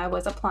 and I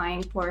was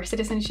applying for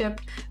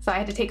citizenship. So I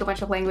had to take a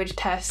bunch of language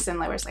tests,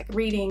 and there was like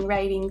reading,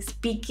 writing,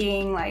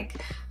 speaking,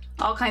 like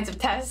all kinds of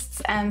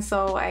tests, and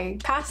so I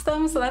passed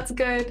them, so that's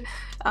good.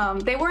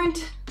 They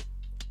weren't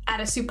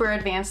at a super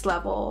advanced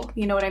level,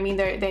 you know what I mean?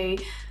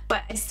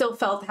 But I still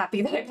felt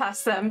happy that I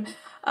passed them.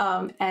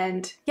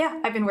 And yeah,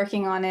 I've been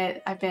working on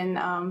it. I've been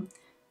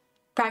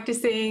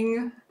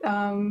practicing.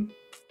 Yeah,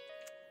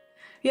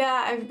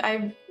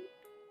 I've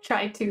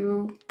tried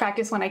to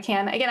practice when I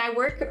can. Again, I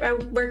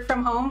work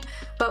from home,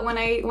 but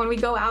when we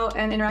go out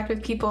and interact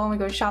with people and we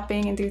go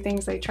shopping and do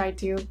things, I try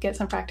to get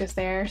some practice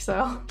there,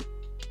 so.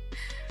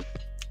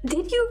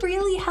 Did you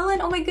really,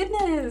 Helen? Oh my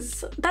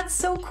goodness, that's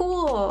so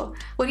cool.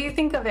 What do you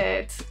think of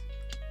it?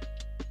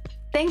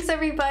 Thanks,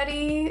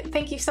 everybody.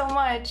 Thank you so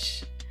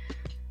much.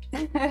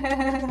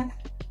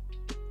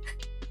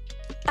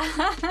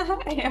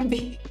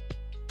 AMB.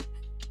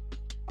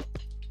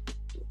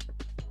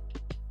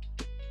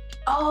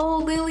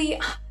 Oh,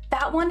 Lily,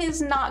 that one is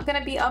not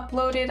gonna be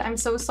uploaded. I'm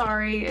so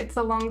sorry. It's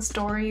a long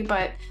story,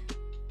 but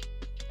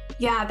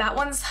yeah,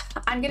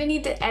 I'm gonna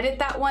need to edit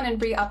that one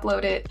and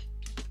re-upload it.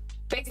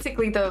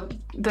 Basically,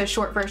 the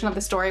short version of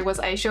the story was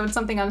I showed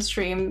something on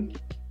stream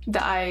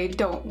that I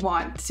don't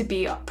want to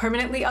be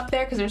permanently up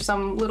there because there's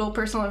some little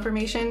personal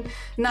information.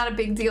 Not a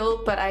big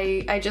deal, but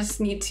I just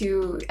need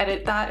to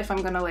edit that if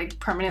I'm gonna like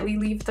permanently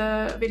leave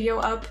the video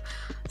up.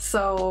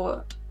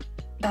 So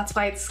that's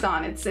why it's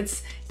gone.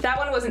 It's that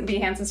one wasn't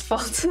Behance's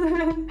fault.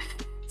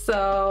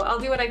 So I'll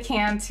do what I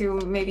can to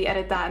maybe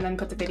edit that and then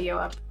put the video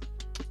up.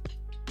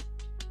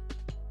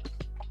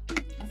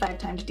 I have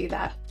time to do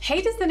that.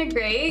 Hey,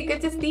 Disintegrate,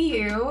 good to see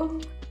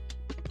you.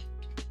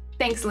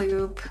 Thanks,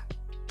 Loop.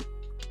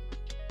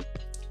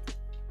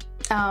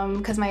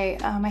 Because my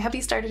hubby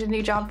started a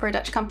new job for a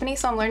Dutch company,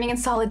 so I'm learning in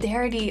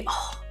solidarity.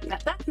 Oh,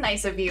 that's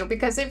nice of you,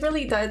 because it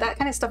really does. That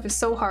kind of stuff is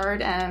so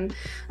hard, and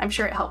I'm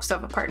sure it helps to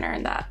have a partner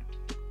in that.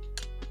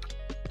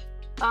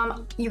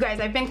 You guys,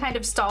 I've been kind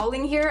of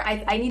stalling here.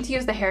 I need to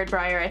use the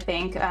hairdryer, I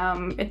think.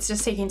 It's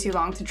just taking too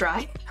long to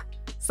dry.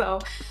 So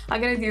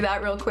I'm gonna do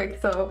that real quick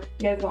so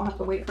you guys won't have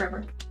to wait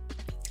forever.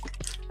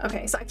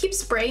 Okay, so I keep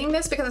spraying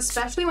this because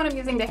especially when I'm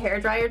using the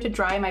hairdryer to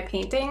dry my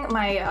painting,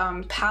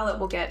 my palette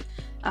will get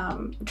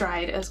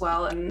dried as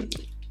well, and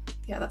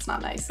yeah, that's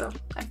not nice. So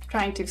I'm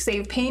trying to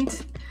save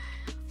paint.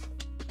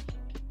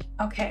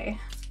 Okay,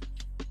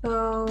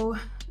 so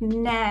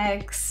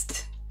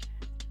next,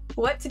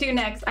 what to do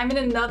next? I'm in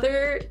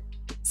another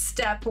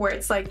step where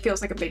it's like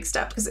feels like a big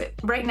step because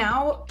right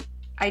now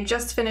I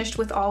just finished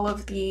with all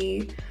of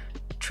the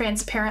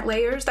transparent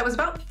layers. That was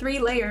about 3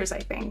 layers, I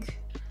think.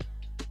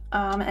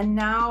 And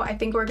now I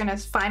think we're gonna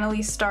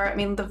finally start. I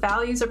mean, the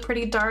values are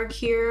pretty dark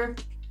here,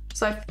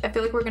 so I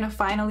feel like we're gonna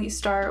finally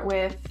start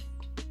with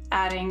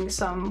adding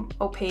some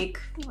opaque,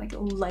 like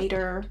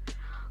lighter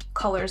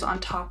colors on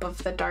top of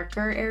the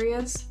darker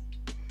areas.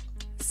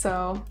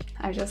 So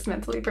I'm just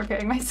mentally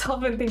preparing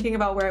myself and thinking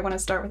about where I want to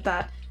start with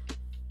that.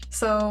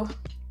 So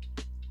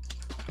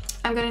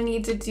I'm gonna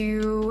need to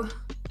do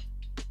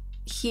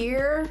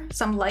here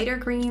some lighter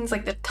greens,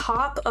 like the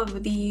top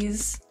of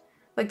these,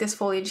 like this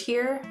foliage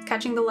here,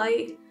 catching the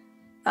light.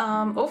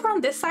 Over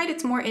on this side,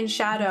 it's more in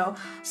shadow.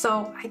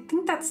 So I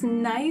think that's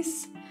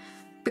nice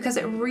because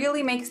it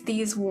really makes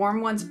these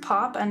warm ones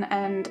pop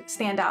and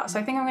stand out. So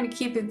I think I'm going to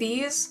keep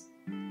these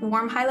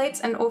warm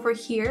highlights, and over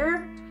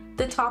here,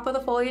 the top of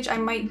the foliage, I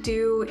might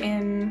do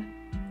in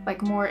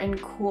like more in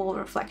cool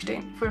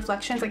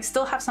reflections, like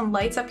still have some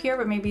lights up here,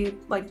 but maybe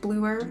like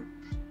bluer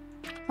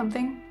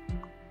something.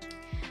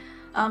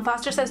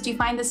 Foster says, do you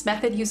find this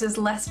method uses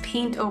less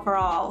paint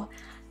overall?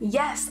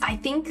 Yes, I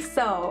think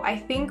so. I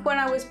think when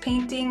I was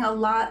painting a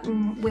lot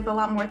with a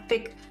lot more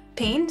thick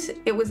paint,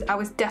 I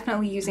was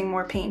definitely using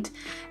more paint.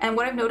 And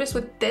what I've noticed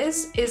with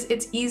this is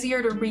it's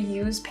easier to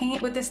reuse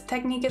paint with this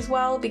technique as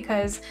well,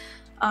 because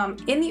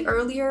in the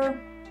earlier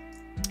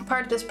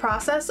part of this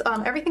process,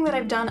 everything that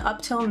I've done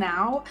up till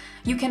now,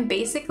 you can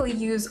basically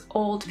use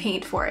old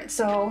paint for it.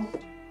 So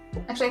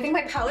actually, I think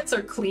my palettes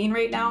are clean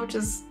right now, which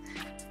is,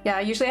 yeah,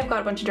 usually I've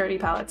got a bunch of dirty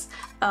palettes.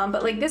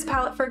 But like this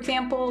palette, for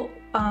example,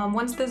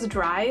 once this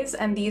dries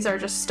and these are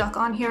just stuck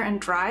on here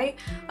and dry,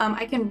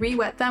 I can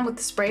re-wet them with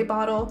the spray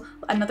bottle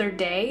another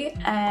day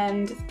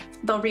and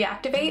they'll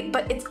reactivate,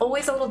 but it's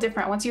always a little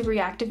different. Once you've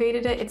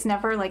reactivated it, it's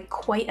never like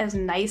quite as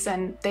nice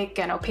and thick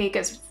and opaque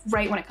as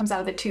right when it comes out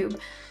of the tube.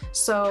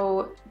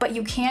 So, but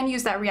you can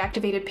use that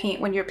reactivated paint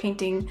when you're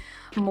painting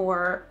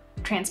more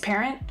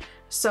transparent.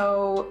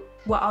 So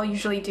what I'll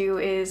usually do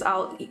is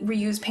I'll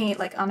reuse paint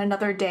like on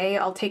another day.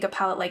 I'll take a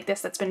palette like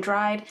this that's been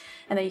dried,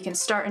 and then you can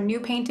start a new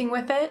painting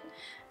with it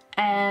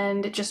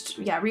and just,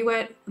 yeah,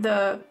 re-wet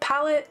the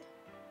palette,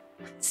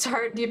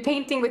 start your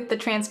painting with the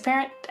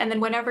transparent, and then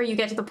whenever you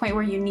get to the point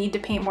where you need to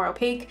paint more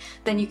opaque,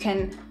 then you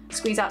can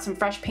squeeze out some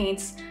fresh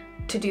paints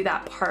to do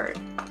that part.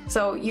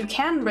 So you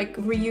can like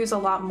reuse a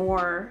lot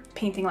more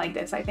painting like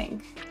this, I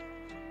think.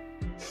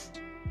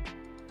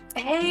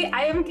 Hey,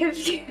 I am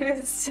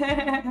confused.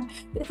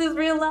 This is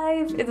real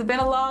life. It's been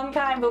a long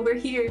time, but we're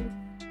here.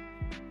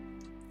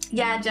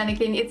 Yeah,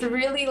 Jennikin, it's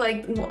really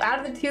like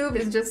out of the tube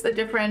is just a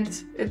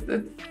different,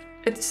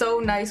 it's so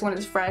nice when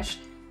it's fresh.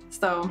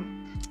 So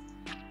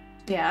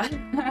yeah.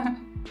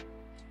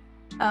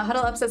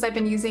 Huddle Up says, I've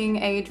been using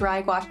a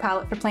dry gouache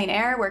palette for plein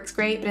air, works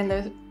great, but in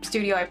the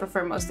studio I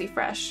prefer mostly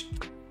fresh.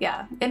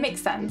 Yeah, it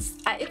makes sense.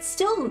 It's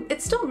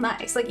still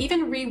nice. Like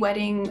even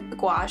re-wetting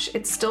gouache,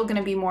 it's still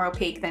gonna be more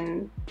opaque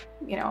than,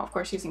 you know, of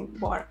course using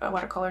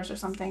watercolors or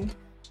something.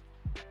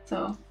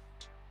 So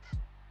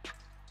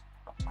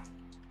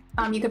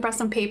you could press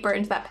some paper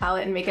into that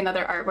palette and make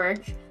another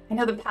artwork. I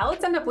know the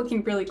palettes end up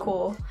looking really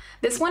cool.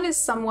 This one is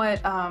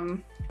somewhat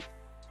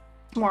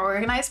more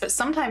organized, but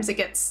sometimes it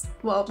gets,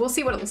 well, we'll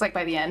see what it looks like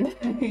by the end,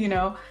 you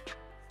know.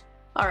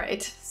 All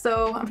right,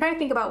 so I'm trying to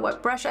think about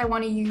what brush I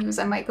want to use.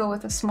 I might go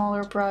with a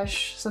smaller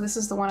brush. So this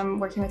is the one I'm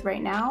working with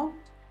right now.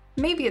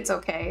 Maybe it's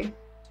okay,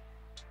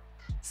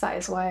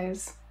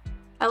 size-wise.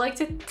 I like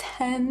to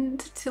tend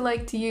to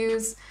like to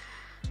use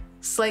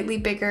slightly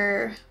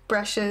bigger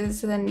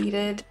brushes than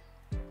needed,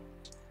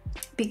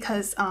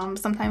 because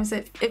sometimes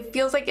it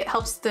feels like it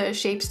helps the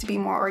shapes to be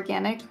more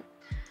organic.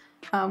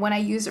 When I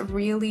use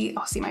really,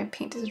 oh, see, my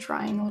paint is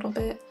drying a little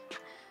bit.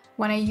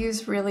 When I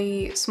use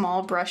really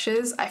small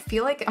brushes, I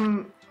feel like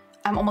I'm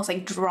almost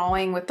like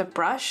drawing with the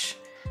brush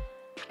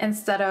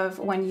instead of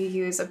when you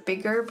use a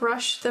bigger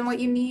brush than what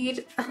you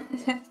need.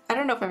 I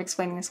don't know if I'm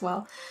explaining this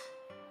well.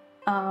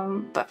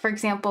 But for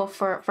example,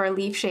 for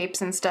leaf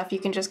shapes and stuff, you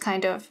can just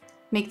kind of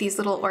make these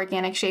little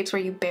organic shapes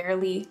where you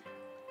barely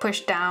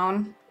push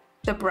down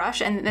the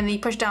brush, and then you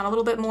push down a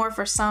little bit more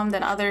for some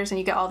than others, and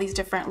you get all these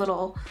different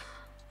little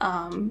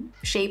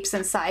shapes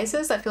and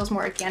sizes that feels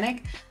more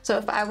organic. So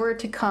if I were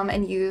to come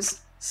and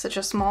use such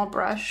a small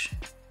brush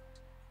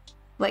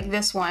like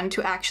this one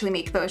to actually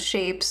make those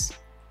shapes,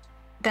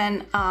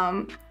 then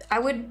I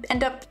would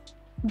end up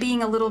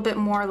being a little bit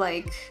more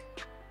like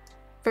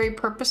very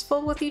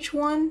purposeful with each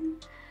one.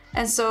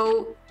 And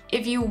so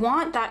if you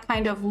want that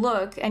kind of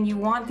look and you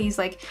want these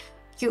like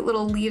cute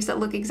little leaves that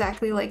look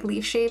exactly like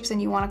leaf shapes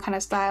and you want to kind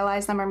of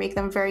stylize them or make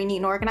them very neat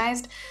and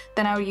organized,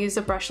 then I would use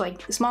a brush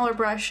like the smaller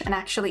brush and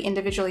actually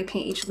individually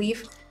paint each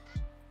leaf.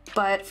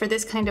 But for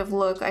this kind of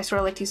look, I sort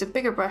of like to use a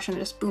bigger brush and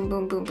just boom,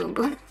 boom, boom, boom,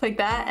 boom, like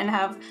that, and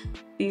have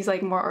these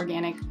like more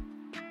organic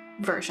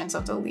versions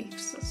of the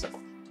leaves. So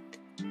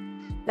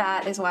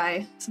that is why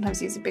I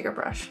sometimes use a bigger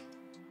brush.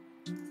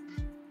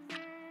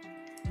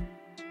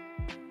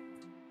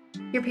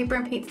 Your paper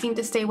and paint seem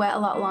to stay wet a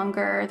lot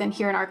longer than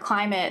here in our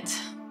climate.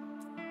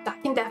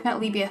 That can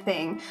definitely be a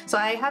thing. So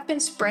I have been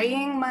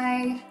spraying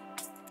my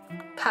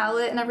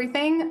palette and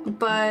everything,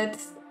 but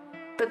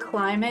the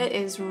climate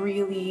is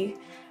really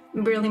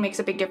makes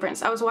a big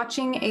difference. I was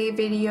watching a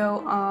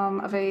video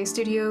of a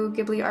Studio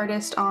Ghibli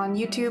artist on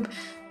YouTube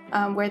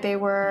where they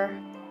were,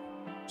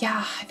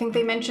 yeah, I think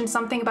they mentioned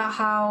something about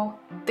how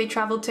they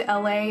traveled to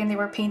LA and they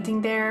were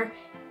painting there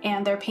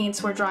and their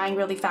paints were drying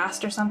really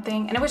fast or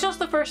something. And it was just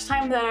the first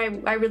time that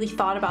I really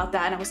thought about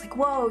that, and I was like,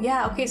 whoa,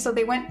 yeah, okay, so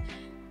they went,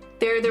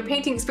 their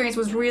painting experience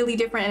was really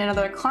different in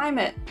another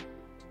climate.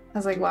 I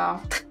was like,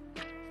 wow.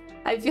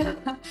 I feel,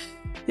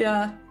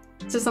 yeah,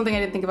 it's just something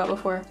I didn't think about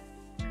before.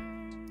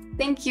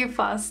 Thank you,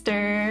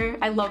 Foster.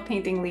 I love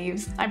painting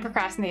leaves. I'm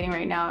procrastinating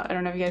right now. I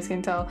don't know if you guys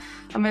can tell.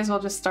 I might as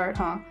well just start,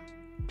 huh?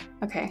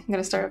 Okay, I'm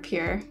gonna start up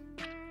here.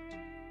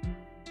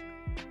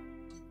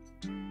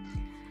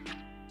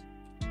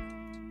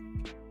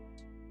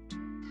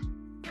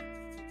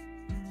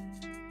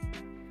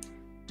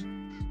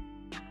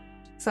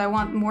 So I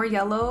want more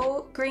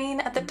yellow green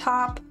at the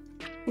top.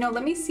 You know,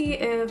 let me see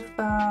if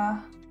the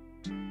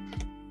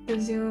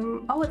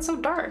zoom... Oh, it's so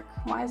dark.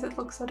 Why does it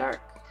look so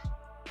dark?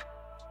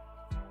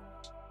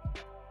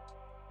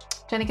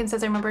 Jennikin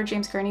says, I remember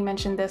James Gurney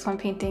mentioned this when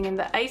painting in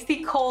the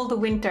icy cold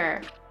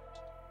winter.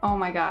 Oh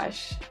my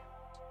gosh.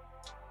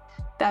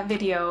 That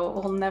video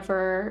will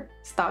never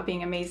stop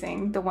being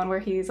amazing. The one where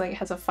he's like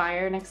has a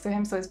fire next to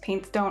him so his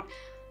paints don't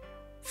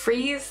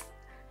freeze.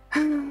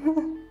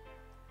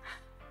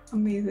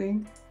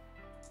 Amazing.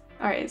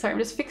 All right, sorry, I'm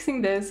just fixing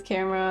this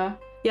camera.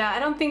 Yeah,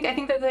 I think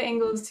that the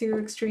angle is too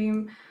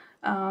extreme.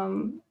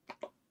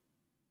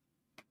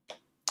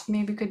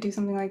 Maybe we could do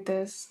something like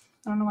this.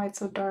 I don't know why it's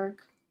so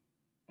dark.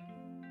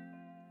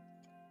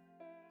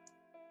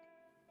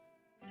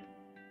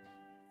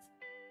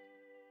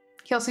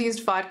 He also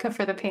used vodka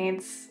for the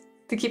paints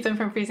to keep them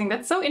from freezing.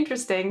 That's so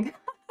interesting.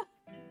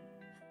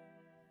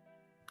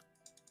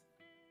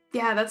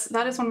 Yeah,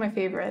 that is one of my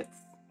favorite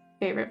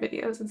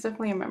videos. It's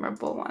definitely a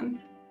memorable one.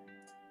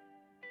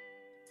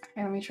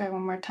 Okay, let me try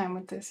one more time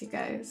with this, you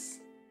guys.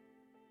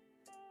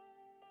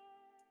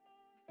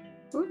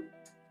 Ooh.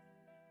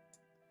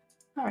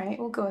 All right,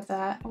 we'll go with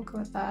that. We'll go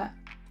with that.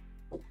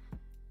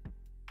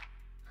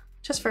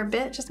 Just for a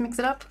bit, just mix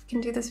it up. We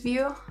can do this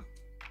view.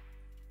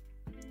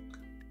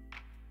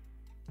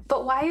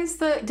 But why is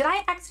did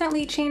I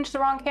accidentally change the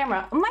wrong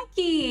camera?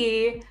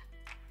 Mikey!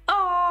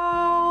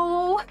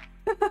 Oh!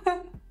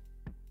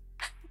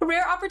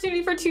 Rare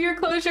opportunity for 2-year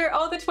closure.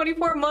 Oh, the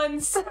 24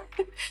 months.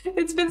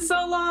 It's been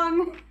so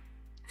long.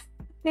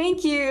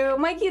 Thank you.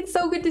 Mikey, it's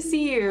so good to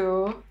see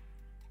you.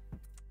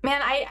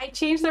 Man, I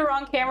changed the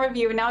wrong camera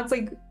view and now it's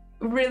like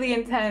really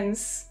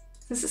intense.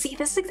 This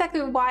is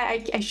exactly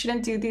why I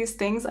shouldn't do these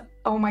things.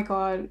 Oh my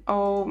god.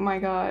 Oh my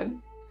god.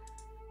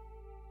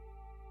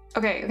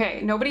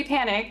 Okay, nobody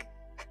panic.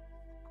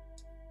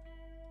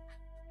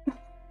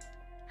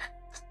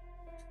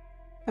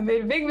 I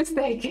made a big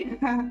mistake.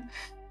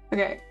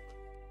 Okay.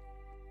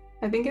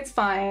 I think it's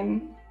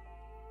fine.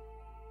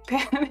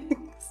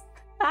 Panics.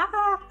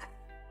 Ah!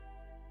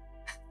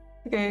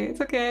 Okay,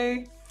 it's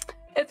okay.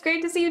 It's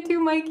great to see you too,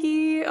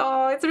 Mikey.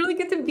 Oh, it's really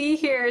good to be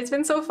here. It's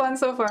been so fun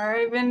so far.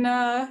 I've been,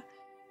 yeah,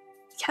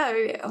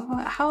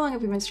 how long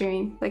have we been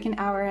streaming? Like an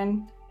hour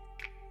and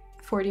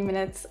 40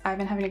 minutes. I've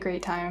been having a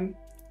great time.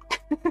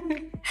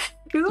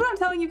 This is what I'm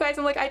telling you guys.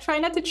 I'm like, I try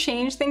not to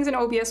change things in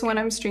OBS when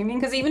I'm streaming,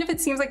 because even if it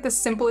seems like the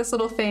simplest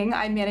little thing,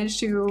 I manage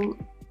to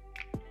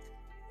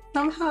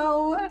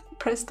somehow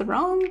press the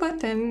wrong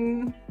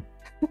button.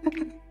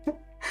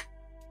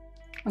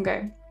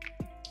 Okay,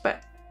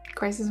 but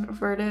crisis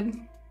averted.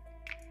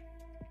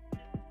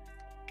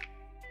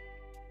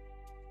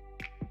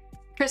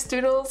 Chris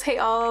Doodles, hey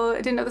all, I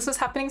didn't know this was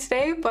happening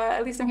today, but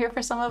at least I'm here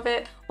for some of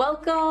it.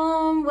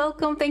 Welcome,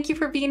 welcome, thank you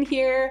for being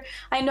here.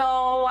 I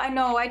know,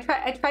 I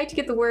tried to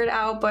get the word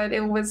out, but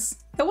it was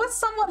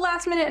somewhat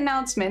last minute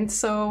announcement,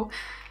 so,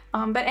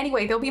 but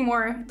anyway, there'll be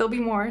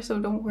more, so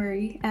don't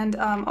worry. And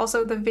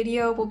also the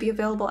video will be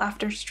available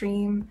after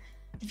stream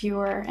if you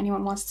or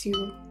anyone wants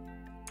to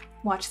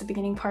watch the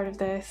beginning part of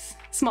this.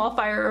 Small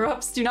fire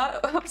erupts, do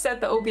not upset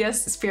the OBS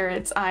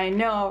spirits. I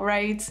know,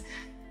 right?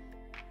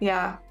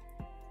 Yeah.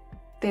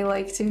 They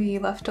like to be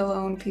left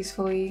alone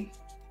peacefully.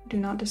 Do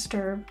not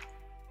disturb.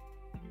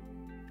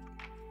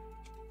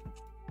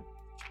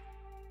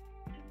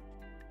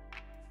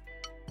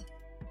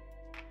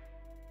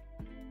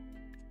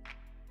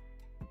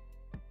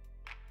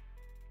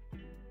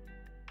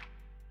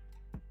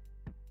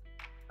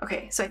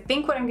 Okay, so I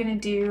think what I'm gonna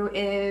do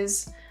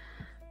is,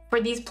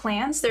 for these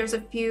plants, there's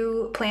a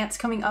few plants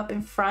coming up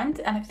in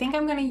front, and I think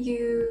I'm gonna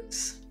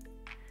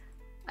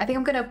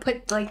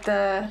put like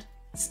the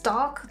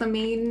stalk, the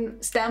main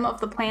stem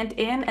of the plant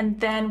in, and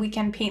then we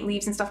can paint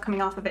leaves and stuff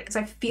coming off of it, because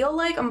I feel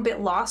like I'm a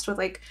bit lost with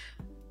like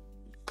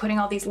putting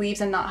all these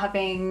leaves and not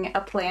having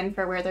a plan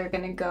for where they're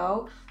gonna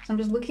go. So I'm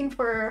just looking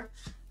for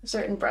a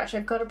certain brush.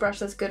 I've got a brush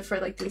that's good for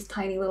like these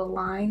tiny little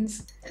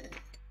lines.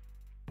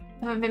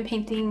 I haven't been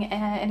painting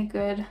in a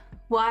good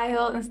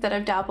while. Instead,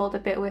 I've dabbled a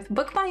bit with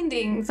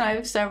bookbinding. So I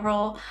have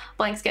several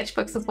blank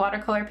sketchbooks with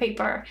watercolor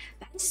paper.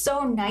 That's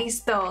so nice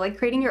though, like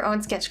creating your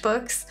own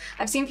sketchbooks.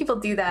 I've seen people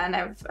do that and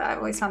I've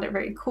always found it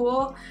very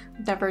cool.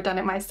 I've never done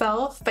it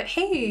myself, but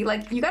hey,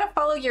 like you gotta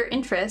follow your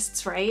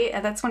interests, right?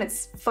 And that's when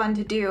it's fun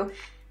to do.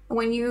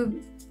 When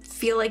you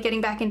feel like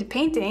getting back into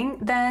painting,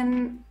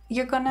 then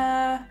you're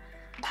gonna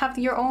have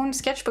your own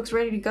sketchbooks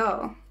ready to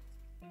go.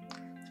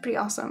 It's pretty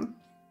awesome.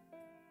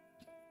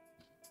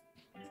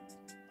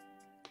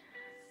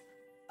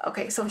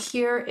 Okay, so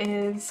here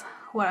is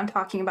what I'm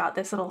talking about,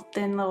 this little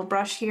thin little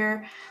brush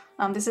here.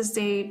 This is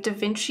the Da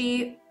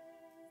Vinci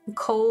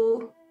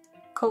Colineo.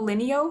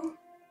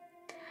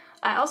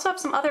 I also have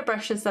some other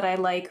brushes that I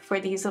like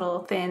for these little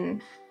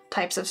thin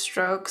types of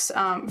strokes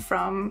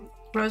from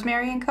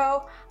Rosemary &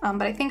 Co.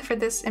 But I think for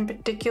this in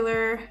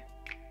particular,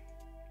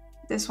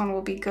 this one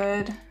will be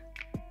good.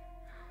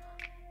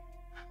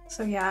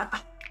 So yeah,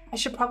 I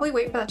should probably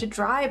wait for that to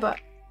dry, but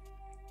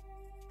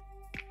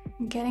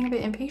I'm getting a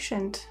bit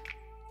impatient.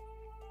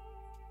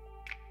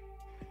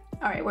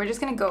 All right, we're just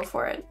gonna go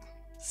for it.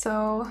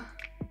 So,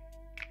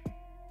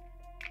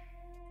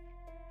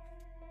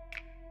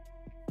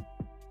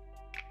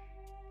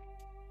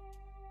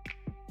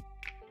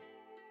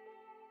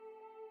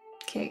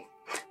 okay.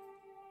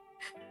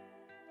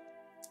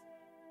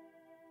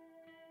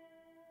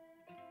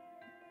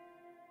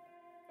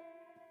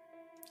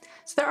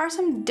 So there are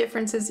some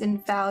differences in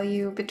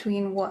value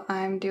between what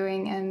I'm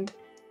doing and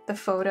the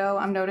photo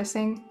I'm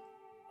noticing.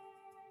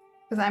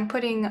 Because I'm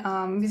putting,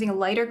 using a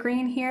lighter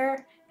green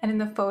here, and in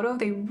the photo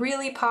they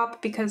really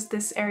pop because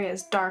this area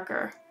is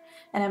darker.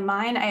 And in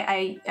mine,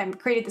 I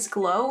created this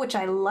glow, which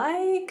I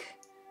like,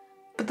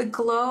 but the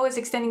glow is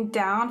extending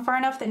down far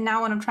enough that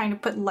now when I'm trying to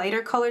put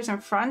lighter colors in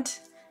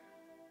front,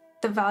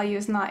 the value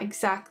is not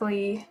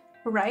exactly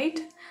right.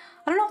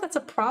 I don't know if that's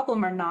a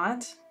problem or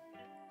not.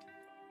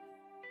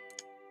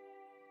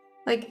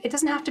 Like, it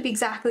doesn't have to be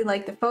exactly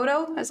like the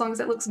photo as long as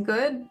it looks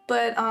good,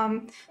 but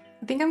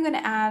I think I'm gonna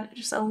add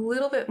just a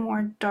little bit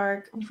more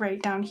dark right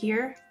down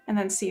here and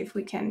then see if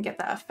we can get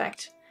that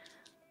effect.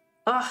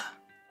 Ugh,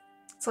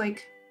 it's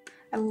like,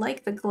 I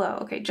like the glow.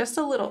 Okay, just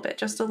a little bit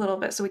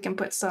so we can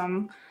put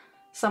some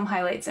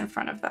highlights in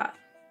front of that.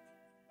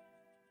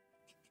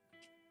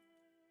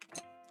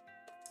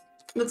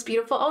 Looks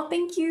beautiful. Oh,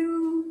 thank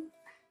you.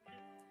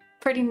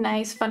 Pretty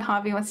nice, fun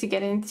hobby once you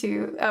get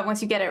into,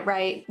 once you get it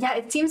right. Yeah,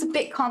 it seems a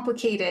bit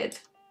complicated.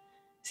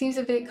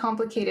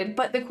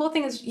 But the cool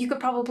thing is you could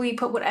probably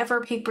put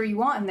whatever paper you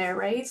want in there,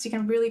 right? So you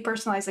can really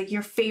personalize like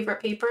your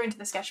favorite paper into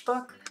the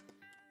sketchbook.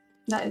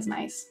 That is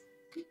nice.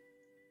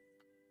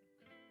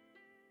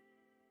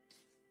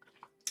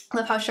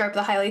 Love how sharp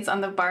the highlights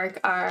on the bark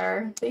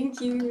are.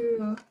 Thank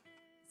you.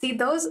 See,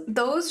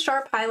 those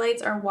sharp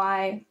highlights are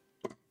why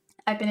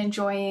I've been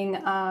enjoying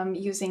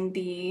using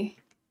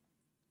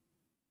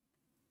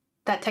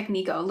that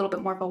technique, a little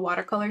bit more of a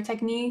watercolor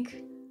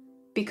technique,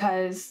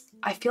 because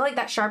I feel like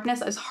that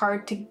sharpness is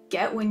hard to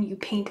get when you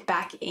paint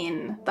back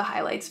in the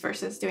highlights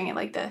versus doing it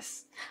like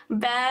this.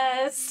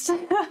 Best!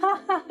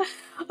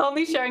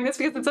 Only sharing this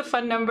because it's a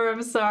fun number,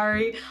 I'm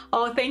sorry.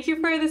 Oh, thank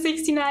you for the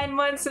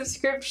 69-month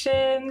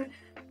subscription.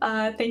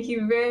 Thank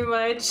you very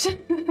much.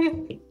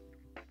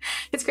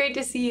 It's great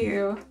to see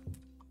you.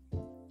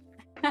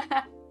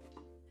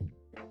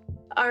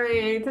 All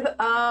right,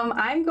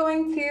 I'm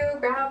going to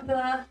grab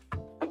the...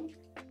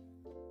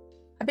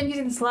 I've been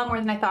using this a lot more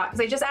than I thought because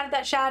I just added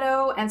that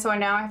shadow, and so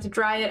now I have to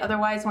dry it.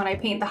 Otherwise, when I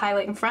paint the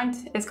highlight in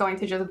front, it's going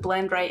to just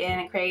blend right in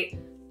and create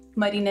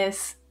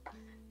muddiness.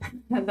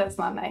 That's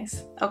not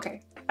nice.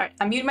 Okay, all right,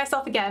 I'm muting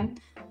myself again.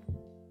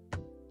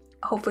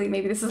 Hopefully,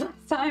 maybe this is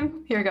last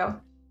time. Here we go.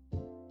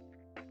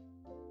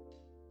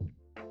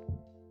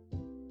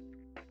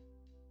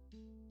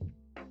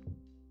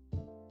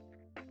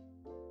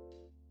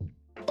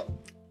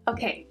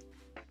 Okay.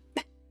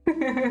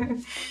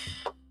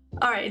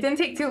 All right, it didn't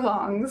take too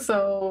long,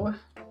 so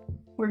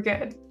we're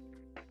good.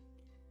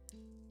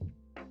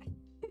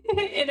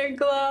 Inner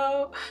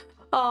glow.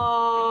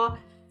 Aw,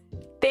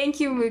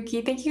 thank you,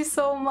 Mookie. Thank you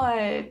so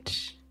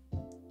much.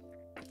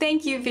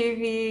 Thank you,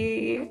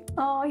 Vivi.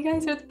 Oh, you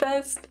guys are the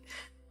best.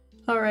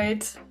 All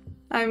right,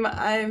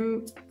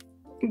 I'm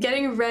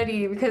getting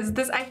ready because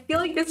I feel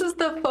like this is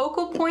the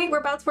focal point. We're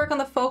about to work on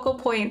the focal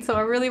point, so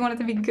I really want it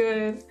to be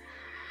good.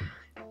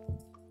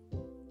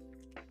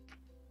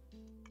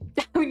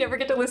 We never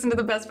get to listen to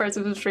the best parts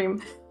of the stream.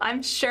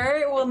 I'm sure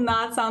it will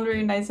not sound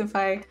very nice if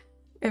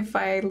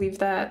I leave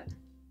that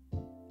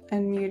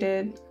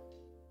unmuted.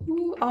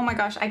 Ooh, oh my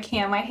gosh, I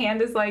can't. My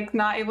hand is like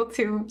not able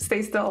to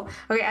stay still.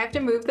 Okay, I have to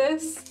move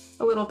this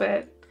a little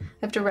bit. I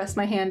have to rest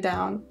my hand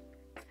down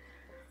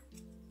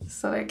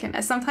so I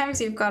can.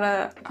 Sometimes you've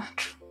gotta,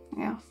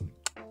 yeah.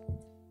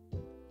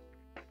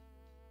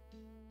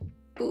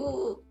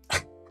 Ooh.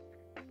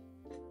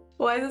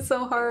 Why is it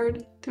so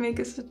hard to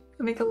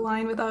make a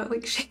line without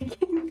like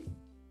shaking?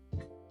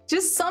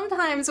 Just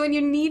sometimes when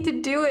you need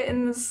to do it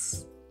in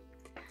this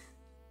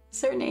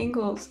certain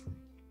angles.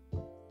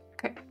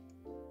 Okay.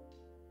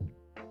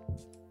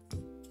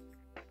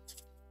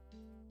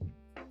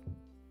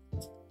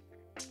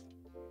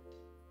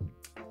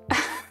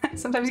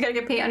 Sometimes you gotta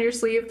get paint on your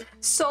sleeve.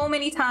 So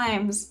many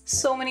times.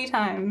 So many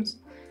times.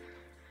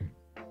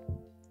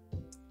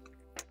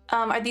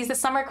 Are these the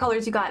summer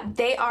colors you got?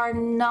 They are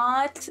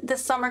not the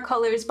summer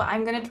colors, but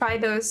I'm gonna try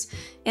those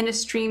in a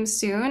stream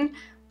soon.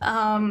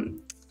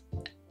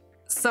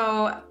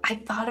 So I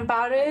thought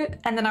about it,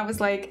 and then I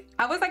was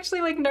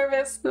actually like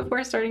nervous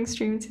before starting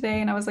stream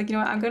today, and I was like, you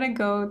know what, I'm gonna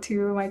go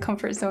to my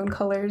comfort zone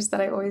colors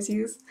that I always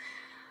use,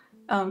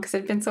 because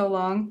it's been so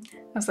long.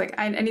 I was like,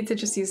 I need to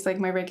just use like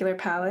my regular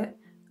palette.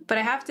 But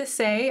I have to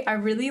say, I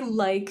really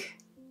like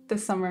the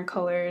summer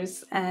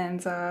colors,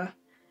 and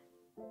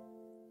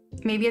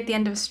maybe at the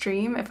end of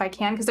stream if I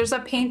can, because there's a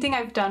painting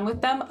I've done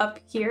with them up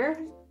here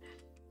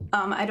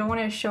I don't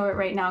want to show it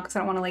right now because I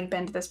don't want to like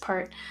bend this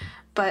part,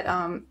 but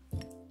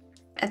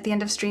at the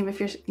end of stream, if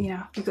you're, you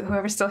know,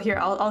 whoever's still here,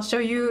 I'll show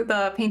you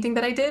the painting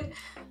that I did.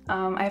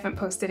 I haven't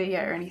posted it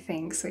yet or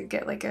anything, so you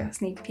get like a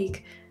sneak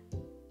peek,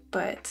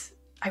 but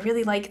I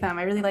really like them.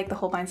 I really like the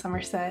Holbein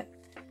Summer set.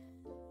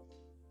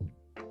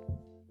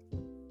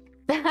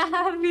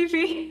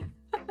 Vivi.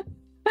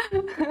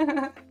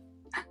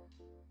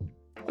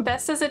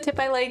 Best as a tip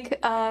I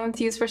like to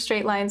use for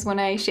straight lines when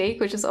I shake,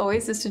 which is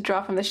always just to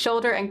draw from the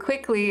shoulder and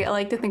quickly. I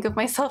like to think of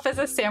myself as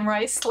a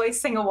samurai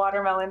slicing a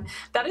watermelon.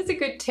 That is a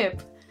good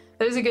tip.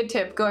 That is a good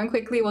tip. Going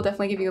quickly will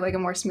definitely give you like a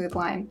more smooth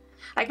line.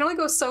 I can only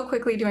go so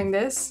quickly doing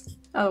this.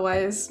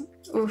 Otherwise,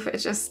 oof,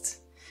 it's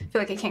just, I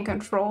feel like I can't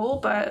control,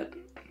 but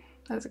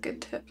that's a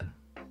good tip.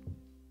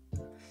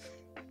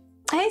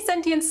 Hi,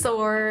 Sentient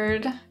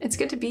Sword. It's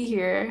good to be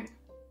here.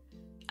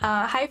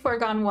 Hi,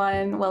 Foregone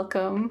One.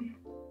 Welcome.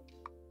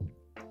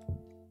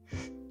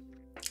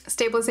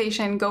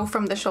 Stabilization, go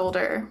from the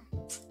shoulder.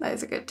 That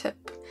is a good tip.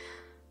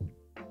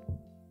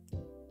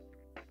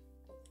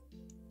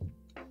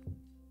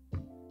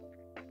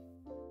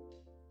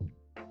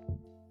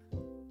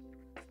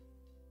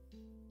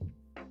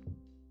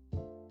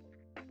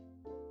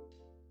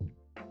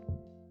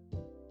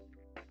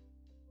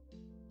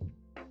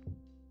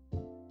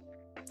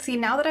 See,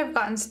 now that I've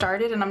gotten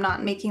started and I'm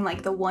not making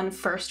like the one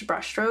first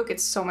brush stroke,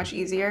 it's so much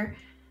easier.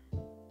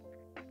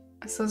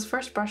 It's those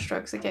first brush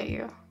strokes that get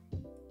you.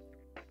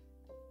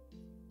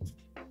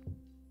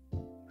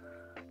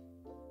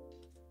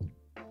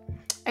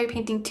 Are you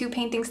painting 2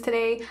 paintings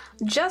today?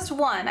 Just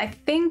 1. I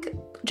think,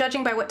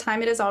 judging by what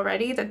time it is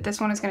already, that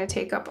this one is going to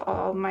take up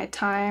all my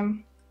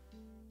time.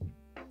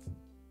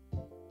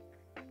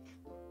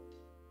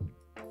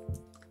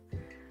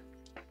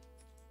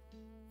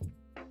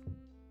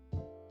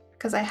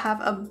 Because I have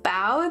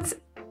about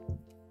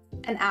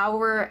an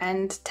hour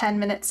and 10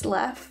 minutes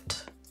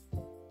left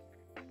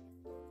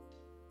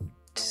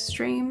to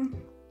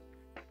stream.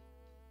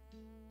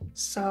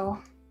 So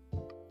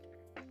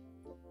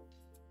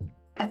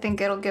I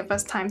think it'll give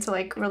us time to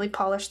like really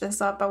polish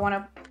this up. I want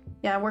to,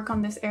 yeah, work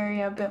on this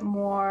area a bit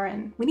more,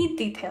 and we need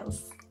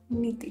details. We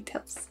need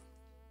details.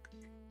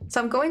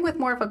 So I'm going with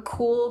more of a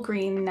cool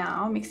green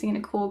now, mixing in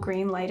a cool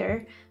green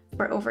lighter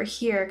for over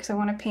here because I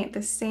want to paint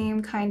the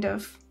same kind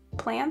of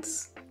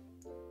plants.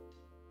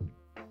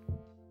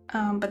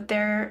 But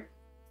they're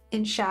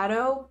in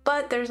shadow,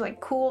 but there's like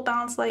cool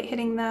bounce light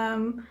hitting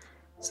them.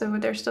 So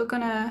they're still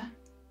gonna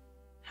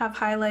have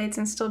highlights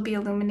and still be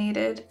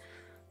illuminated,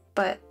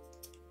 but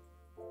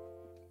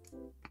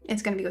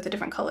it's gonna be with a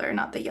different color,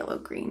 not the yellow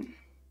green.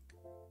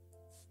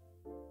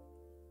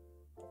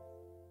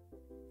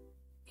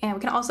 And we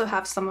can also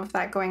have some of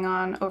that going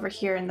on over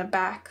here in the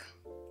back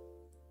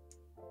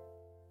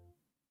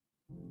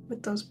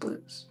with those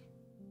blues.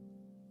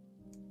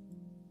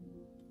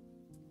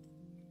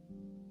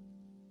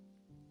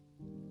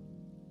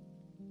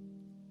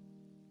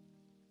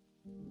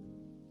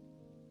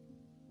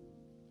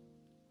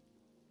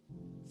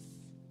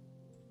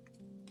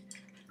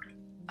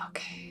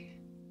 Okay.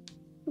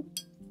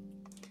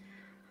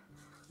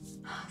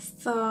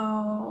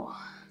 So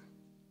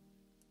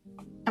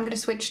I'm gonna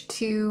switch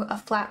to a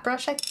flat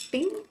brush, I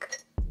think.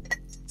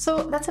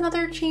 So that's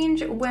another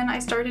change. When I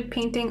started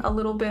painting a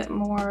little bit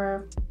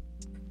more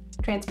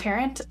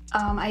transparent,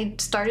 I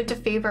started to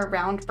favor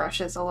round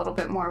brushes a little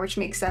bit more, which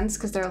makes sense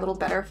because they're a little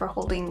better for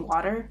holding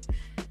water.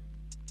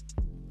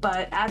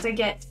 But as I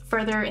get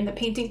further in the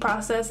painting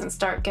process and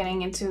start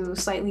getting into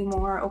slightly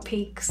more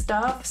opaque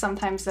stuff,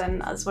 sometimes then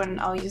that's when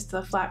I'll use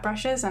the flat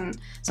brushes. And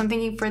so I'm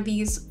thinking for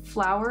these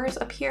flowers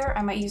up here,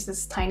 I might use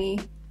this tiny,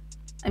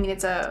 I mean,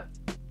 it's a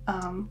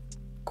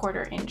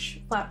 1/4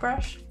 inch flat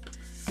brush.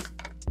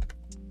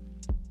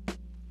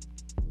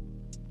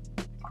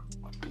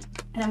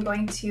 And I'm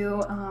going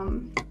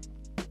to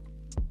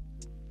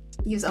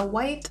use a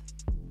white,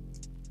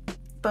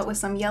 but with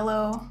some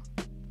yellow.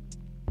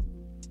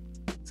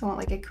 So I want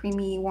like a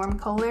creamy warm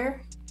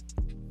color.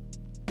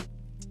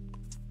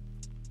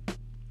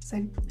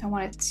 So I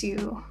want it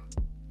to,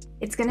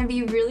 it's gonna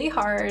be really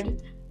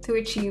hard to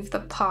achieve the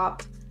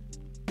pop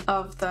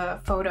of the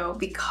photo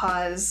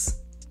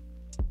because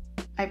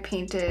I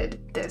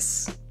painted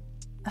this.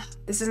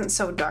 This isn't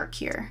so dark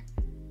here,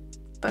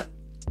 but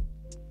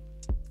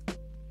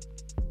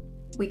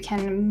we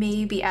can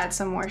maybe add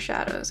some more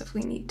shadows if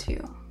we need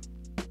to.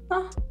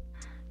 Oh,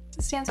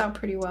 it stands out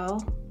pretty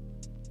well.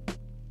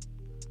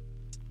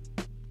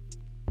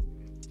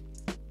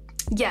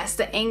 Yes,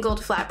 the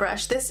angled flat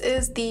brush. This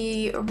is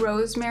the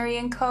Rosemary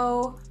 &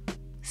 Co.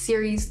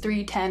 Series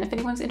 310, if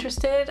anyone's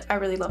interested. I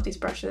really love these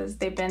brushes.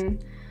 They've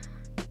been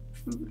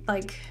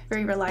like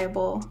very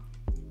reliable.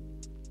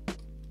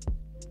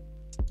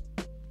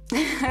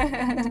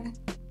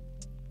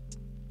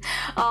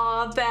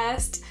 Aw,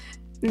 best.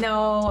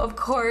 No, of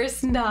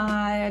course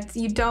not.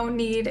 You don't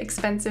need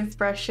expensive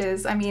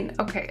brushes. I mean,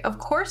 okay, of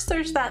course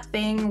there's that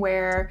thing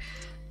where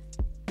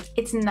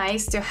it's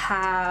nice to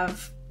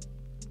have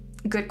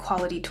good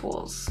quality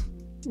tools.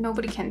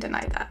 Nobody can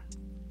deny that.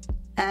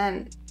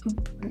 And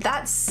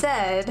that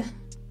said,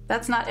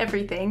 That's not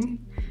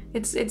everything.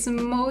 It's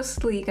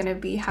mostly gonna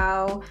be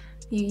how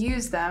you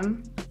use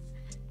them.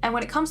 And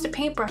when it comes to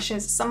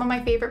paintbrushes, some of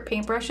my favorite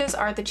paintbrushes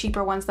are the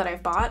cheaper ones that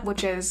I've bought,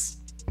 which is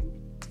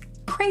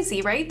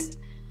crazy, right?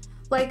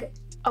 Like,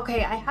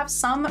 okay, I have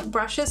some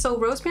brushes. So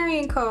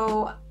Rosemary &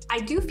 Co.,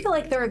 I do feel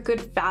like they're a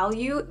good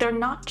value. They're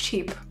not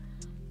cheap.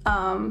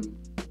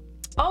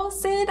 Oh,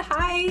 Sid,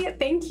 hi,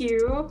 thank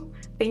you.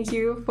 Thank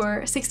you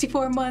for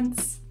 64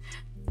 months.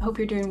 I hope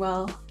you're doing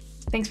well.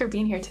 Thanks for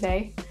being here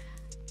today.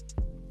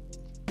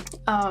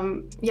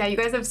 Yeah, you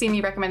guys have seen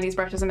me recommend these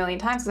brushes a million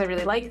times because I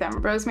really like them.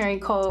 Rosemary &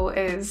 Co.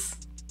 is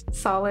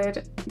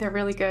solid. They're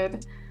really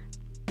good.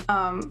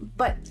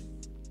 But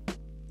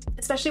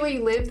especially where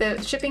you live,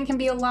 the shipping can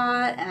be a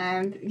lot,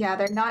 and yeah,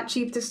 they're not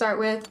cheap to start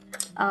with.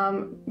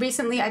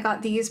 Recently I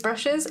got these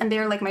brushes and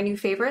they're like my new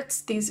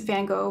favorites, these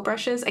Van Gogh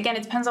brushes. Again,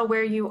 it depends on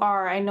where you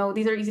are. I know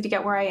these are easy to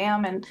get where I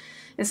am, and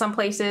in some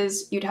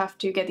places you'd have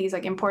to get these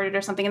like imported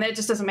or something, and then it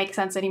just doesn't make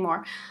sense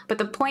anymore. But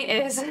the point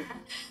is,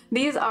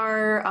 these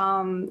are,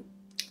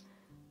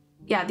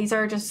 yeah, these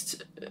are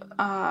just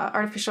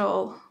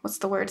artificial, what's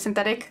the word,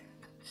 synthetic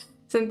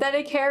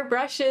hair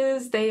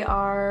brushes. They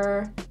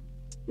are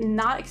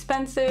not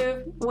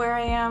expensive where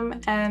I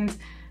am, and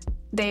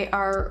they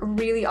are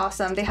really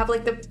awesome. They have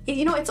like the,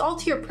 you know, it's all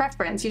to your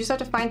preference. You just have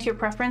to find to your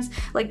preference.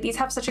 Like these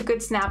have such a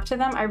good snap to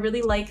them. I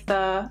really like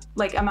the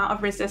like amount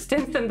of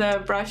resistance and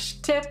the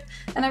brush tip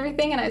and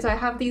everything. And so I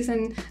have these,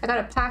 and I got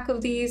a pack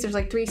of these. There's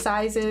like 3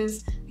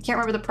 sizes. I can't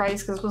remember the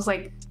price because it was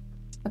like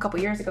a couple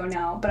years ago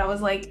now, but I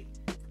was like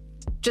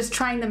just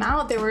trying them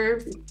out. They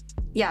were,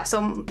 yeah,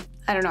 so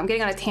I don't know, I'm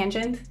getting on a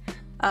tangent.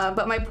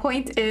 But my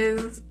point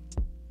is,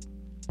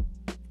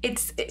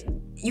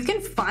 you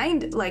can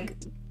find like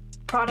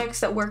products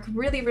that work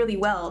really, really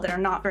well that are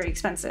not very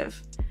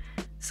expensive.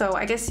 So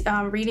I guess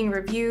reading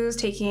reviews,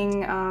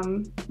 taking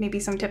maybe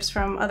some tips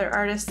from other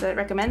artists that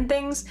recommend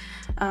things,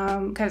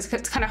 because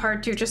it's kind of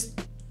hard to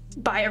just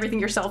buy everything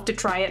yourself to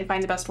try it and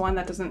find the best one.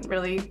 That doesn't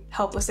really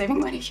help with saving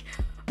money.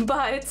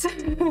 But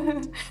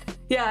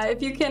yeah,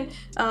 if you can,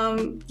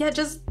 yeah,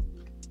 just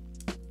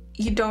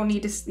you don't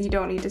need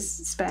to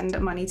spend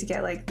money to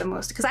get like the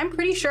most, because I'm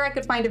pretty sure I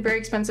could find a very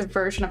expensive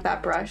version of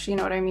that brush, you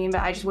know what I mean,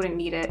 but I just wouldn't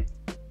need it.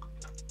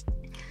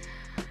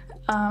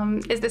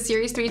 Is the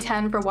Series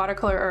 310 for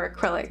watercolor or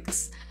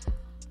acrylics?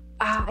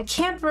 I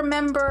can't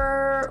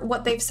remember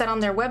what they've said on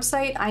their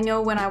website. I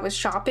know when I was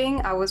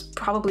shopping, I was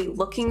probably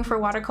looking for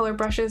watercolor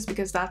brushes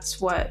because that's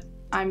what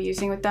I'm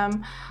using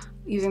them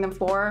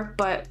for,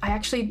 but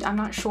I'm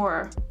not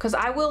sure, because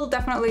I will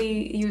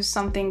definitely use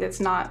something that's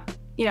not,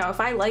 you know, if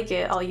I like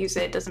it, I'll use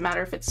it. It doesn't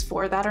matter if it's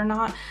for that or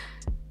not.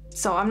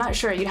 So I'm not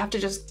sure. You'd have to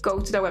just go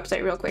to their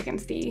website real quick and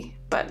see.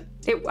 But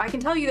I can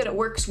tell you that it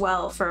works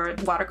well for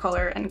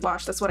watercolor and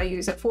gouache. That's what I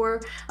use it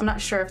for. I'm not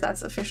sure if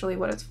that's officially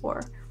what it's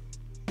for.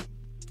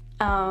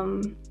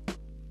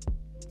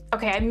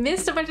 Okay, I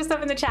missed a bunch of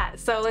stuff in the chat.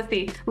 So let's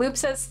see. Loop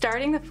says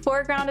starting the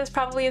foreground is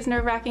probably as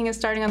nerve-wracking as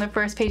starting on the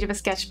first page of a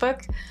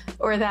sketchbook,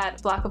 or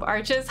that block of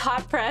arches,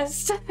 hot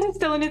pressed,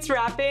 still in its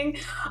wrapping.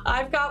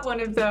 I've got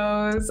one of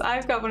those.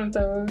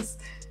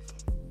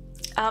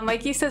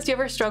 Mikey says, do you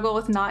ever struggle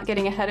with not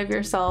getting ahead of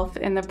yourself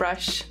in the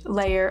brush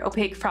layer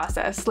opaque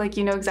process? Like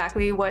you know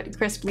exactly what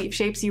crisp leaf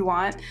shapes you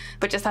want,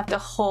 but just have to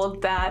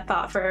hold that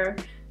thought for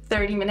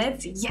 30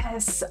 minutes?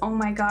 Yes, oh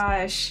my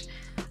gosh.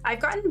 I've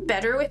gotten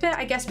better with it,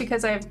 I guess,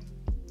 because I've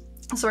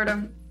sort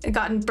of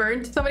gotten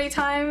burnt so many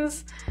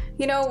times,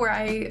 you know, where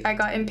I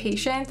got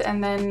impatient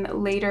and then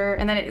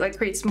it like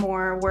creates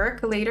more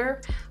work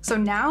later. So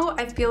now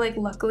I feel like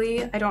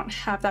luckily I don't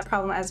have that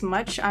problem as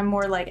much. I'm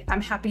more like,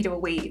 I'm happy to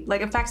wait.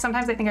 Like, in fact,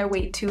 sometimes I think I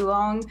wait too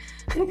long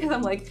because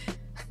I'm like,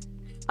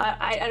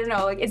 I don't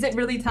know, like, is it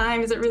really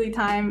time? Is it really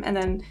time? And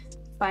then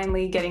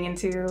finally getting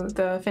into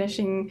the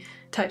finishing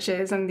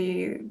touches and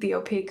the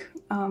opaque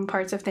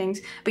parts of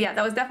things. But yeah,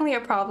 that was definitely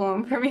a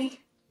problem for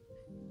me.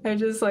 I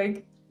just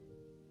like,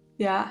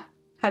 yeah,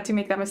 had to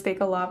make that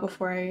mistake a lot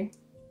before I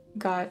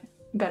got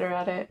better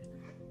at it.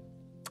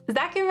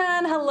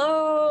 Zakiman,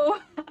 hello!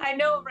 I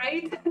know,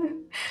 right?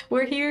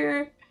 We're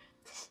here.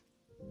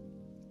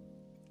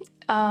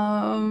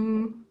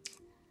 We're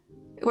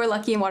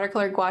lucky in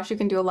watercolor gouache, you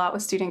can do a lot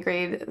with student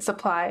grade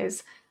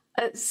supplies,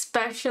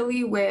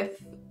 especially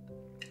with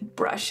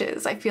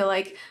brushes. I feel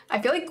like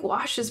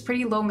gouache is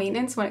pretty low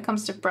maintenance when it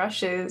comes to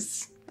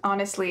brushes,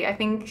 honestly. I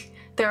think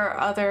there are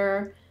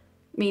other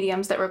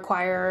mediums that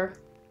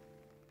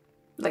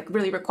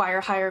really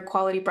require higher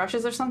quality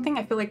brushes or something.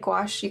 I feel like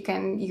gouache, you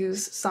can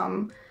use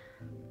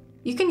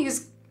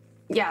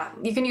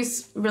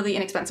really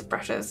inexpensive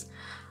brushes.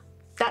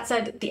 That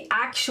said, the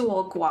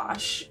actual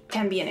gouache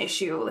can be an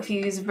issue. If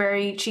you use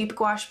very cheap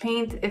gouache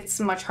paint, it's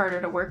much harder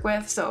to work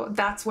with, so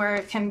that's where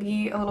it can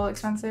be a little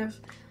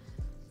expensive.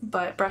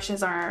 But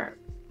brushes are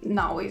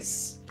not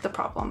always the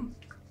problem.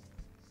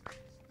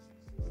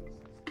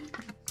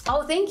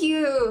 Oh, thank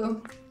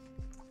you!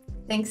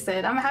 Thanks,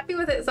 Sid. I'm happy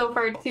with it so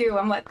far too.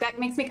 That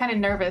makes me kind of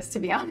nervous, to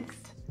be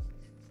honest.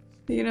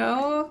 You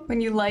know,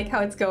 when you like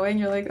how it's going,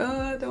 you're like,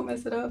 oh, don't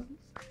mess it up.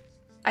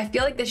 I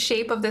feel like the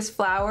shape of this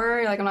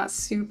flower, like I'm not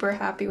super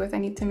happy with. I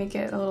need to make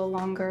it a little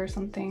longer or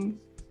something.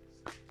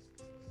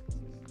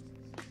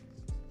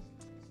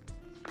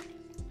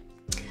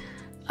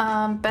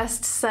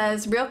 Best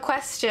says, real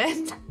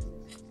question.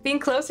 Being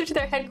closer to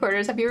their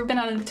headquarters, have you ever been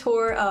on a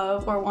tour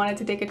of or wanted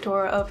to take a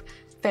tour of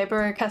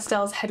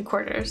Faber-Castell's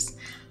headquarters?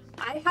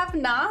 I have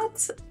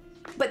not,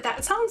 but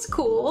that sounds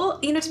cool.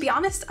 You know, to be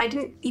honest, I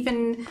didn't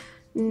even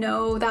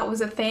know that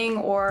was a thing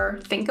or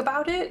think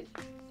about it.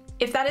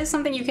 If that is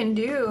something you can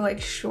do,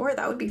 like, sure,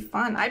 that would be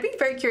fun. I'd be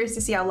very curious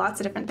to see how lots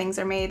of different things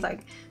are made,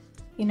 like,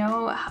 you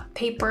know,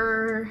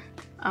 paper,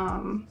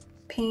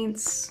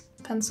 paints,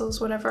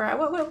 pencils, whatever. I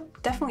will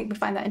definitely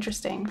find that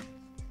interesting.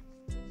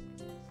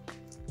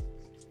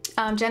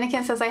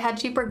 Jennikin says, I had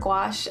cheaper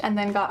gouache and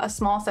then got a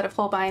small set of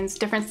Holbeins.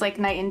 Difference like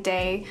night and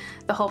day.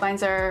 The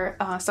Holbeins are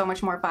so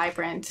much more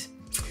vibrant.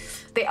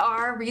 They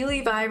are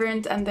really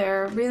vibrant and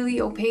they're really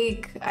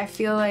opaque. I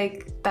feel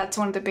like that's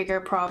one of the bigger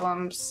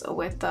problems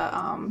with the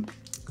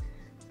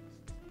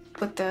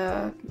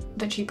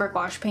cheaper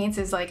gouache paints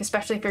is, like,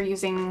 especially if you're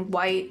using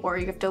white or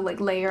you have to like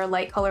layer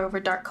light color over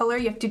dark color,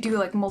 you have to do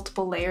like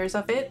multiple layers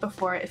of it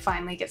before it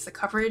finally gets the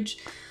coverage.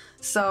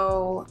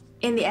 So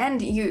in the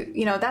end,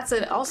 you know, that's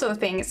also a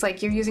thing. It's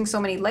like you're using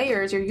so many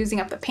layers, you're using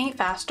up the paint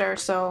faster,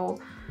 so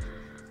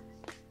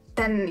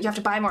then you have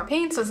to buy more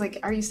paint. So it's like,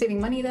 are you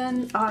saving money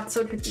then? Oh, it's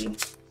so tricky.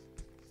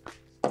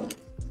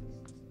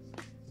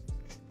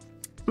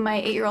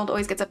 My 8-year-old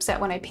always gets upset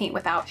when I paint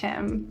without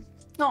him.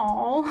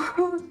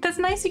 Oh, that's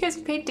nice you guys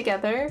can paint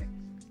together.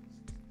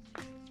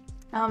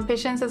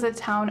 Vision says a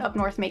town up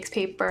north makes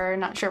paper,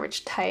 not sure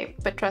which type,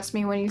 but trust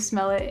me, when you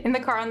smell it in the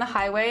car on the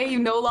highway, you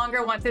no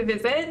longer want to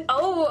visit.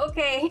 Oh,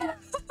 okay.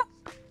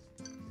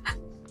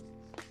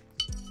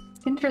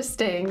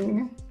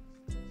 Interesting.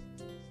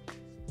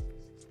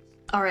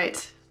 All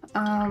right,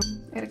 I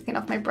gotta clean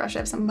off my brush. I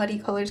have some muddy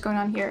colors going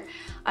on here.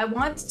 I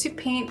want to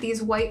paint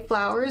these white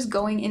flowers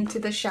going into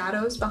the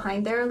shadows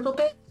behind there a little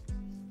bit.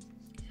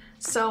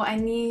 So I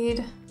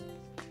need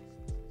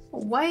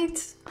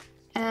white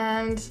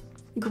and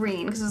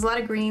green, because there's a lot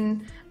of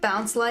green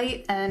bounce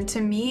light, and to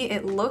me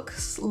it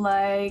looks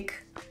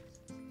like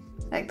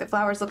the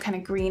flowers look kind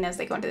of green as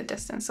they go into the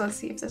distance. So let's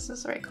see if this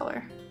is the right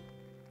color.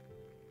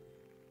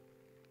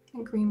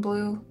 And green,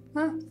 blue.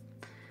 Huh.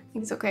 I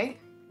think it's okay.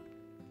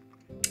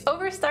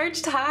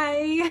 Overstarched,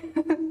 hi!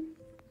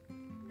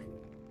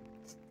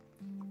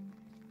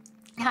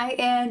 Hi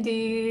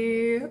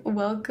Andy,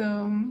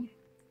 welcome.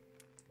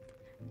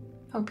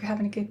 Hope you're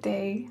having a good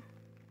day.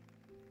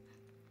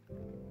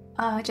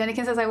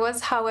 Jennikin says, I was,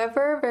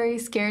 however, very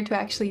scared to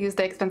actually use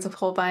the expensive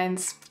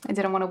Holbeins. I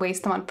didn't want to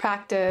waste them on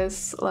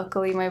practice.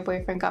 Luckily, my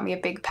boyfriend got me a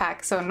big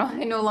pack, so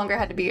I no longer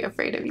had to be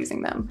afraid of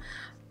using them.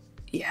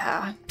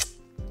 Yeah,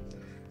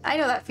 I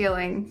know that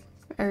feeling.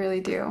 I really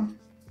do.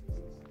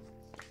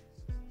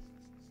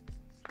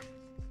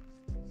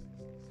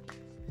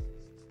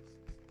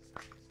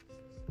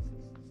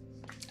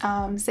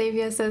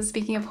 Savia says,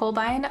 speaking of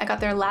Holbein, I got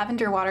their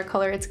lavender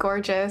watercolor. It's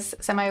gorgeous,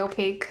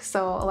 semi-opaque,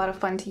 so a lot of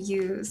fun to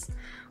use.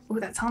 Ooh,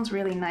 that sounds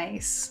really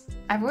nice.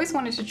 I've always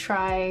wanted to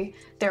try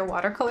their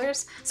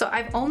watercolors. So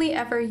I've only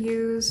ever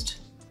used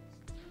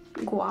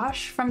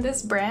gouache from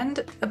this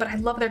brand, but I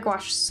love their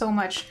gouache so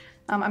much.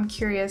 I'm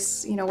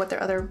curious, you know, what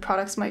their other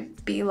products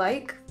might be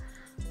like.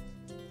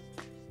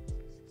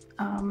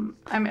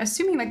 I'm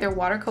assuming like their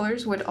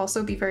watercolors would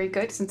also be very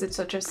good since it's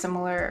such a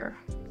similar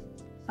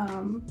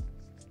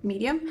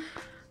medium.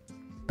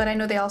 But I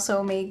know they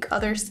also make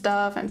other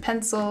stuff and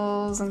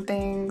pencils and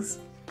things.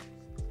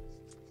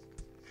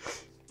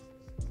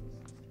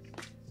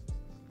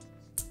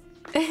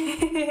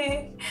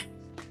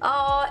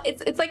 Oh,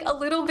 it's like a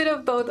little bit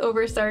of both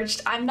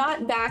overstarched. I'm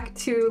not back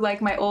to like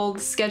my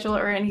old schedule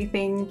or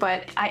anything,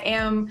 but I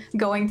am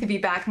going to be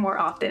back more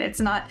often.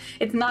 It's not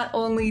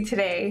only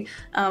today.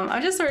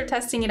 I'm just sort of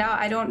testing it out.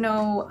 I don't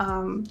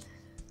know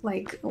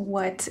like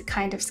what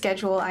kind of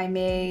schedule I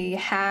may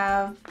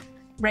have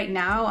right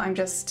now. I'm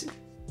just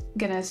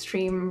gonna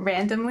stream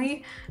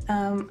randomly.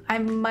 I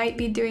might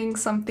be doing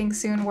something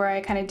soon where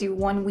I kind of do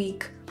 1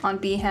 week on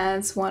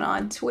Behance, 1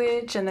 on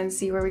Twitch, and then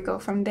see where we go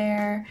from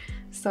there.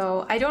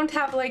 So I don't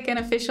have like an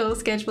official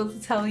schedule to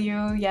tell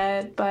you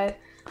yet, but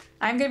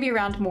I'm gonna be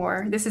around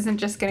more. This isn't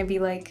just gonna be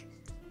like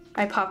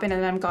I pop in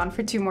and I'm gone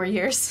for 2 more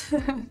years.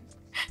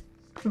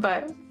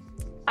 But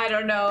I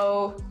don't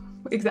know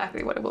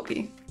exactly what it will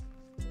be.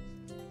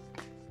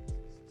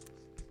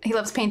 He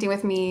loves painting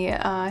with me.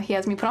 He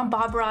has me put on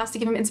Bob Ross to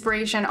give him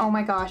inspiration. Oh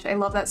my gosh, I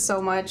love that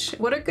so much.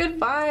 What a good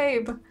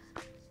vibe.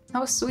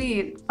 How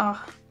sweet.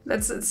 Oh,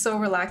 it's so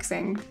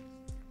relaxing.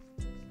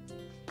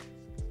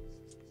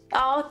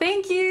 Oh,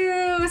 thank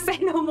you. Say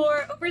no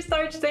more.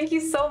 Overstarched, thank you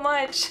so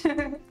much.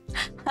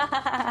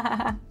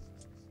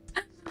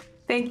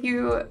 Thank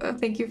you.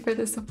 Thank you for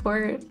the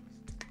support.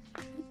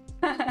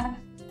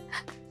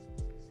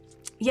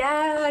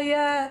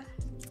 Yeah.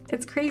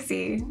 It's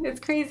crazy.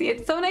 It's crazy.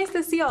 It's so nice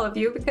to see all of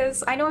you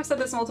because I know I've said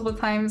this multiple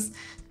times,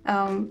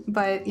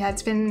 but yeah,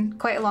 it's been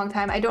quite a long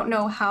time. I don't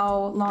know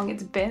how long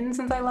it's been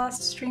since I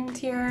last streamed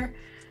here.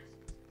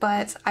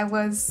 but I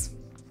was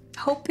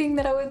hoping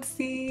that I would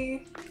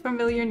see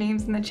familiar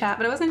names in the chat,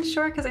 but I wasn't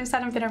sure because I just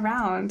hadn't been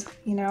around,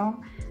 you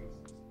know?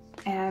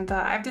 And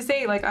I have to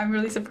say, like, I'm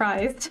really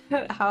surprised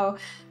at how,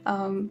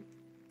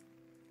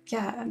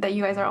 yeah, that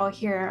you guys are all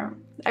here.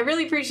 I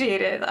really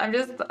appreciate it.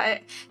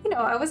 You know,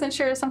 I wasn't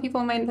sure, some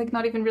people might like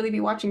not even really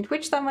be watching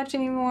Twitch that much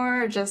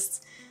anymore, or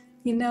just,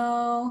 you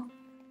know.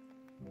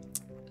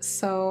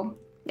 So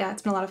yeah,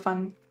 it's been a lot of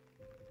fun.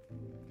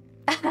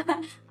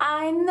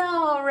 I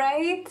know,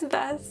 right?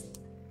 That's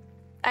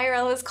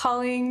IRL is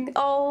calling.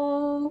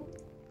 Oh,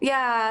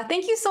 yeah.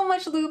 Thank you so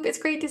much, Loop. It's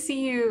great to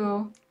see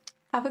you.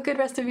 Have a good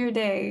rest of your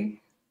day.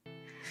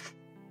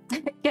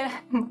 Yeah,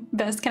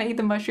 best. Can I eat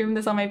the mushroom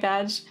that's on my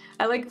badge?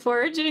 I like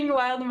foraging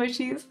wild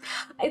mushies.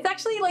 It's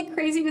actually like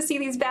crazy to see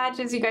these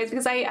badges, you guys,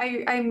 because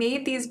I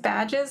made these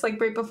badges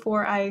like right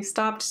before I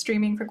stopped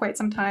streaming for quite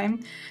some time.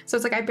 So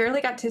it's like I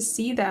barely got to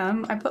see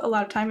them. I put a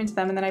lot of time into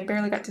them and then I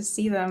barely got to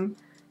see them.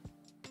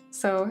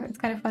 So it's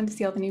kind of fun to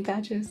see all the new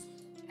badges.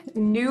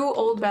 New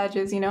old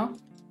badges, you know?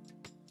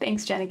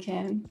 Thanks,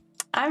 Jennikin.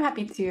 I'm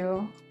happy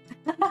too.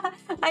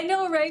 I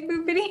know, right,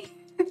 Boopity?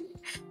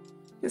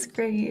 It's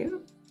great.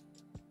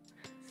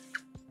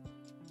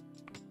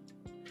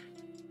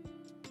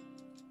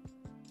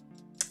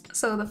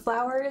 So the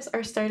flowers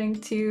are starting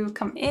to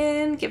come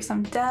in, give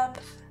some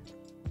depth.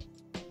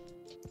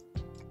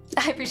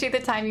 I appreciate the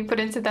time you put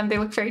into them. They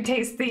look very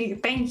tasty.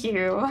 Thank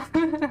you.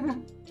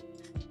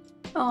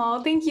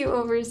 Oh, thank you,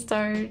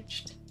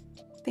 Overstarched.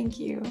 Thank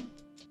you.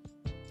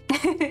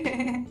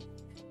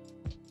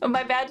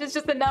 My badge is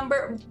just a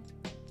number,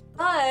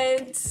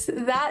 but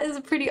that is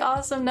a pretty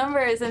awesome number,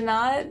 is it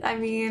not? I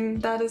mean,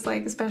 that is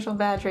like a special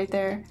badge right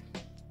there.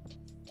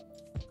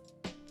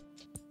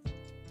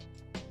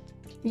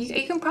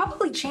 You can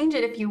probably change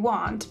it if you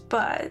want,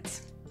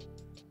 but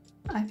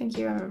I think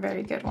you have a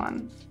very good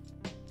one.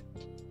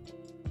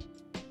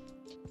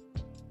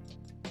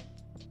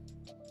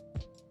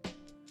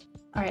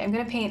 All right, I'm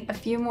gonna paint a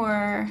few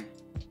more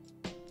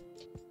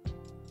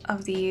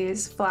of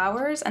these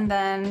flowers, and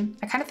then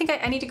I kind of think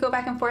I need to go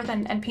back and forth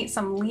and paint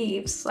some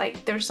leaves.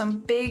 Like there's some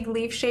big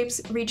leaf shapes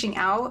reaching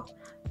out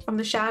from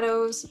the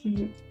shadows.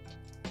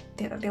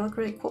 They look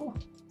really cool.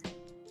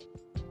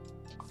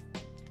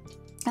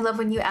 I love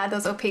when you add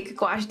those opaque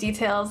gouache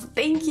details.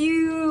 Thank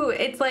you!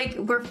 It's like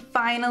we're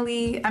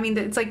finally, I mean,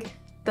 it's like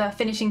the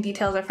finishing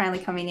details are finally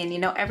coming in, you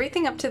know?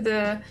 Everything up to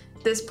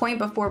this point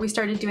before we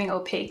started doing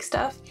opaque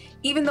stuff,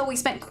 even though we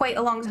spent quite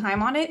a long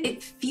time on it,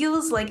 it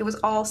feels like it was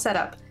all set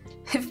up.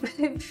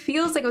 It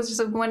feels like it was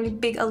just one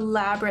big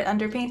elaborate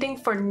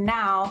underpainting for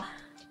now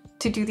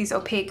to do these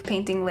opaque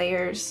painting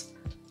layers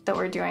that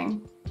we're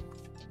doing.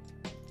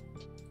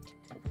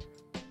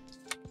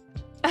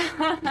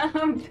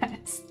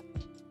 Best.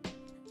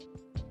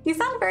 You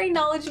sound very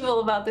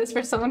knowledgeable about this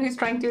for someone who's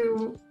trying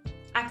to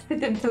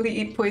accidentally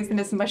eat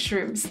poisonous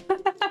mushrooms.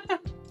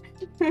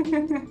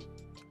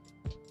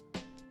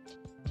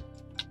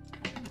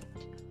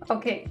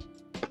 Okay,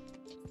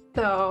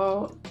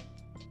 so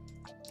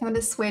I'm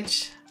gonna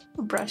switch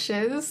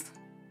brushes.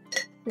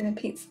 We're gonna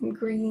paint some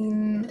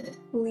green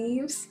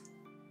leaves.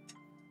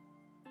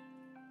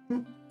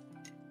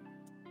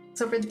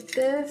 So for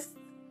this,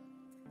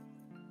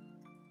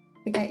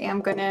 I think I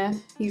am gonna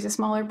use a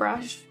smaller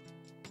brush.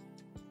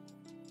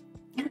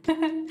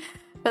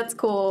 That's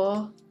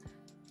cool.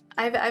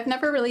 I've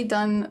never really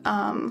done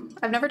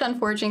I've never done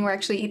foraging where I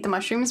actually eat the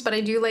mushrooms, but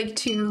I do like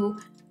to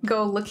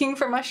go looking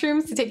for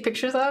mushrooms to take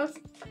pictures of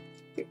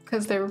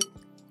because they're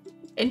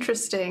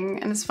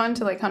interesting and it's fun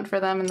to like hunt for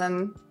them and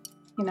then,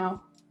 you know,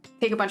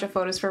 take a bunch of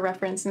photos for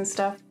reference and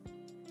stuff.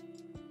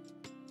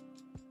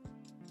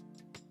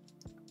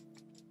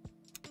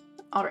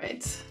 All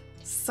right,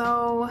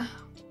 so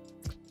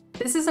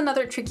this is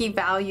another tricky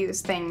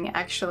values thing,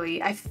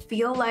 actually. I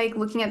feel like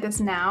looking at this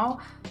now,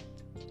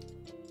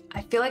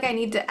 I feel like I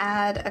need to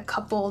add a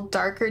couple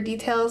darker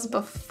details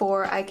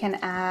before I can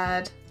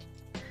add...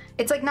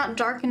 It's like not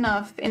dark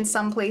enough in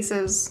some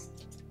places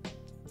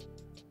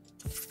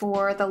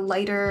for the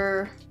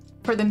lighter,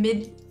 for the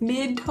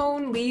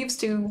mid-tone leaves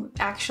to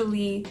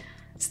actually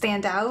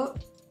stand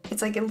out.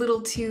 It's like a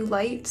little too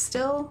light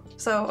still.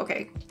 So,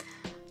 okay,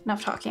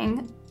 enough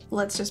talking.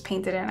 Let's just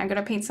paint it in. I'm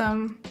gonna paint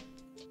some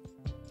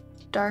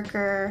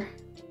darker,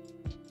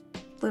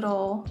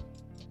 little,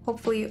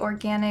 hopefully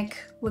organic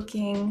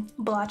looking,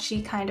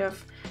 blotchy kind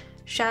of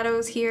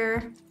shadows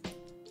here.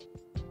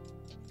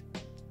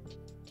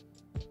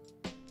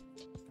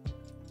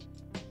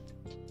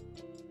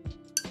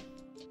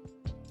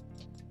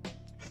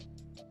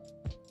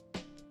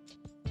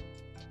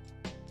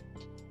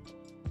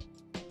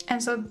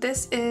 And so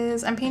this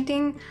is, I'm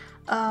painting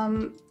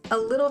a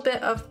little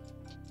bit of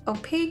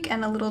opaque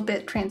and a little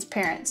bit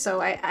transparent. So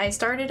I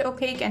started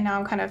opaque and now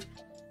I'm kind of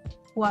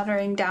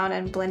watering down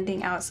and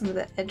blending out some of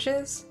the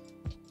edges.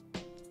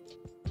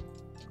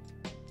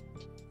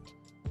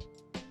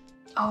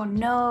 Oh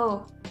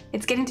no,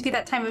 it's getting to be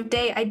that time of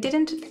day. I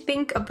didn't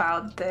think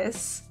about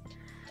this.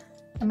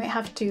 I might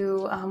have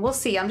to, we'll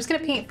see. I'm just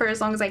gonna paint for as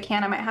long as I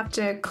can. I might have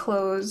to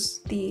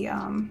close the,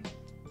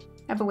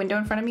 I I have a window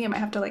in front of me. I might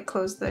have to like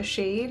close the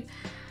shade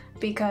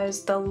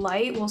because the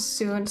light will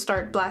soon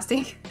start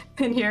blasting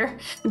in here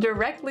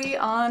directly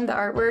on the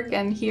artwork,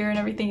 and here and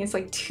everything is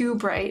like too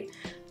bright.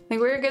 I think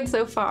we're good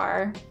so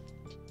far.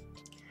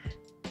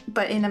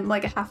 But in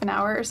like a half an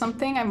hour or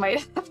something, I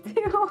might have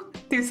to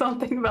do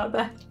something about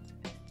that.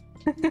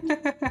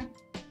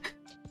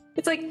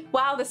 It's like,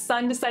 wow, the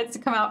sun decides to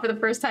come out for the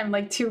first time in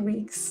like 2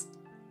 weeks.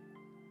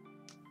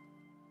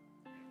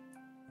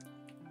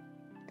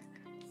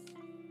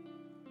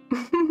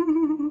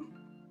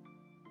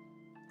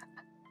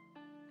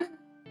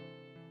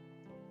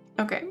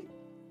 Okay.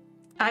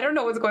 I don't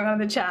know what's going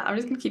on in the chat. I'm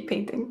just gonna keep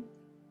painting.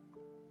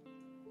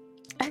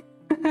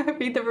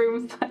 Read the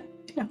room.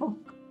 No.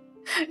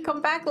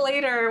 Come back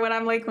later when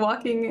I'm like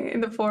walking in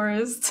the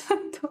forest.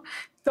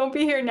 Don't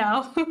be here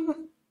now.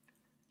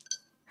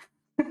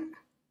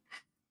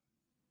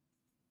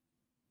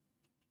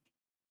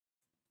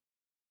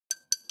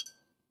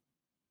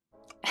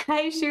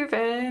 Hi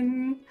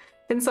Shuven.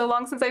 Been so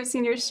long since I've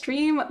seen your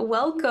stream.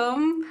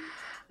 Welcome.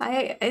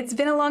 It's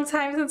been a long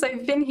time since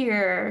I've been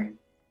here.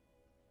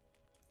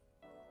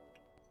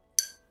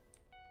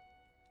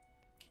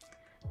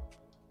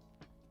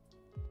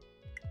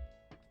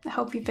 I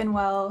hope you've been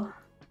well.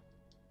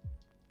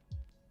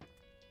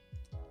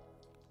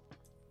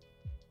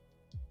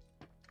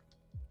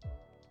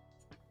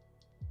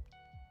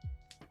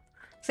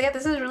 So yeah,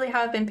 this is really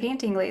how I've been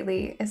painting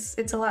lately.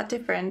 It's a lot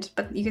different,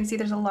 but you can see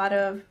there's a lot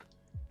of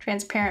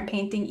transparent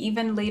painting.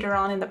 Even later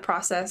on in the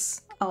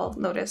process, I'll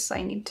notice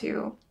I need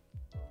to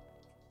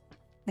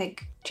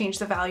like change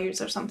the values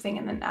or something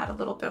and then add a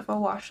little bit of a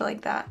wash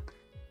like that.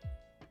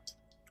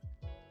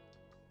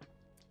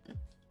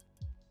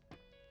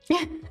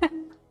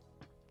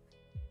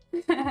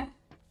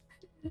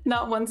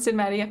 Not once did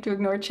Maddie have to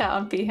ignore chat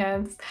on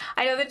Behance.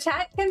 I know the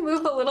chat can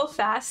move a little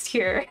fast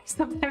here.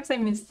 Sometimes I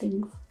miss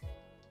things.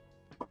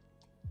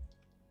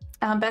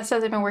 Beth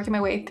says, I've been working my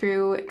way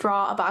through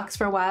Draw a Box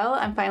for a while.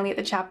 I'm finally at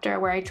the chapter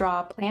where I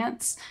draw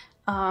plants.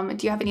 Do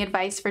you have any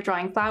advice for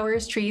drawing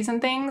flowers, trees,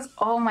 and things?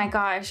 Oh my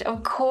gosh,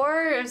 of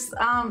course.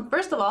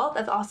 First of all,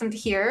 that's awesome to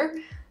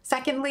hear.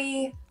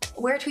 Secondly,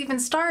 where to even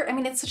start? I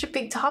mean, it's such a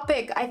big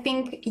topic. I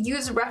think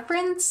use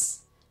reference,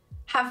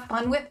 have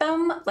fun with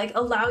them, like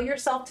allow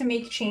yourself to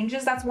make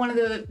changes. That's one of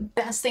the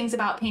best things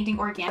about painting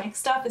organic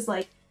stuff is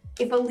like,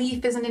 if a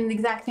leaf isn't in the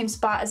exact same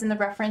spot as in the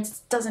reference,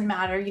 it doesn't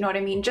matter, you know what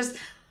I mean? Just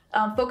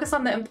focus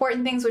on the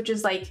important things, which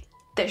is like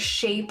the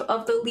shape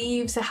of the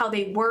leaves, how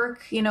they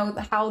work, you know,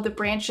 how the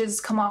branches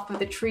come off of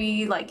the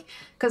tree, like,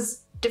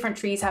 because different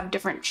trees have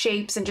different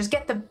shapes, and just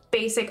get the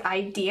basic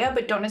idea,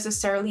 but don't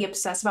necessarily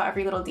obsess about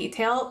every little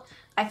detail.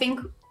 I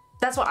think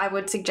that's what I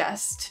would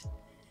suggest.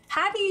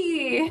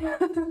 Hattie!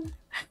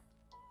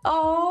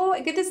 Oh,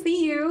 good to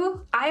see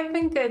you. I've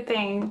been good,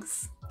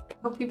 thanks.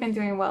 Hope you've been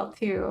doing well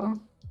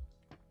too.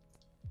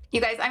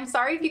 You guys, I'm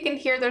sorry if you can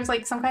hear there's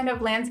like some kind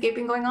of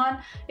landscaping going on.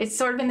 It's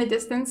sort of in the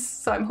distance,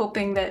 so I'm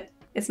hoping that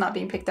it's not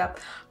being picked up.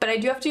 But I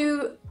do have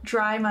to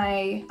dry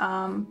my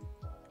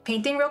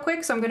painting real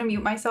quick, so I'm gonna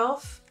mute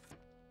myself.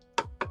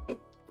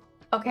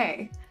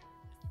 Okay,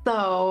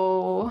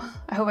 so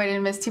I hope I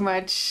didn't miss too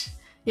much.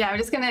 Yeah, I'm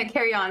just gonna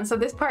carry on. So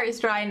this part is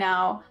dry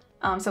now,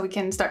 so we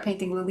can start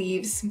painting the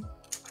leaves.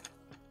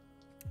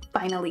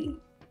 Finally.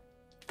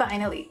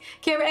 Finally.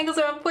 Camera angles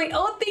are on point.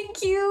 Oh,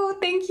 thank you.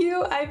 Thank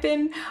you. I've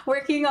been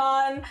working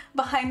on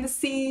behind the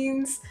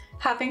scenes,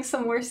 having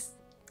some more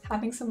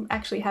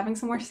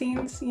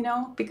scenes, you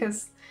know,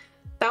 because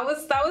that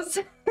was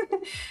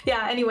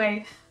yeah,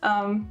 anyway,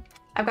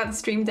 I've got the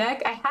stream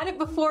deck. I had it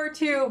before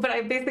too, but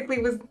I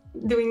basically was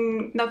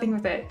doing nothing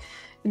with it.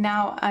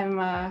 Now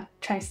I'm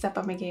trying to step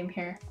up my game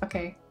here.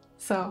 Okay,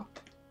 so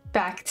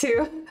back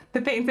to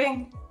the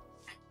painting.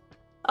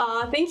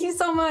 Thank you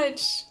so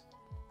much.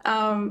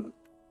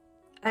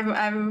 I'm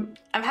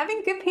having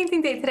a good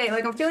painting day today.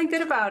 Like, I'm feeling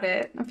good about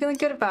it. I'm feeling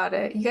good about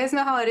it. You guys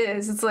know how it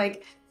is. It's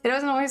like it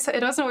doesn't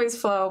always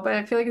flow, but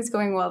I feel like it's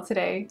going well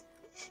today.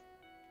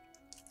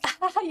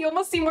 You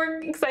almost seem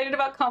more excited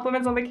about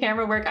compliments on the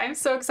camera work. I'm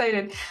so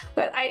excited.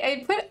 But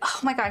I put, oh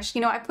my gosh,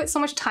 you know, I put so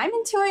much time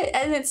into it,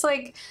 and it's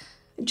like,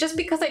 just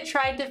because I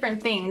tried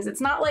different things,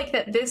 it's not like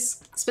that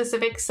this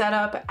specific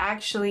setup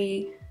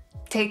actually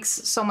takes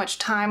so much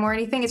time or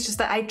anything. It's just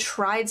that I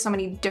tried so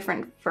many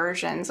different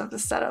versions of the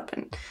setup,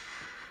 and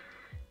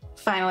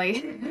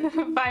finally,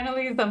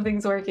 finally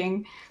something's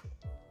working.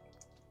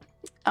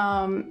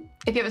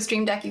 If you have a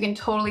stream deck, you can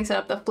totally set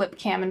up the flip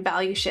cam and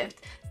value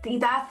shift. See,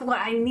 that's what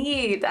I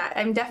need.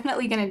 I'm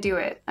definitely gonna do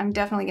it. I'm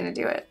definitely gonna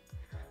do it.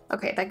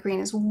 Okay, that green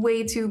is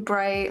way too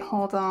bright.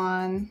 Hold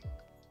on.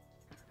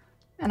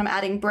 And I'm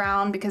adding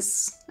brown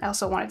because I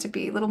also want it to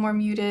be a little more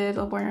muted,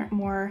 a little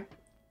more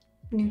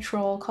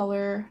neutral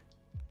color.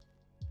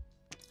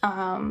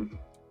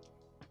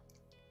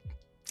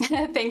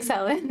 Thanks,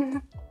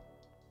 Helen.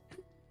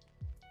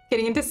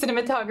 Getting into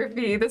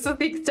cinematography. This is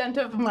the extent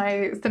of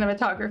my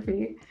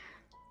cinematography.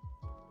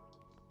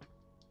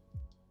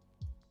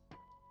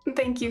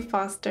 Thank you,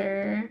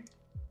 Foster.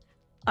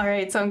 All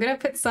right, so I'm gonna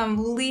put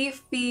some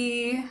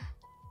leafy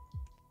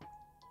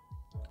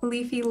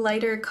leafy,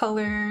 lighter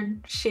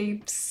colored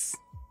shapes.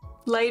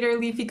 Lighter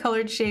leafy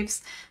colored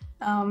shapes.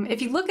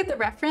 If you look at the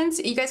reference,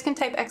 you guys can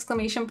type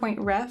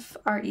 !ref,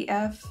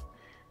 R-E-F.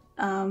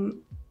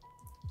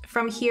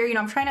 From here, you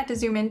know, I'm trying not to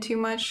zoom in too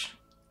much,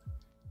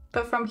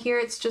 but from here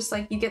it's just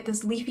like you get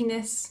this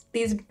leafiness,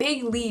 these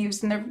big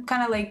leaves, and they're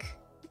kind of like,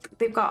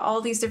 they've got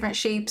all these different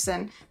shapes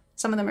and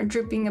some of them are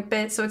drooping a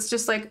bit. So it's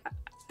just like,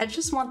 I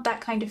just want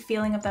that kind of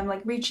feeling of them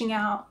like reaching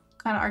out,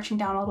 kind of arching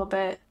down a little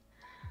bit.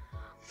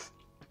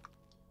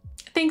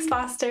 Thanks,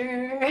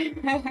 Foster.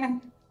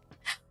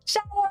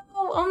 Shadow,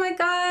 oh my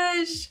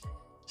gosh.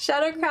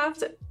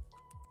 Shadowcraft,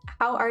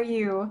 how are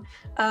you?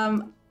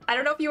 I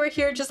don't know if you were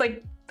here just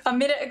like a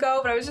minute ago,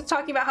 but I was just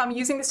talking about how I'm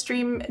using the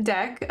Stream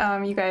Deck.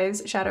 You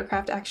guys,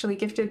 Shadowcraft actually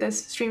gifted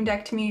this Stream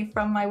Deck to me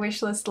from my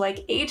wish list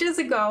like ages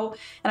ago,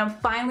 and I'm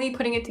finally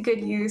putting it to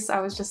good use. I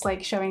was just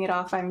like showing it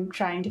off. I'm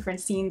trying different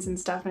scenes and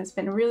stuff, and it's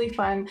been really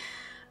fun.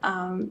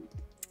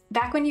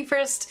 Back when you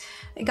first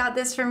got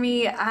this for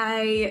me,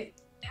 I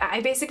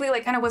basically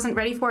like kind of wasn't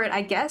ready for it,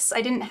 I guess.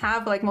 I didn't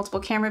have like multiple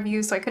camera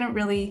views, so I couldn't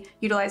really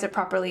utilize it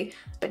properly.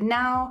 But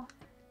now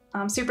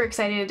I'm super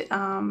excited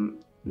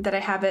that I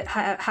have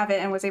it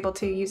and was able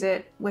to use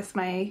it with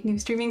my new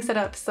streaming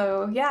setup.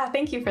 So yeah,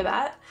 thank you for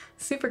that.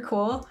 Super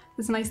cool.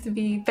 It's nice to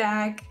be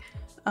back.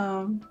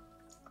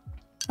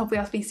 Hopefully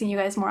I'll be seeing you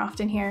guys more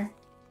often here.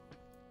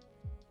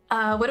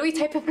 What do we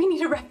type if we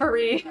need a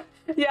referee?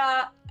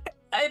 Yeah,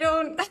 I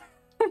don't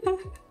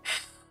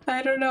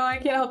know, I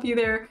can't help you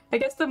there. I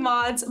guess the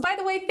mods, by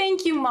the way,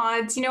 thank you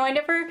mods. You know,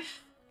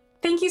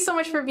 thank you so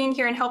much for being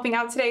here and helping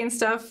out today and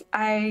stuff.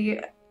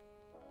 I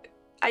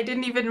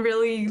didn't even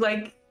really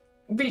like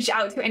reach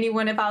out to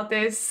anyone about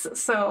this,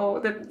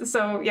 so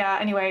yeah,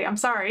 anyway, I'm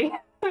sorry.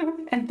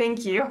 And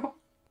thank you.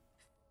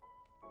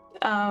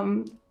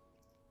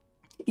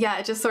 Yeah,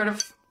 it just sort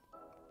of,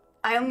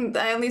 I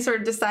only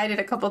sort of decided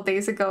a couple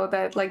days ago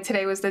that like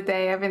today was the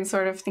day. I've been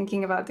sort of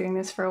thinking about doing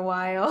this for a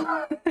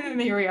while. And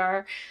here we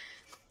are.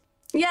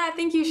 Yeah,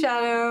 thank you,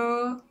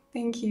 Shadow.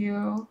 Thank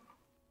you.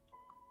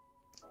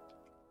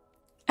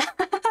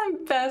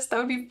 Best, that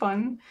would be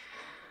fun.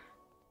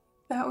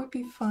 That would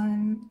be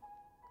fun.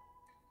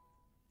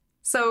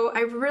 So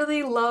I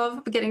really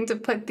love getting to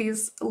put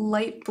these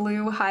light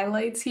blue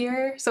highlights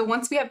here. So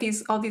once we have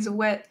all these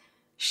wet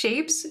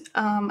shapes,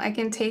 I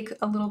can take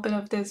a little bit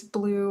of this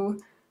blue,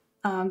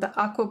 the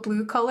aqua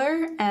blue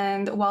color,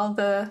 and while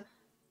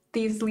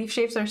these leaf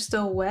shapes are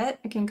still wet,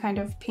 I can kind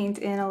of paint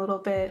in a little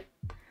bit.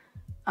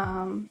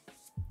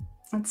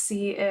 Let's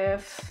see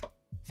if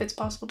it's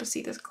possible to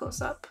see this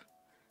close up.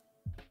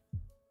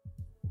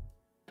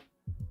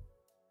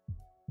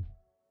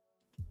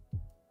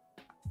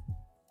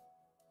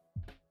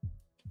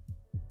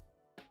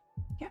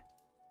 Yeah.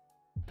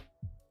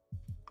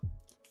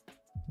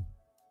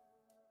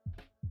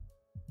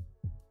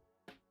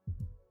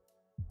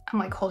 I'm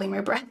like holding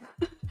my breath.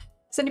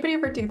 Does anybody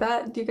ever do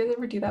that? Do you guys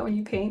ever do that when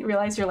you paint?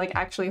 Realize you're like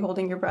actually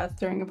holding your breath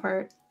during a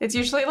part? It's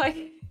usually like,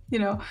 you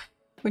know,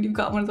 when you've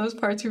got one of those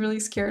parts you're really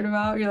scared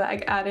about, you're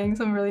like adding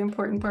some really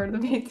important part of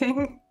the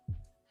painting.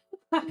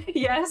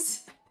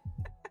 Yes.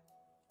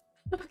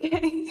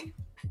 Okay.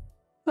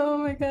 Oh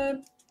my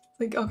god.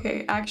 Like,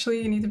 okay,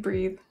 actually you need to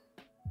breathe.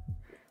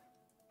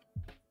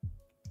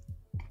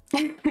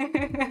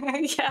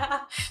 Yeah,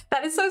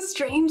 that is so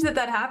strange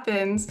that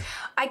happens.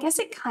 I guess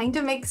it kind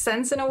of makes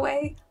sense in a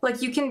way.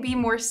 Like you can be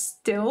more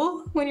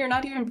still when you're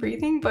not even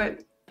breathing,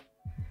 but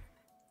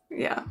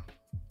yeah.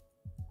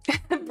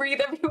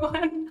 Breathe,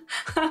 everyone.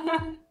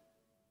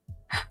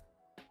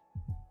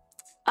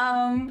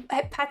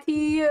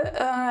 Patty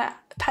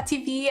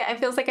V, it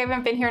feels like I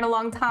haven't been here in a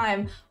long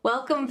time.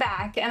 Welcome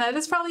back. And that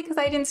is probably because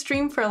I didn't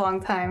stream for a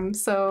long time.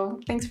 So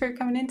thanks for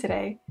coming in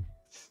today.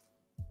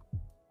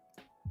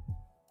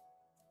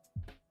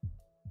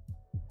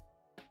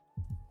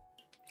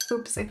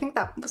 Oops, I think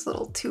that was a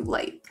little too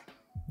light.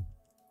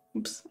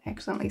 Oops, I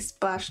accidentally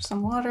splashed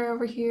some water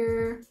over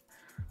here.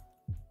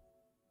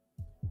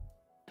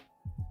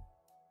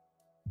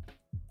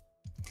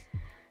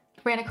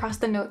 Ran across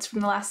the notes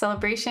from the last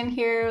celebration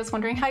here. I was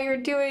wondering how you're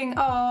doing.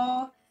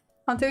 Oh,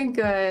 I'm doing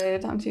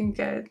good. I'm doing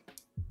good.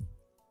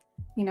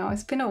 You know,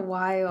 it's been a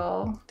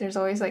while. There's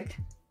always like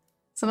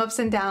some ups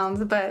and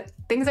downs, but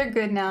things are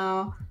good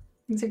now.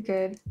 Things are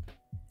good.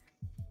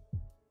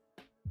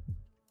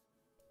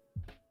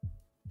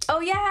 Oh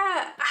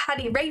yeah,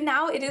 Hattie, right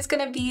now it is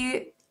gonna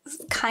be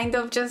kind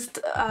of just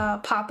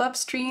pop-up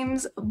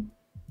streams,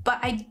 but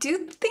I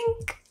do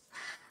think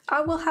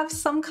I will have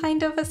some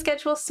kind of a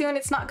schedule soon.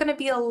 It's not gonna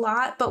be a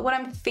lot, but what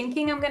I'm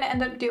thinking I'm gonna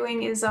end up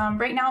doing is,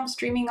 right now I'm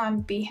streaming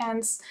on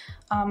Behance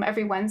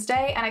every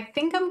Wednesday, and I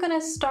think I'm gonna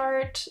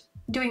start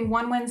doing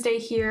one Wednesday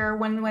here,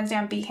 one Wednesday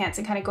on Behance,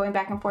 and kind of going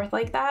back and forth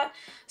like that.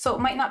 So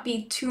it might not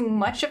be too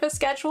much of a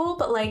schedule,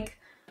 but like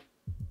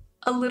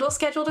a little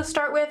schedule to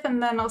start with,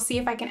 and then I'll see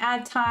if I can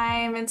add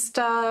time and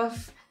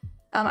stuff.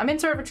 I'm in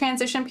sort of a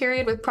transition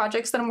period with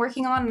projects that I'm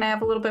working on, and I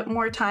have a little bit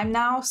more time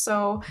now,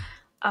 so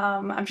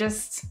I'm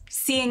just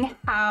seeing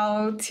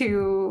how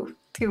to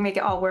to make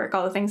it all work,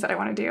 all the things that I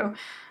want to do.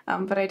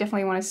 But I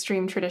definitely want to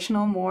stream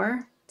traditional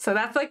more. So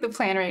that's like the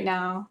plan right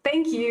now.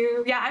 Thank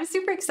you. Yeah, I'm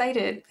super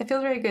excited. It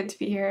feels very good to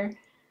be here.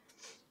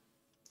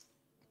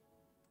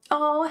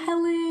 Oh,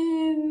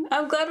 Helen,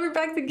 I'm glad we're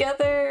back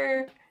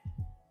together.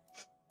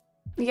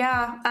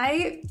 Yeah,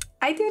 I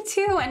do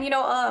too. And, you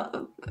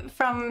know,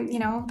 from, you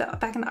know,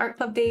 back in the art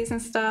club days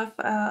and stuff,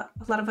 a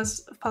lot of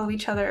us follow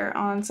each other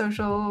on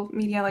social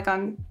media, like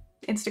on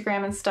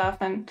Instagram and stuff.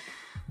 And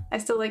I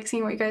still like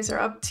seeing what you guys are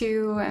up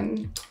to.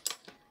 And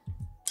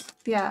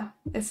yeah,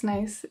 it's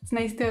nice. It's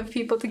nice to have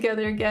people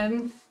together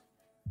again.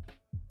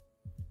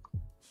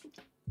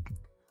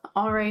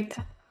 All right.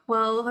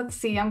 Well, let's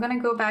see. I'm going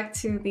to go back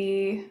to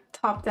the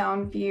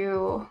top-down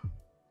view.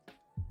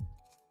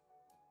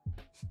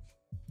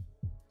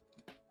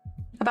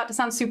 About to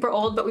sound super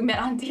old, but we met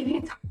on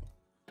TV.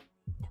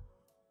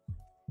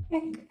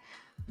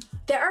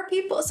 There are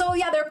people, so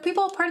yeah, there are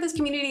people part of this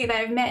community that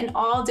I've met in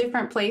all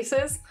different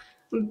places.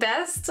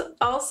 Best,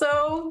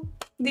 also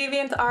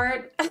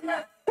DeviantArt.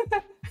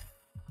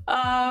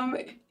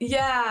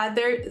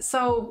 Yeah,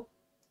 so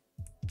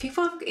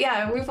people,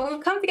 yeah, we've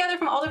come together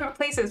from all different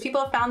places.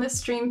 People have found this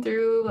stream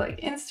through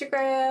like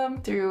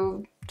Instagram,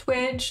 through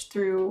Twitch,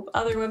 through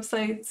other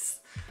websites.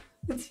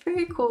 It's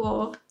very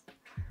cool.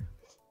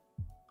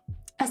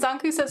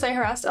 Asanku says, I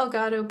harassed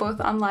Elgato both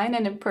online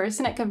and in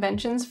person at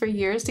conventions for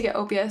years to get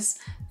OBS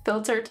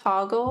filter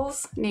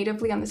toggles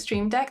natively on the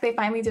Stream Deck. They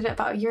finally did it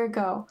about a year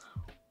ago.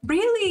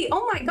 Really?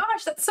 Oh my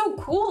gosh, that's so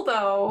cool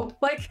though.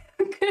 Like,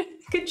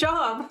 good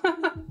job.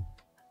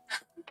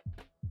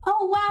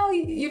 Oh wow,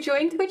 you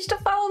joined Twitch to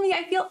follow me.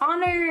 I feel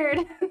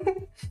honored.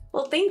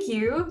 Well, thank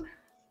you.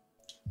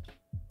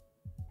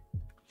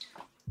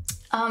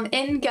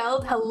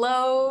 Ingeld,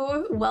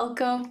 hello,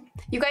 welcome.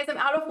 You guys, I'm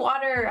out of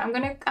water. I'm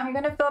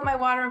gonna fill up my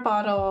water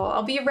bottle.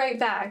 I'll be right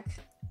back.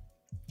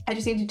 I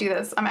just need to do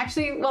this. I'm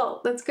actually,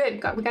 well, that's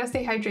good. We gotta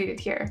stay hydrated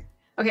here.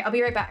 Okay, I'll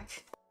be right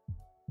back.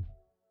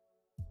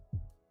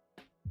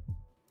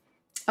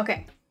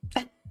 Okay.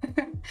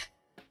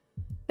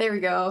 There we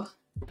go.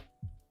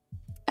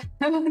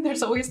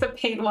 There's always the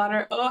paint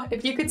water. Oh,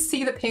 if you could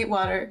see the paint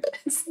water,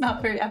 it's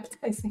not very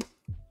appetizing.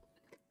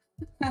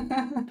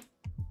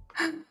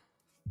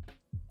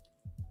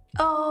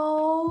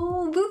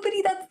 Oh,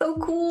 Boopity, that's so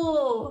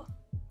cool.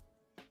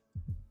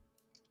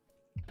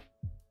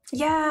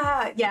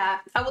 Yeah,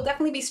 I will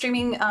definitely be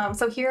streaming.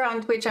 So here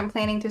on Twitch, I'm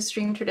planning to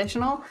stream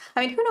traditional.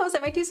 I mean, who knows? I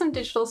might do some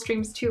digital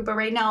streams too, but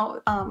right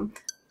now,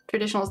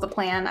 traditional is the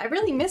plan. I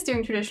really miss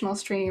doing traditional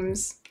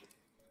streams.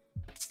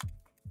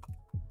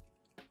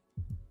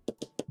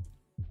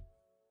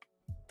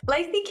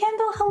 Lifey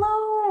Kendall,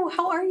 hello!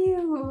 How are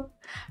you?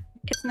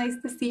 It's nice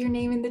to see your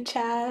name in the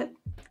chat.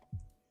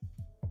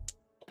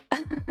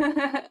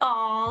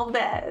 All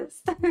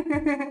best.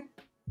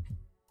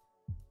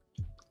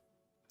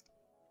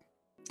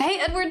 Hey,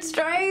 Edward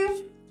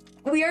Strive!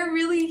 We are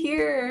really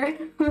here.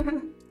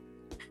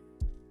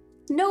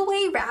 No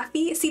way,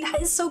 Raffi. See,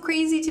 that is so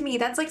crazy to me.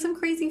 That's like some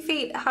crazy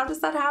fate. How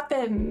does that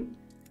happen?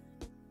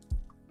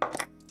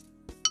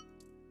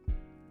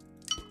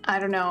 I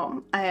don't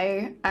know.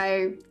 I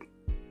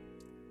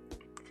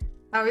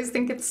always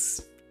think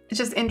it's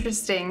just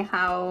interesting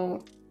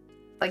how,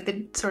 like,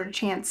 the sort of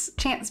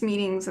chance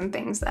meetings and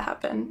things that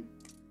happen.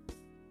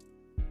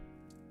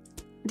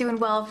 Doing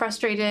well,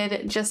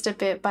 frustrated just a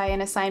bit by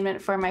an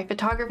assignment for my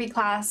photography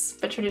class,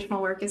 but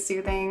traditional work is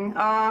soothing.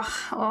 Oh,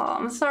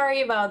 I'm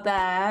sorry about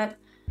that.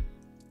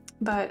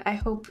 But I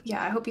hope you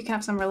can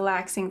have some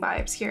relaxing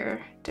vibes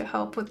here to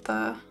help with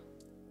the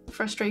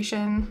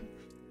frustration.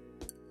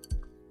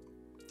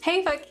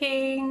 Hey,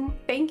 Fucking,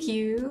 thank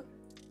you.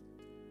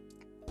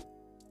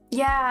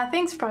 Yeah,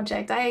 thanks,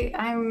 Project.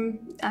 I'm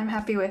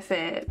happy with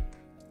it.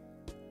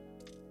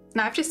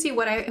 Now I have to see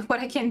what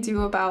I can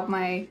do about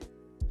my.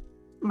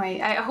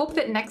 I hope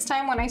that next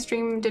time when I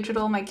stream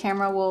digital, my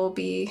camera will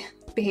be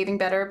behaving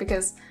better,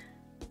 because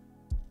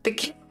the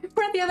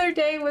camera the other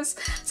day was,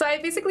 so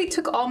I basically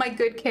took all my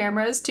good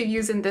cameras to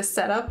use in this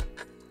setup,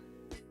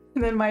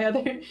 and then my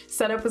other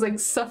setup was like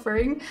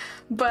suffering,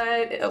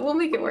 but we'll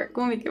make it work.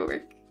 We'll make it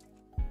work.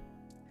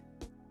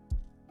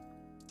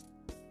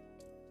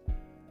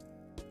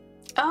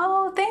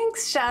 Oh,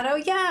 thanks, Shadow.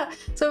 Yeah.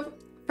 So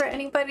for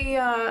anybody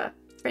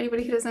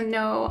who doesn't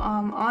know,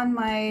 on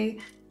my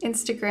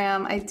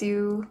Instagram, I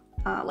do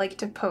like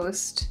to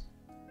post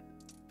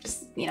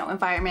just, you know,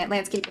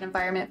 landscape and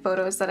environment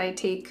photos that I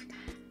take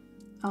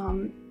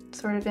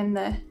sort of in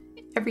the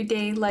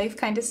everyday life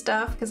kind of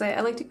stuff, because I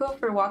like to go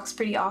for walks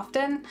pretty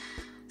often.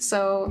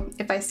 So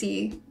if I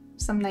see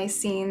some nice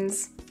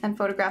scenes and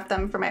photograph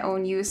them for my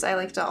own use, I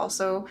like to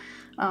also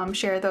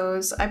share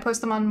those. I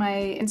post them on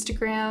my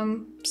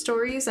Instagram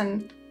stories,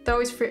 and they're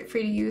always free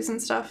to use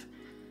and stuff.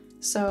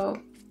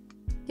 So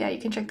yeah, you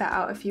can check that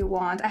out if you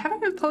want. I haven't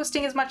been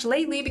posting as much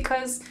lately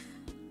because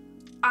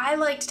I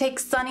like to take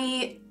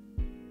sunny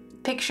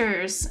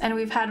pictures, and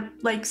we've had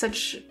like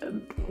such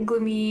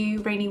gloomy,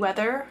 rainy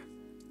weather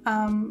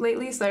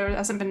lately, so there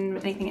hasn't been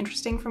anything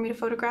interesting for me to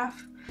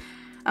photograph.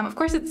 Of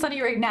course it's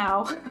sunny right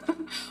now,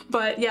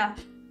 but yeah,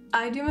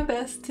 I do my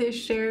best to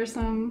share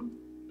some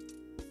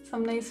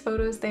nice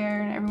photos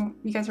there, and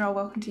you guys are all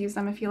welcome to use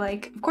them if you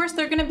like. Of course,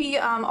 they're gonna be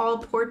all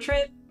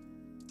portrait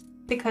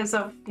because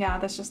of, yeah,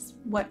 that's just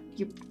what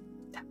you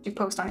have to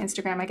post on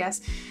Instagram, I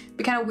guess. It'd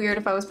be kind of weird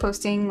if I was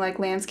posting like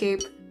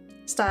landscape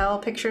style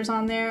pictures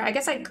on there. I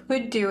guess I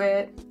could do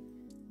it,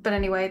 but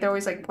anyway, they're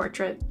always like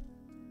portrait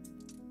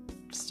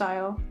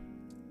style.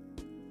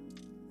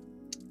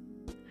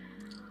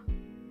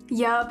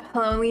 Yup,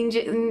 hello,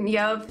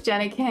 yup,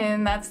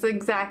 Jennikin, that's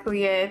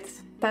exactly it.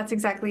 That's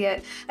exactly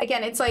it.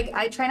 Again, it's like,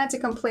 I try not to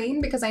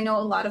complain because I know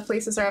a lot of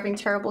places are having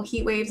terrible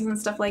heat waves and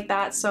stuff like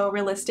that, so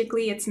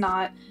realistically, it's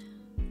not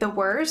the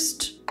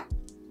worst.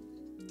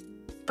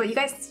 But you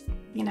guys,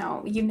 you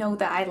know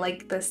that I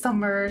like the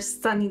summer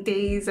sunny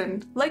days,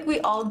 and like we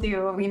all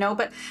do, you know,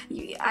 but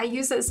I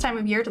use this time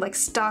of year to like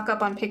stock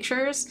up on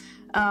pictures,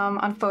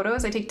 on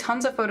photos. I take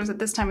tons of photos at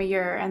this time of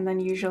year, and then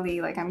usually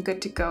like I'm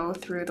good to go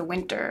through the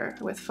winter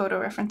with photo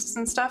references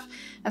and stuff.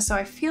 And so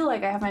I feel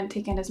like I haven't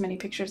taken as many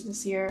pictures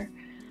this year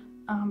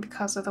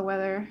because of the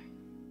weather.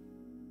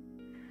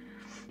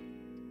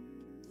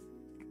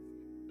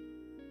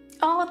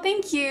 Oh,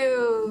 thank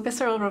you,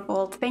 Visceral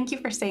Revolt. Thank you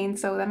for saying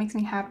so. That makes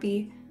me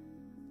happy.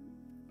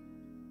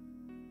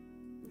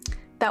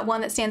 That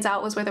one that stands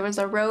out was where there was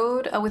a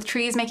road with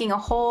trees making a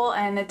hole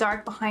and the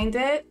dark behind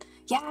it.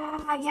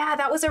 Yeah,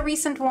 that was a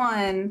recent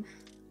one.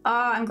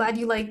 I'm glad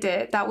you liked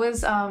it. That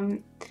was,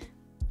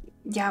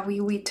 yeah,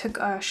 we took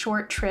a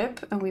short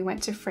trip and we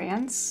went to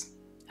France.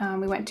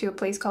 We went to a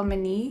place called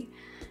Mani,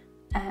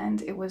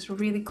 and it was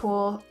really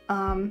cool.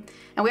 And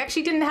we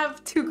actually didn't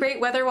have too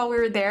great weather while we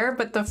were there,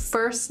 but the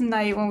first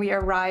night when we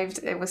arrived,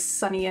 it was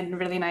sunny and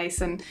really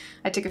nice, and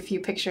I took a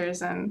few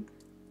pictures, and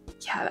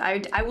yeah,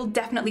 I will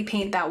definitely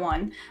paint that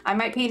one. I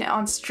might paint it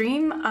on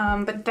stream,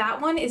 but that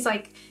one is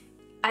like,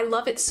 I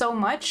love it so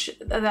much,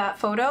 that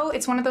photo.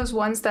 It's one of those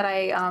ones that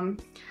I,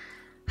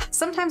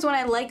 sometimes when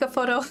I like a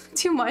photo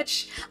too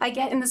much, I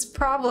get in this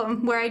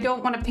problem where I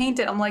don't want to paint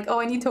it. I'm like, oh,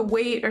 I need to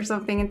wait or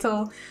something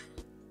until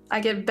I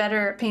get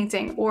better at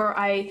painting, or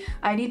I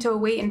need to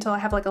wait until I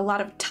have like a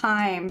lot of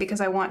time because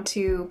I want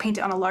to paint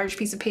it on a large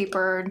piece of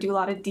paper and do a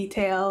lot of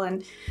detail,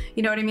 and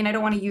you know what I mean? I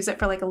don't want to use it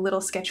for like a little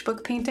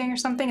sketchbook painting or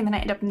something, and then I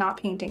end up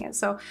not painting it.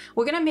 So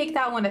we're gonna make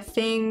that one a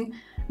thing.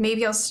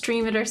 Maybe I'll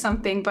stream it or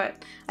something,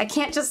 but I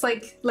can't just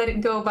like let it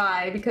go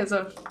by because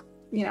of,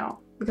 you know,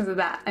 because of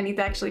that. I need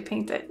to actually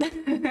paint it.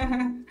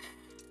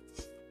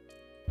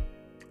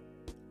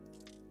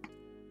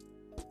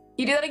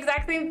 You do that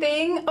exact same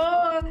thing?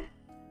 Oh,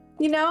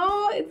 you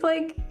know, it's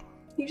like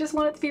you just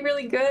want it to be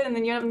really good and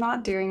then you end up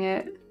not doing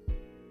it.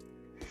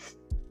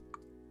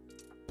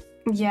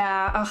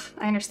 Yeah, ugh,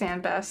 I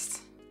understand best.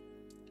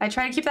 I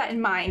try to keep that in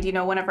mind, you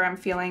know, whenever I'm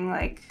feeling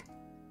like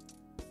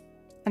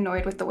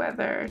annoyed with the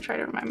weather. I try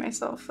to remind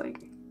myself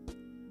like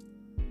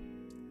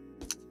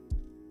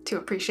to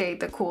appreciate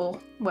the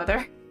cool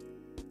weather.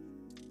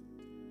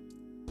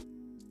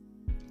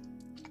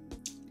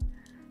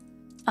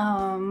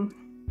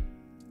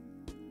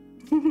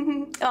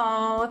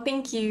 Oh,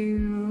 thank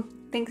you.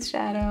 Thanks,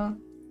 Shadow.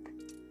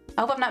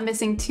 I hope I'm not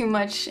missing too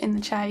much in the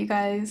chat, you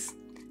guys.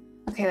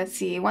 Okay, let's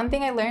see. One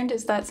thing I learned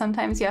is that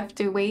sometimes you have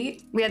to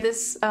wait. We had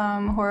this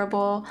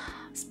horrible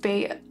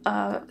spat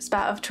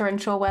of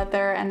torrential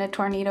weather and a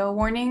tornado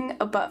warning,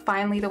 but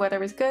finally the weather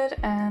was good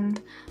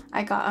and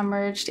I got a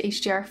merged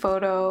HDR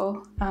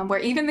photo where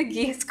even the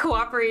geese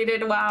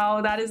cooperated.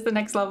 Wow, that is the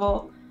next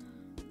level.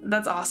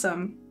 That's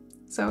awesome.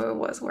 So it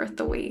was worth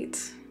the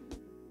wait.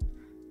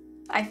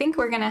 I think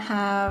we're gonna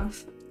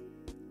have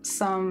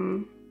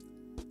some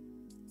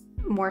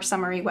more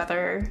summery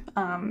weather,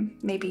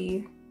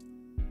 maybe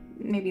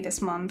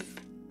this month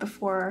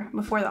before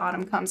the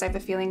autumn comes. I have a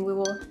feeling we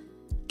will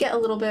get a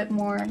little bit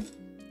more.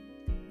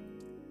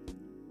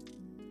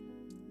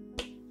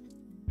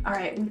 All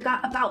right, we've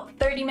got about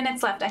 30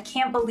 minutes left. I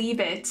can't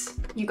believe it,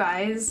 you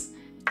guys.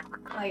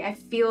 Like, I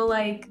feel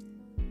like,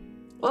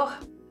 oh,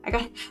 I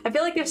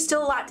feel like there's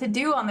still a lot to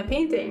do on the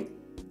painting.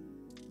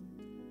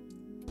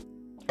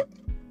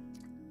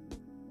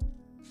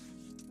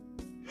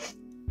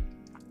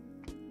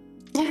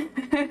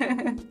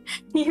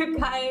 You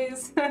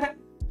guys.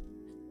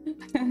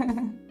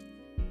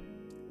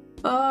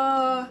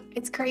 Oh,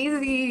 it's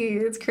crazy.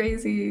 It's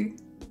crazy.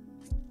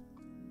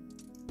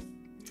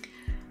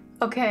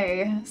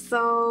 Okay,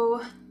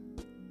 so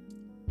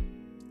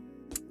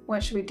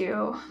what should we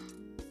do?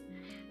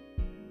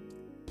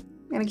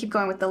 I'm gonna keep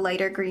going with the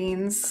lighter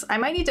greens. I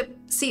might need to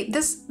see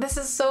this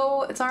is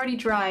so, it's already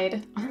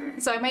dried.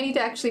 So I might need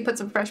to actually put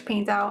some fresh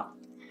paint out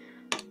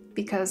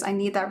because I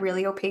need that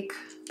really opaque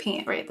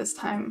paint right this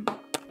time.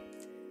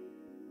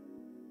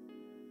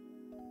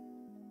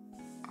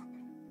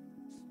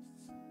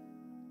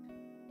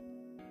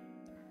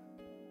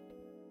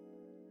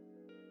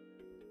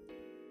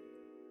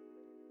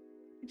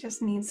 I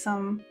just need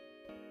some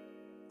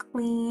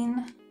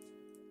clean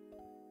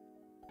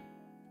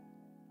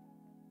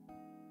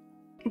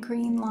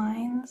green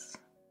lines.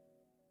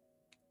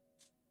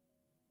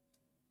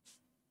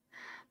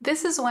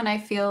 This is when I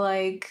feel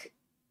like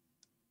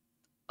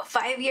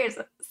 5 years,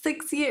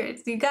 6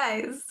 years, you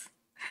guys.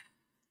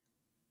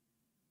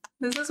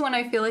 This is when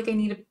I feel like I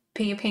need to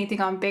paint a painting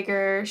on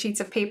bigger sheets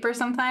of paper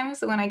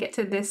sometimes, when I get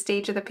to this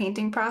stage of the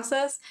painting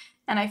process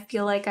and I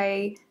feel like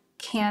I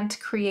can't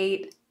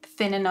create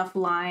thin enough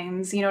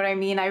lines, you know what I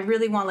mean? I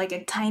really want like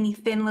a tiny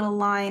thin little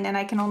line and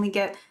I can only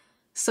get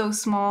so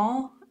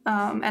small.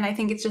 And I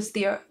think it's just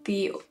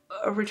the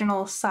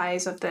original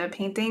size of the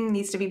painting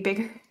needs to be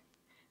bigger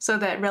so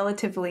that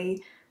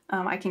relatively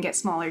I can get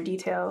smaller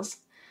details.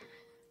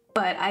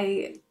 But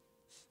I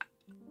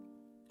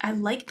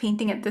like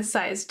painting at this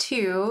size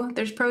too.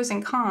 There's pros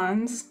and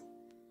cons.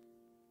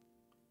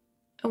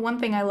 One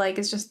thing I like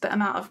is just the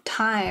amount of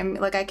time.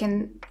 Like I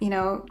can, you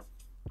know,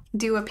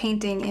 do a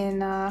painting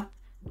in a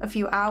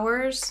few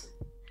hours.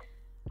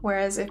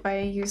 Whereas if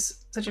I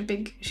use such a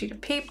big sheet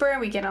of paper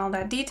and we get all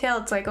that detail,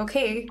 it's like,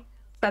 okay,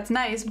 that's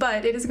nice,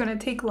 but it is gonna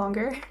take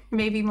longer,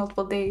 maybe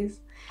multiple days.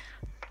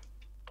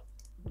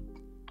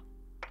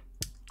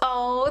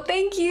 Oh,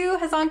 thank you,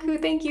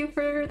 Hazanku, thank you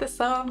for the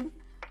sub.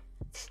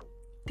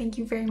 Thank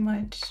you very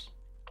much.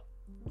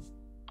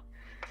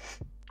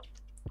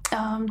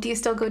 Do you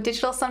still go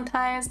digital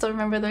sometimes? Still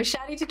remember those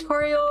shady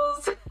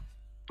tutorials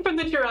from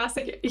the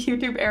Jurassic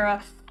YouTube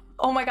era?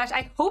 Oh my gosh,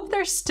 I hope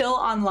they're still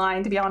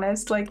online, to be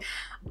honest. Like,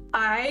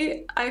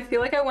 I feel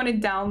like I want to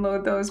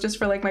download those just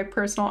for like my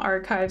personal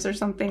archives or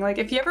something. Like,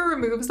 if he ever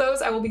removes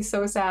those, I will be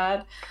so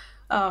sad.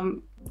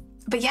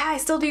 But yeah, I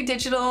still do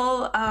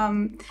digital.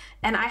 And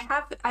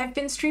I've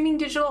been streaming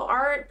digital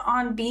art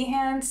on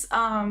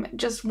Behance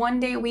just 1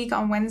 day a week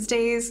on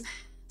Wednesdays.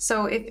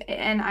 So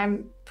and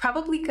I'm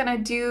probably gonna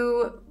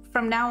do,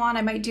 from now on,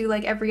 I might do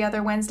like every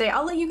other Wednesday.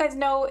 I'll let you guys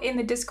know in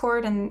the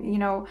Discord, and you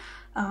know,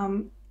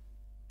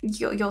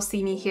 you'll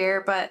see me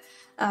here, but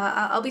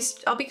I'll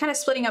be kind of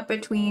splitting up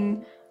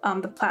between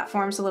the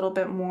platforms a little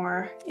bit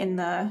more in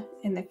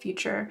the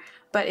future.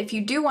 But if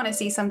you do want to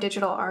see some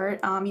digital art,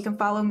 you can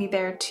follow me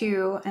there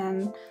too,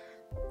 and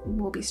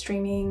we'll be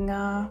streaming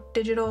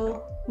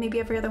digital maybe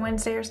every other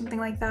Wednesday or something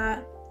like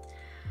that.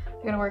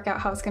 I gotta work out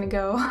how it's gonna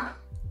go.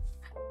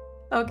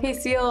 Okay,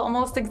 Seal,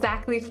 almost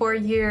exactly 4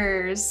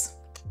 years.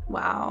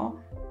 Wow.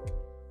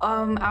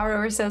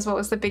 Aurora says, what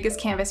was the biggest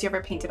canvas you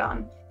ever painted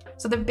on?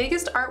 So the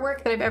biggest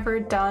artwork that I've ever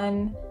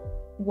done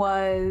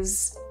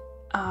was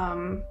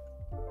a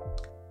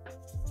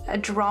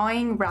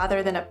drawing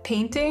rather than a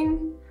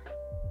painting.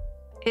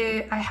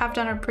 I have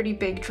done a pretty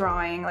big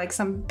drawing, like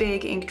some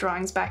big ink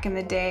drawings back in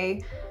the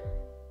day.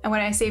 And when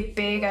I say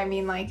big, I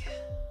mean like,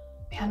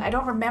 man, I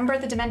don't remember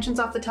the dimensions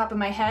off the top of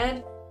my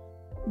head,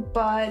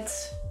 but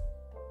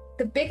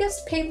the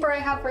biggest paper I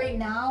have right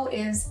now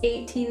is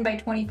 18 by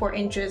 24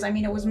 inches. I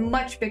mean, it was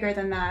much bigger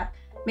than that,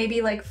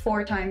 maybe like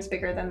 4 times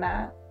bigger than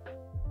that.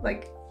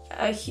 Like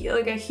a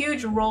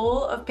huge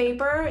roll of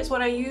paper is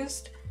what I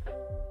used,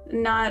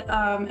 not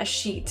a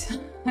sheet.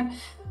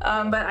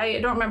 But I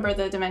don't remember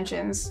the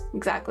dimensions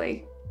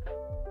exactly.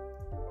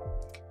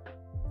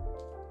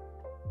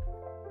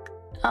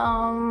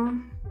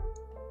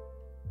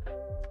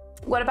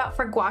 What about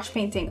for gouache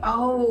painting?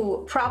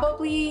 Oh,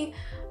 probably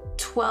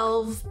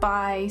 12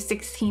 by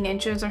 16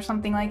 inches or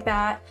something like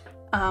that.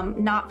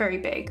 Not very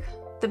big.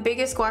 The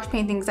biggest gouache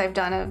paintings I've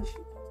done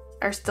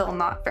are still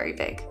not very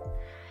big.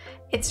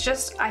 It's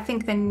just, I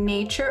think, the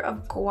nature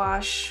of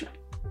gouache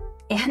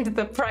and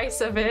the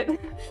price of it.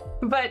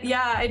 But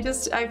yeah,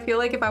 I feel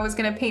like if I was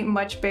gonna paint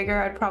much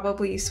bigger, I'd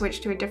probably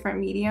switch to a different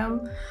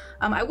medium.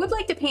 I would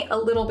like to paint a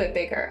little bit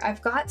bigger.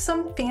 I've got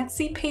some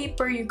fancy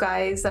paper, you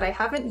guys, that I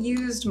haven't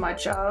used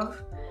much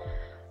of,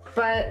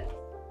 but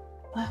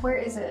where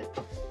is it?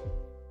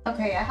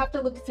 Okay, I have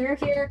to look through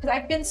here because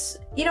I've been,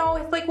 you know,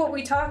 it's like what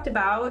we talked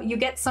about. You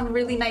get some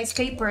really nice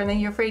paper and then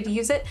you're afraid to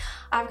use it.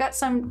 I've got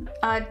some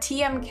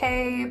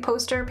TMK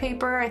poster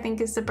paper, I think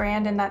is the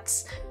brand, and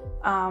that's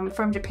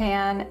from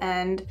Japan,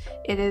 and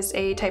it is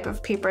a type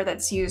of paper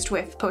that's used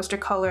with poster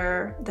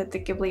color that the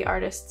Ghibli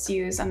artists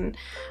use, and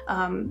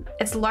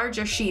it's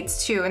larger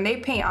sheets too, and they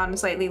paint on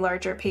slightly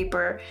larger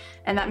paper,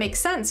 and that makes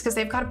sense because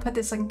they've got to put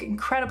this like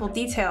incredible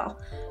detail.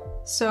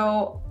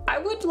 So I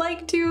would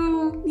like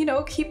to, you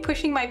know, keep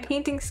pushing my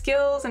painting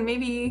skills and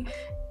maybe,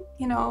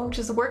 you know,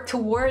 just work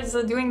towards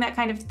doing that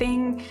kind of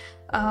thing.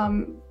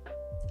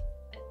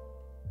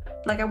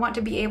 Like I want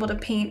to be able to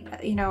paint,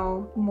 you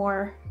know,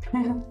 more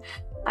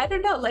I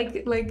don't know,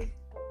 like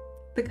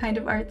the kind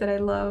of art that I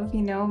love,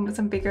 you know, with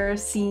some bigger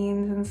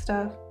scenes and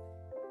stuff.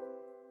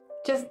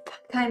 Just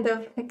kind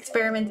of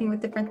experimenting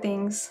with different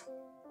things.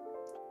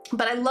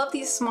 But I love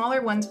these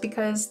smaller ones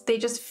because they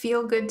just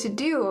feel good to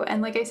do.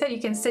 And like I said, you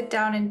can sit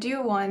down and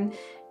do one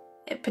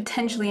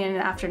potentially in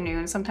an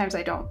afternoon. Sometimes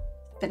I don't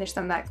finish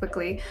them that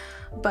quickly,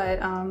 but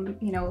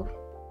you know,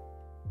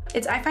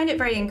 I find it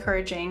very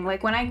encouraging.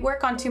 Like when I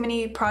work on too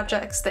many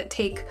projects that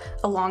take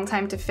a long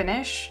time to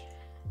finish,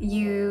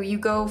 you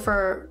go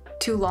for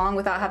too long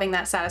without having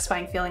that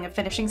satisfying feeling of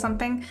finishing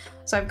something.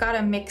 So I've got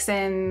to mix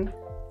in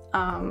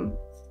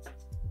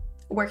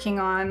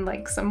working on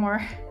like some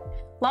more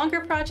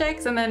longer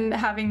projects and then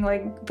having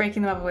like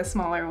breaking them up with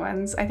smaller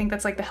ones. I think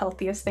that's like the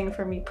healthiest thing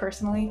for me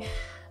personally.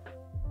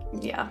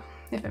 Yeah,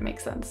 if it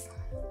makes sense.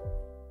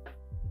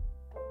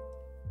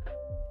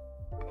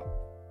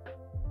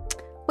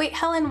 Wait,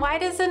 Helen, why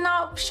does it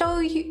not show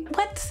you?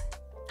 What?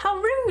 How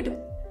rude!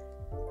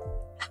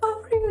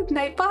 How rude,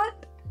 Nightbot!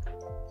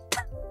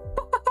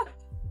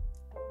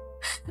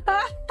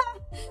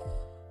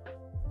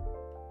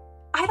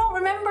 I don't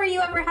remember you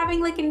ever having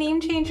like a name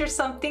change or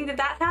something. Did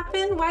that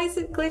happen? Why is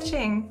it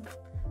glitching?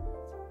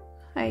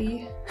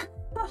 Hi.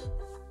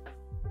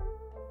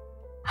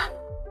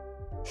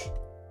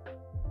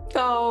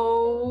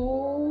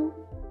 Oh.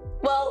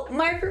 Well,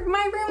 my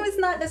room is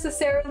not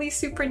necessarily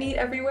super neat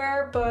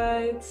everywhere,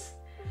 but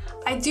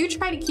I do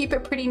try to keep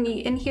it pretty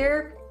neat in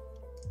here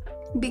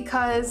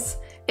because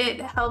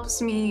it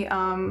helps me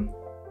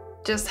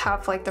just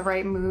have like the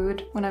right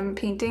mood when I'm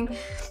painting.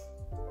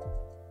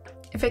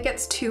 If it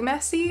gets too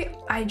messy,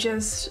 I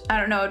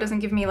don't know, it doesn't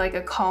give me like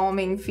a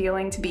calming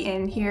feeling to be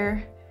in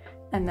here,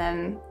 and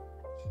then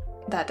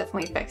that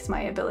definitely affects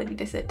my ability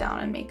to sit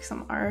down and make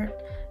some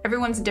art.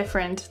 Everyone's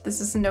different.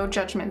 This is no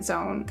judgment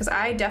zone, because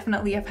I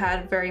definitely have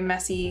had very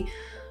messy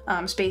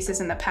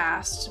spaces in the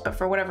past, but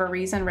for whatever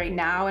reason right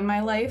now in my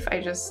life, I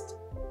just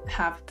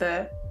have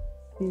the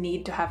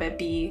need to have it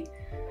be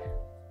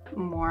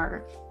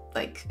more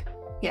like,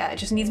 yeah, it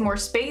just needs more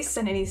space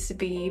and it needs to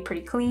be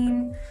pretty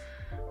clean.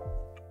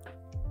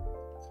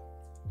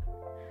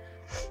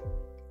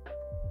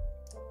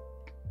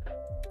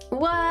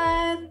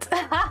 What?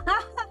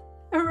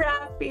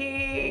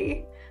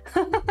 Raffy.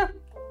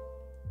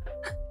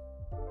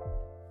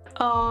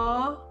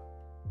 Aww.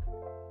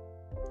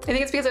 I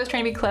think it's because I was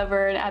trying to be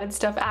clever and added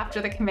stuff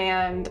after the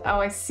command. Oh,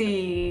 I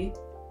see.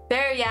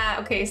 There, yeah,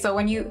 okay, so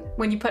when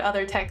you put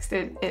other text,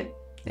 it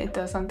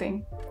does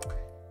something.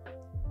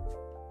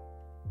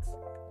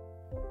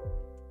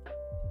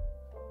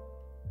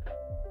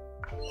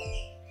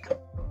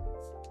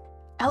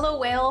 Hello,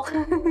 whale.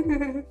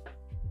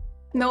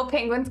 No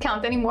penguins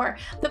count anymore.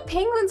 The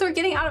penguins were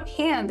getting out of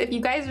hand, if you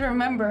guys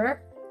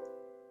remember.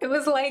 It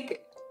was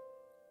like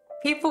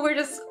people were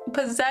just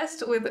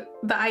possessed with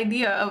the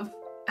idea of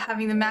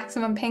having the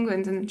maximum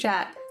penguins in the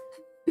chat.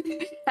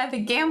 And the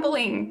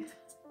gambling,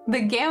 we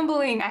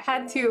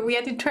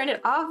had to turn it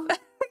off.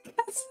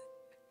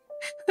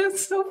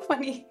 That's so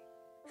funny.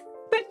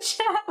 The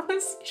chat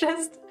was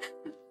just,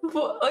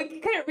 like,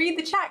 you couldn't read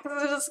the chat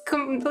because it was just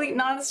complete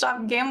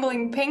non-stop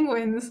gambling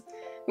penguins.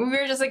 We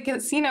were just a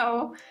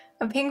casino,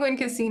 a penguin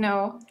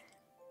casino.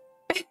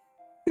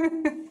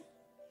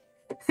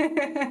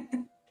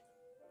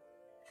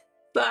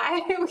 So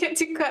I didn't get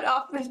to cut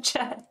off the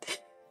chat.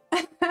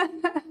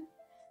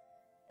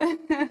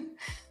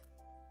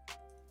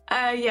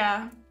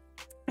 Yeah,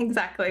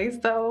 exactly.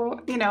 So,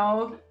 you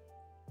know,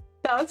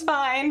 that was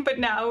fine, but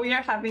now we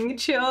are having a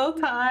chill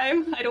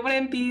time. I don't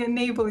want to be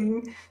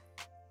enabling.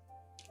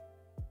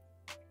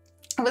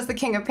 I was the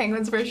king of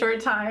penguins for a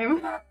short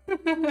time.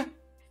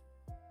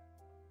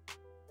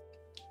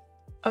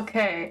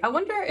 Okay, I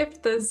wonder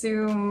if the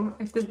zoom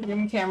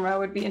camera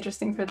would be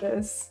interesting for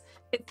this.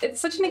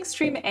 It's such an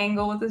extreme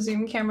angle with the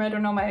zoom camera. I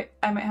don't know, I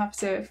might have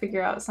to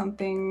figure out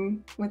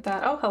something with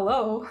that. Oh,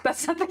 hello.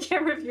 That's not the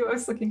camera view I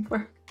was looking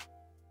for.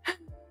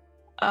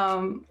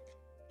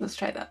 Let's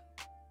try that.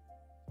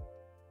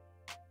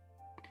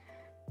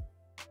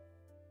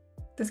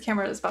 This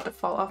camera is about to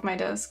fall off my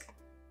desk.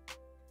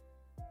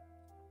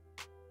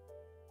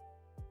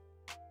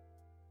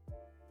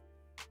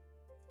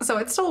 So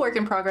it's still a work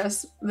in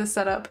progress, this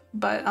setup,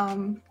 but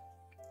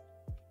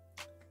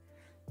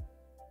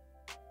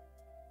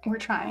we're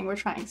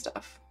trying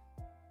stuff.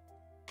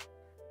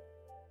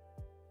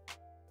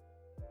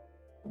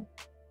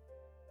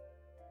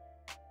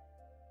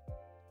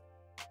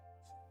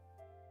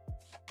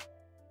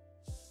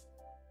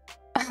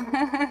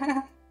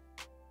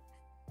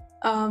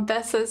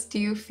 Beth says, do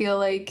you feel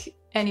like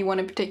anyone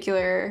in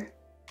particular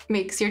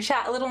makes your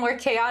chat a little more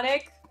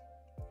chaotic?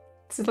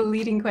 This is the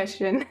leading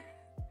question.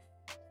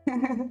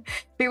 If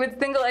we would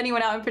single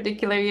anyone out in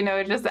particular, you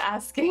know, just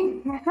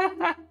asking.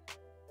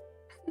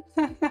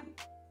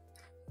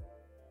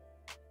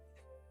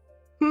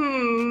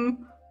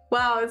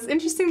 Wow, it's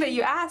interesting that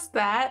you asked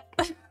that.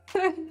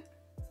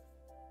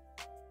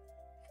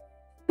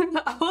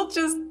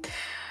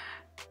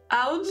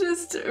 I'll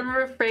just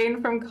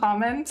refrain from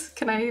comment.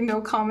 Can I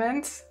no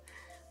comment?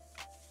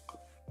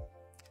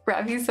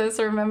 Ravi says,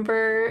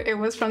 remember, it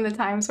was from the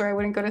times where I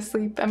wouldn't go to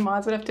sleep and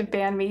mods would have to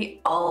ban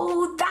me.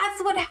 Oh,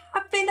 that's what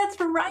happened. That's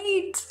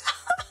right.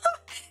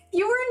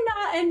 You were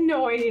not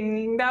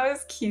annoying. That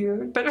was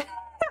cute. But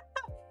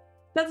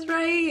that's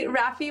right.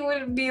 Rafi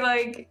would be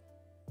like,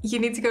 you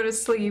need to go to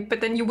sleep,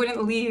 but then you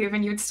wouldn't leave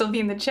and you would still be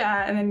in the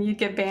chat and then you'd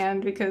get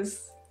banned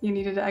because you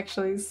needed to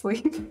actually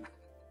sleep.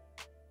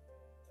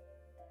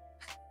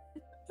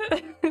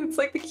 It's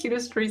like the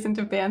cutest reason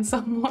to ban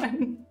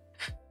someone.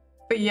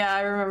 But yeah,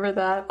 I remember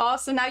that.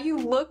 Also, now you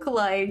look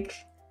like,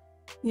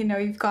 you know,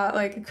 you've got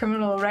like a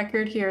criminal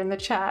record here in the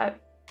chat.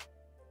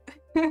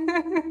 But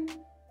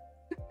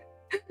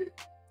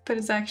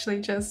it's actually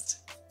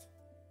just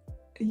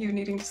you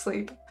needing to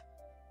sleep.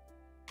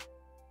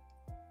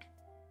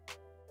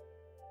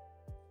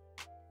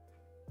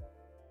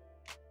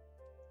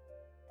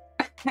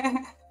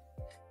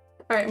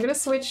 right, I'm gonna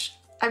switch.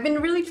 I've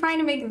been really trying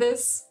to make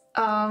this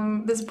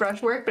this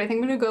brush work, but I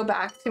think I'm gonna go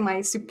back to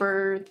my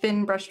super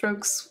thin brush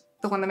strokes,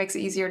 the one that makes it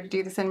easier to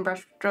do the thin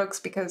brush strokes,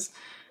 because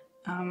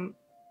I'm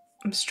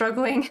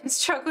struggling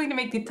to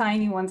make the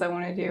tiny ones I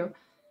want to do.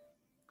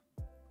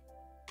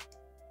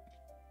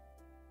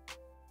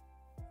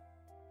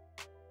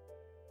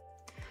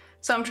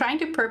 So I'm trying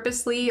to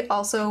purposely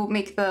also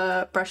make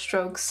the brush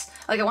strokes,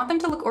 like I want them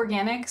to look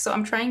organic, so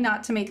I'm trying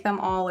not to make them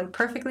all like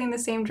perfectly in the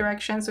same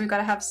direction, so we've got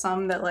to have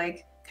some that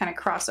like kind of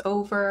cross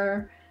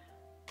over.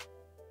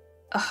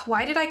 Ugh,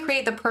 why did I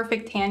create the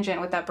perfect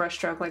tangent with that brush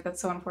stroke? Like, that's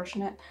so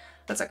unfortunate.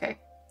 That's okay,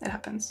 it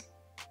happens.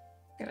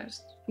 Gotta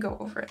just go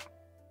over it.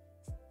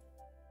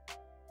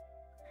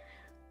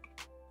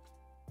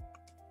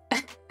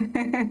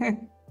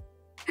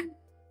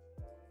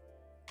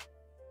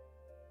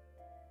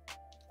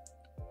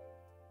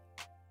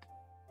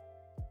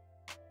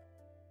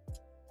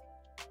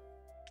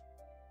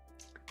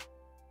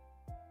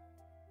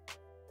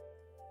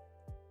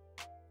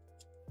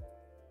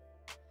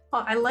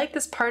 Well, I like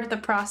this part of the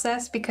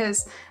process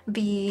because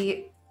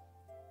the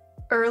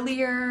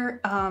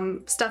earlier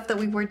stuff that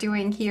we were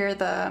doing here,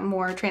 the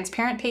more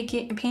transparent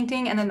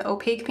painting and then the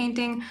opaque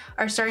painting,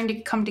 are starting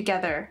to come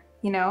together,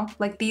 you know?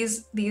 Like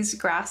these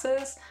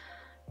grasses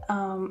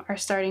are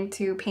starting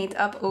to paint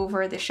up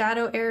over the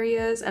shadow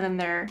areas, and then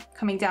they're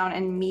coming down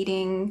and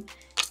meeting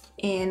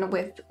in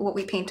with what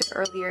we painted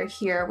earlier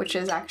here, which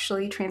is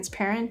actually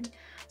transparent.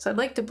 So I'd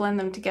like to blend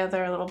them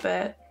together a little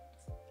bit.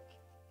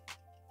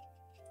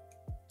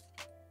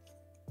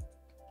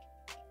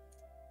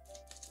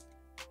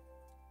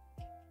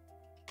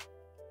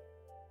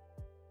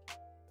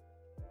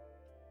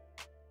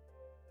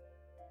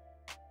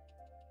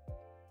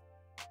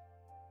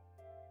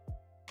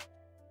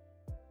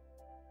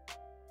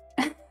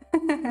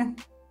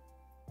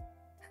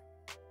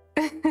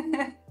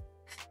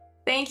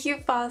 Thank you,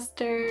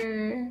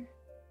 Foster.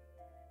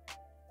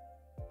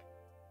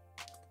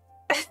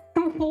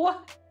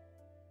 What?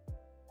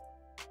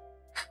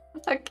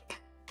 Okay.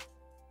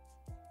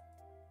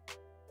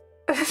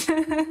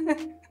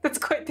 That's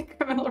quite the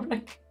criminal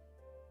record.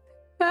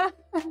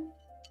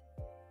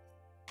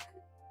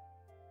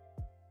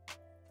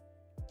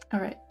 All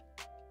right.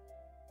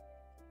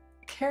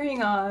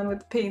 Carrying on with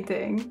the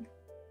painting.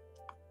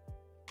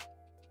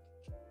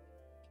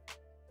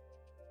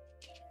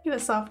 Give a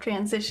soft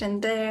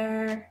transition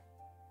there.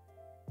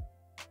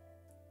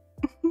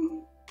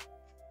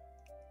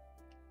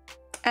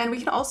 And we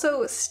can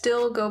also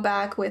still go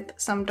back with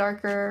some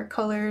darker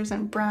colors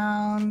and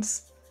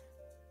browns.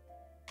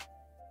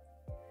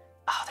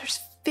 Oh, there's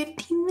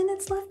 15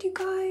 minutes left, you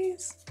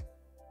guys.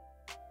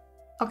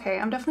 Okay,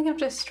 I'm definitely gonna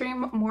have to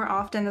stream more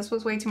often. This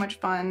was way too much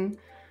fun.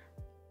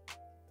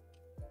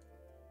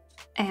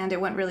 And it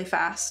went really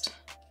fast.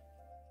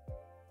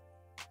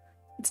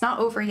 It's not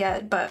over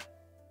yet, but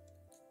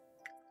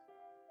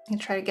I'm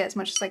gonna try to get as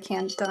much as I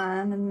can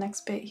done in the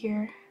next bit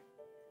here.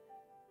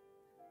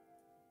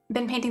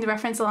 Been painting the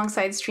reference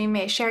alongside stream.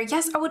 May I share?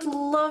 Yes, I would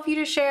love you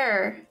to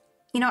share.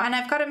 You know, and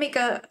I've got to make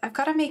a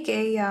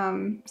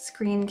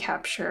screen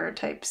capture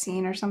type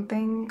scene or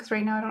something, because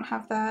right now I don't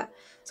have that,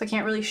 so I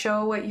can't really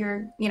show what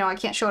you're. You know, I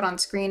can't show it on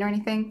screen or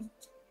anything.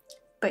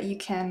 But you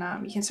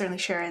can certainly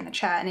share it in the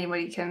chat, and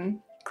anybody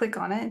can click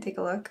on it and take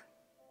a look.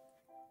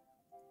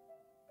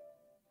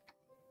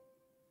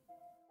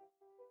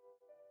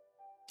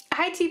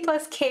 Hi, T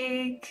plus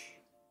Cake.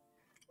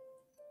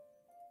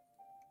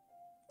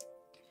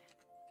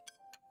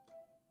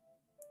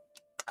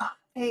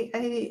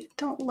 I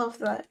don't love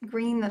that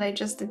green that I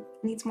just did. It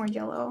needs more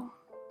yellow.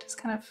 Just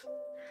kind of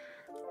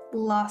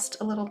lost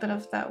a little bit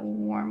of that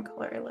warm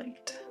color I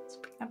liked. Let's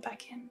bring that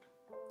back in.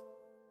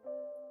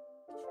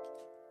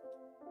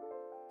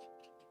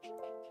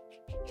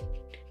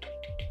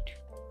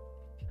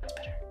 That's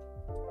better.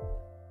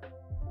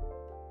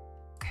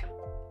 Okay.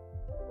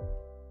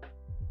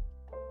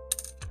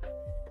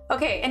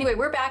 Okay, anyway,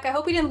 we're back. I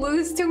hope we didn't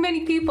lose too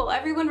many people.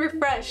 Everyone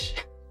refresh.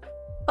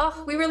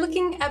 Oh, we were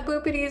looking at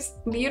Boopity's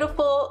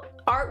beautiful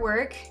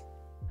artwork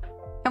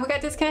and we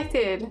got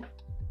disconnected.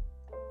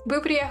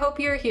 Boopity, I hope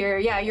you're here.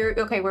 Yeah, you're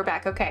okay. We're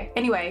back. Okay.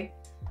 Anyway,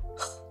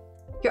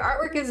 your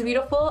artwork is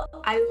beautiful.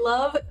 I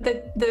love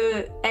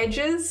the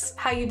edges,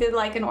 how you did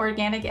like an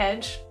organic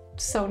edge.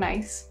 So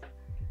nice.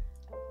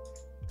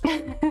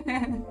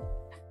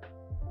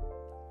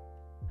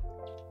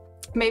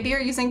 Maybe you're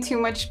using too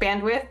much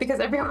bandwidth because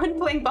everyone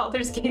playing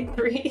Baldur's Gate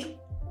 3.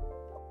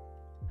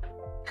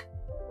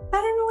 I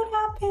don't know what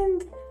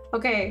happened.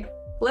 Okay,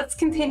 let's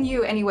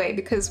continue anyway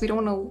because we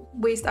don't want to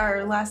waste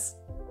our last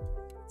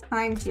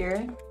time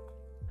here.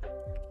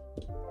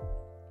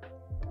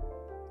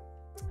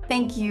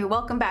 Thank you.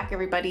 Welcome back,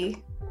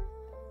 everybody.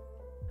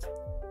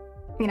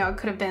 You know, it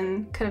could have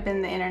been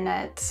the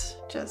internet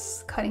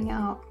just cutting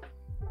out.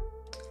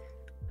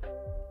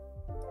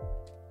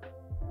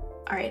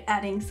 All right,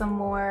 adding some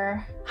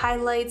more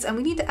highlights, and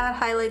we need to add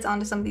highlights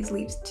onto some of these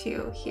leaves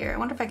too here. I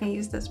wonder if I can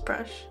use this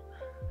brush.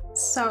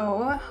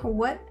 So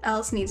what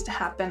else needs to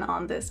happen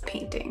on this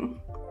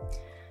painting?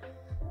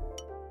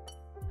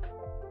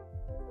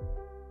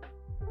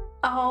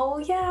 Oh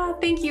yeah,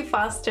 thank you,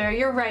 Foster.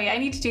 You're right, I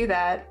need to do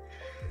that.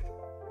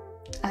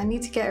 I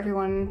need to get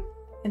everyone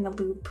in the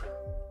loop.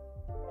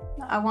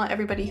 I want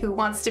everybody who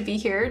wants to be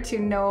here to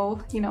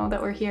know, you know,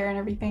 that we're here and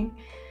everything.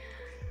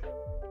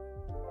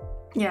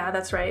 Yeah,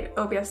 that's right.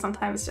 OBS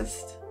sometimes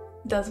just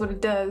does what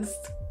it does.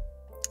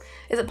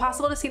 Is it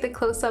possible to see the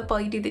close-up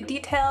while you do the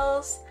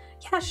details?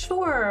 Yeah,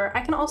 sure.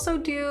 I can also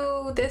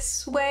do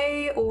this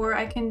way, or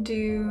I can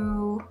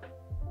do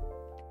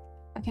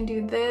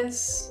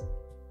this.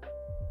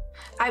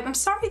 I'm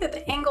sorry that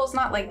the angle's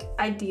not like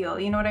ideal,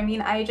 you know what I mean?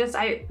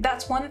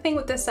 That's one thing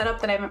with this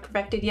setup that I haven't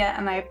perfected yet,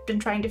 and I've been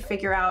trying to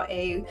figure out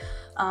a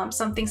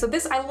something. So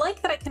this, I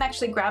like that I can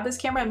actually grab this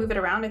camera and move it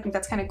around. I think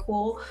that's kind of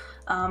cool.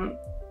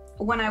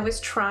 When I was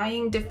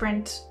trying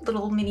different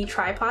little mini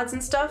tripods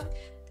and stuff,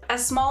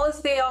 as small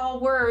as they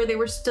all were, they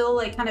were still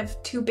like kind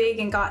of too big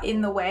and got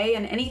in the way,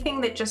 and anything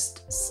that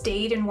just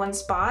stayed in one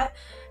spot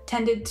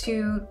tended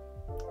to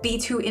be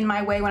too in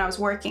my way when I was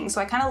working. So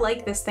I kind of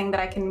like this thing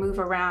that I can move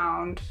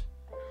around.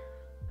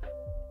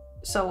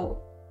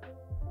 So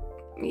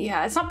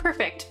yeah, it's not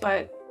perfect,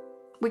 but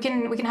we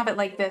can have it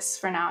like this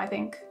for now, I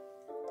think.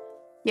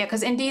 Yeah,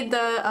 because indeed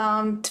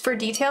the for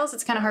details,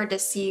 it's kind of hard to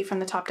see from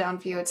the top-down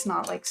view. It's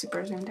not like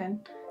super zoomed in.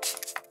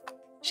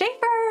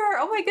 Schaefer!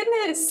 Oh my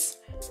goodness!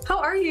 How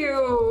are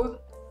you?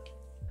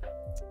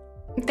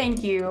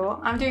 Thank you.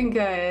 I'm doing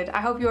good.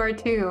 I hope you are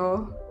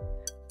too.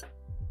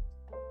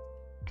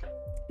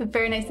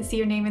 Very nice to see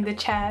your name in the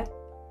chat.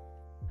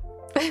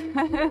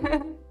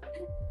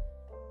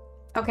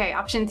 Okay,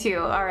 option 2.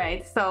 All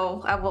right,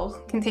 so I will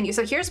continue.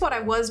 So here's what I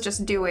was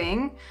just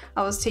doing.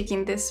 I was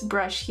taking this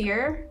brush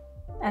here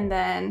and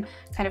then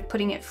kind of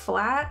putting it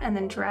flat and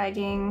then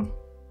dragging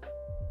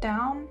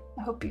down.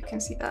 I hope you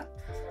can see that.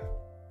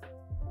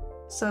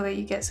 So that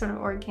you get sort of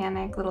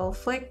organic little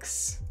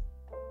flicks.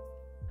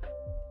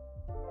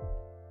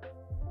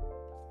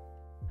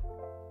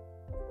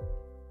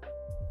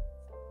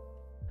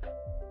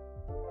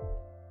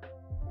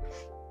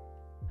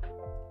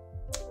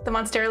 The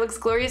Monstera looks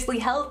gloriously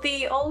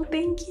healthy. Oh,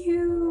 thank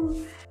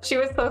you. She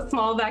was so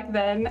small back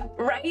then,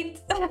 right?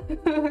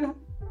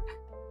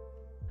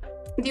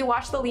 Do you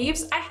wash the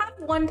leaves? I have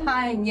one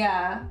time,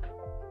 yeah.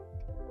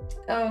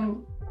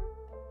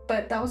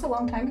 But that was a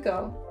long time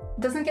ago.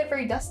 It doesn't get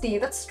very dusty.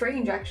 That's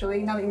strange,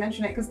 actually, now that you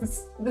mention it, because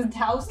this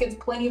house gets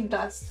plenty of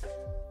dust.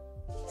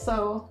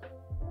 So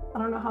I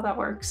don't know how that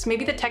works.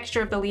 Maybe the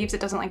texture of the leaves, it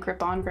doesn't like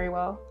grip on very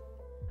well.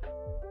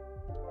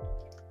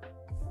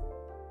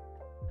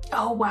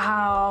 Oh,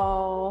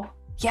 wow.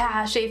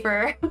 Yeah,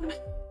 Schaefer.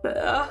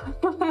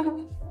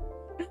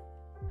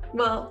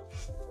 Well,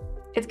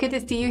 it's good to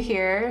see you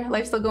here.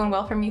 Life's still going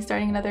well for me,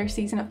 starting another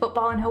season of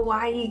football in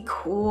Hawaii.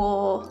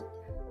 Cool.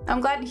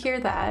 I'm glad to hear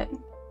that.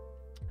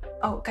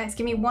 Oh, guys,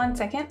 give me 1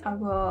 second. I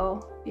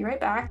will be right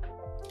back.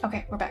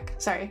 Okay, we're back.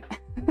 Sorry.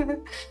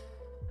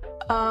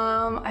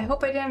 I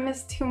hope I didn't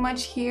miss too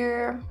much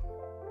here.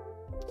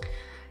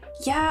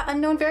 Yeah,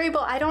 unknown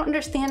variable. I don't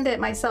understand it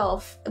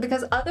myself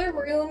because other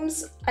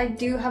rooms I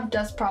do have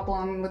dust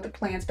problem with the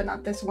plants, but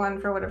not this one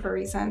for whatever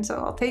reason, so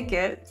I'll take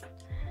it.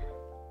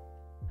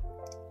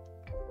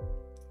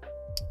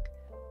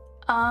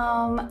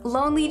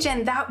 Lone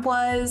Legion, that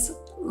was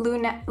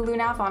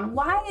Lunavon.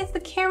 Why is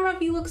the camera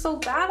view look so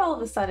bad all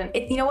of a sudden?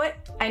 You know what?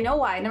 I know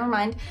why, never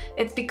mind.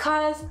 It's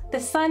because the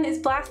sun is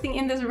blasting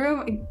in this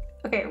room.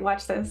 Okay,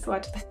 watch this,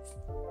 watch this.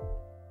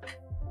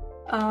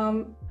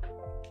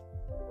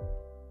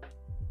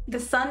 The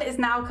sun is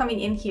now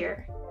coming in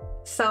here.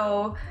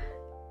 So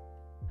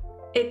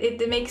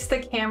it makes the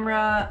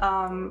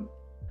camera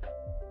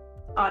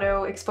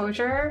auto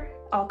exposure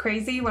all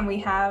crazy when we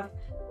have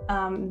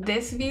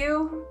this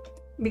view,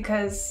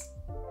 because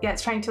yeah,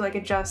 it's trying to like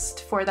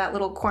adjust for that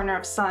little corner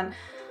of sun.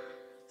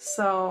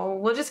 So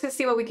we'll just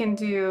see what we can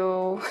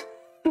do.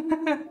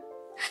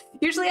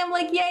 Usually I'm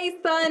like, yay,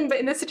 sun, but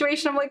in this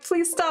situation I'm like,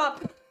 please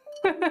stop.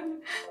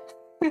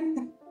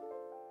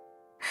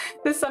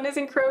 The sun is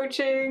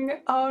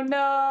encroaching. Oh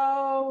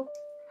no.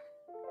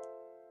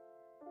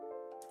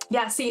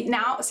 Yeah, see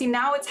now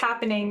it's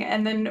happening,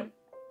 and then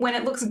when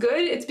it looks good,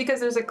 it's because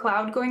there's a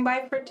cloud going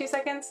by for 2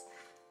 seconds.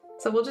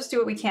 So we'll just do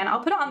what we can. I'll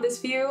put it on this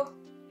view,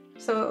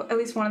 so at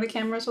least one of the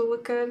cameras will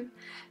look good.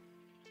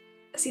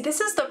 See,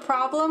 this is the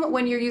problem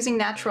when you're using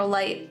natural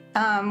light.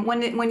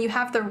 When you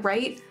have the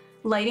right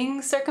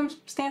lighting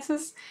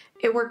circumstances,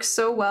 it works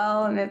so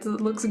well and it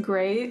looks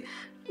great.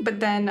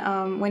 But then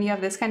when you have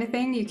this kind of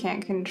thing, you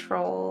can't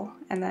control,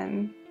 and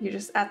then you're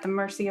just at the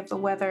mercy of the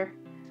weather.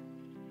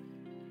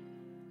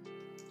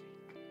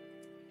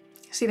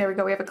 See, there we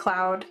go, we have a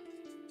cloud.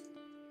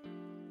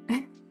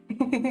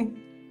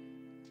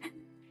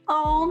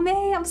 Oh,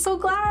 May, I'm so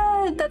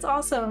glad. That's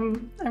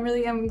awesome. I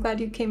really am glad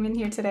you came in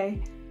here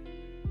today.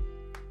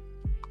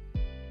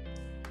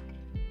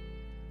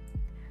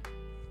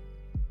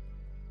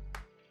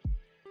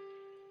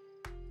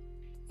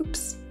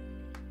 Oops.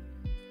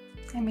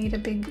 I made a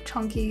big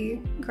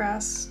chunky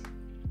grass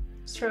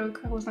stroke.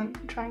 I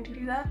wasn't trying to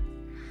do that,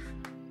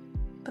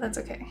 but that's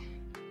okay.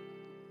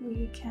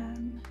 We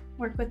can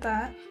work with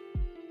that.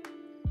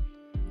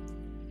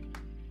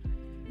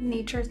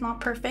 nature is not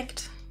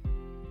perfect.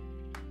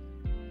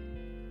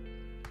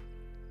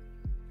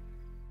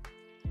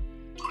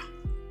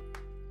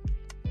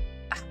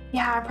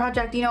 Yeah,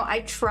 project, you know,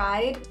 I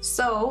tried.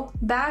 So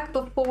back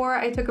before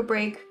I took a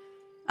break,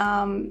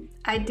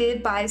 I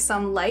did buy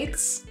some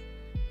lights,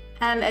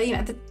 and you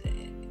know,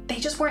 they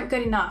just weren't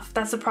good enough.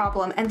 That's the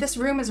problem. And this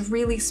room is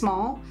really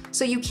small,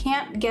 so you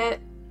can't get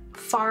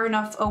far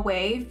enough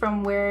away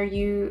from where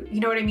you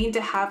know what I mean,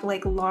 to have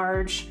like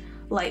large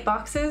light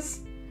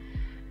boxes.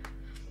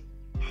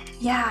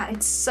 Yeah,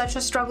 it's such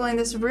a struggle in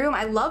this room.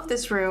 I love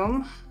this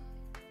room,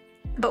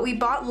 but we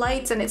bought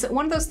lights, and it's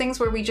one of those things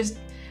where we just,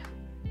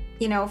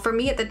 you know, for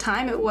me at the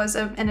time it was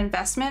an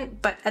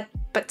investment,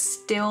 but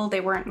still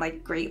they weren't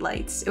like great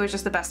lights. It was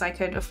just the best I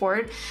could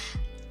afford.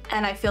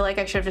 And I feel like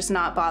I should have just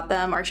not bought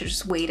them, or I should have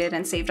just waited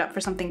and saved up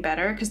for something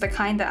better, because the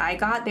kind that I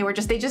got, they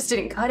just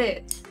didn't cut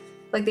it.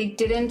 Like they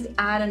didn't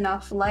add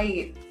enough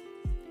light,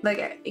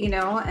 like, you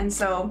know, and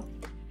so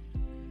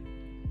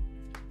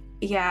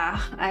yeah,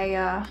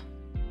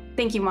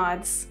 thank you,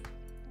 mods.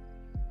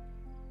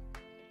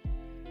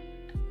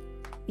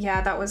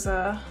 Yeah, that was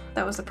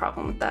the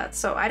problem with that.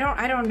 So I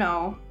don't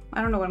know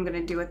what I'm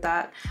gonna do with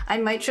that. I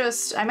might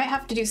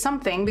have to do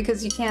something,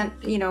 because you can't,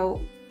 you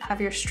know, have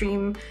your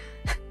stream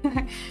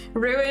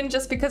ruined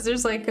just because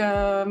there's like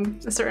a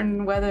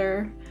certain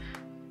weather.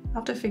 I'll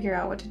have to figure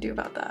out what to do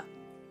about that.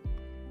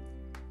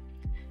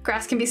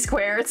 Grass can be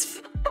square, it's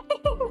fine.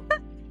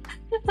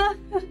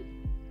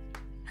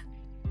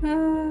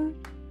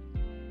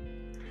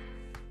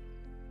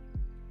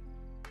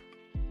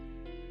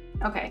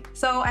 Okay,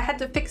 so I had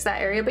to fix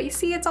that area, but you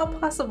see, it's all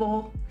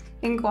possible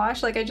in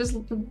gouache. Like I just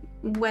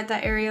wet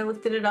that area,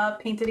 lifted it up,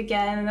 painted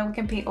again, and then we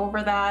can paint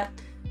over that.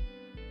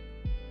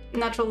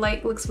 Natural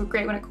light looks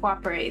great when it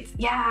cooperates.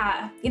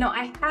 Yeah, you know,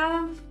 I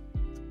have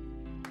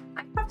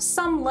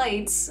some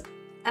lights,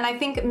 and I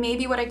think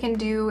maybe what I can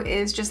do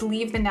is just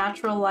leave the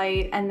natural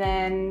light and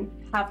then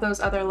have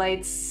those other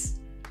lights,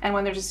 and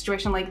when there's a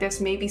situation like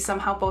this, maybe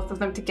somehow both of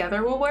them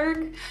together will work.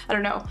 I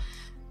don't know.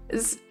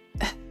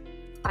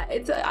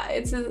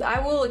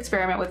 I will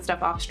experiment with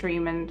stuff off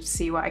stream and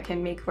see what I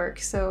can make work.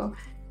 So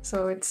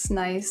it's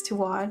nice to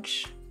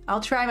watch. I'll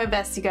try my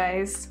best, you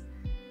guys.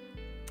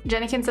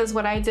 Jennikin says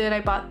what I did.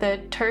 I bought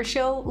the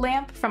tertial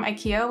lamp from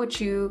IKEA, which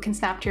you can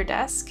snap to your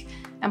desk,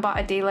 and bought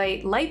a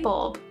daylight light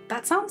bulb.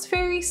 That sounds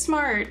very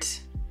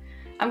smart.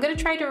 I'm gonna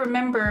try to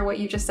remember what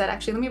you just said.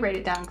 Actually, let me write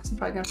it down, because I'm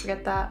probably gonna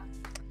forget that.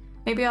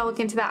 Maybe I'll look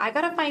into that. I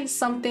gotta find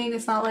something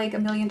that's not like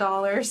 $1 million.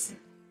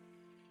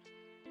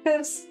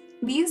 Because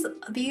these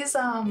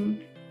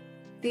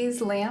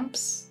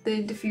lamps,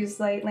 the diffuse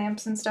light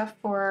lamps and stuff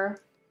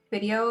for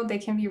video, they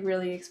can be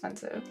really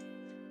expensive.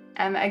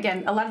 And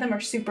again, a lot of them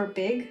are super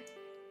big,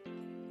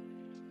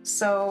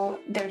 so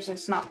there's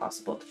just not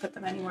possible to put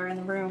them anywhere in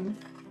the room.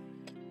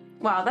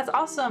 Wow, that's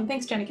awesome.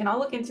 Thanks, Jennikin. I'll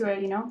look into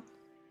it, you know.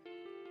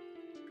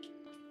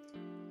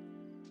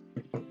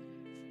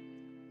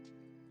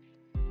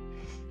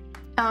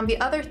 The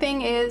other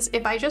thing is,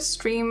 if I just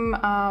stream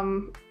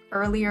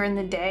earlier in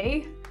the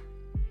day,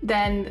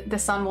 then the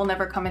sun will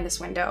never come in this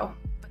window.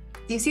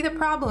 Do you see the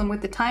problem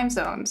with the time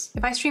zones?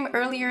 If I stream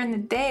earlier in the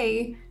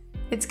day,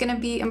 it's gonna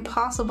be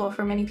impossible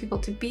for many people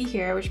to be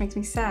here, which makes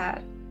me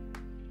sad.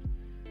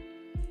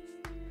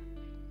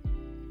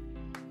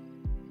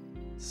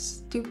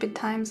 Stupid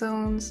time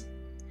zones.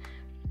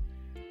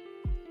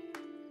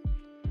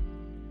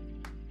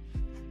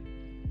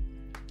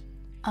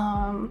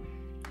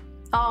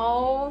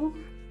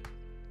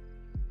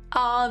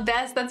 Oh,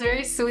 that's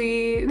very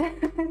sweet.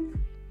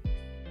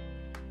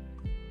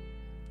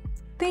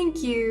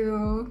 Thank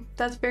you.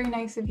 That's very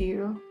nice of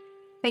you.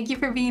 Thank you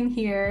for being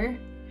here.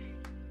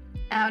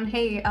 And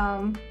hey,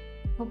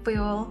 hopefully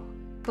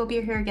we'll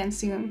be here again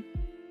soon.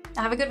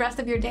 Have a good rest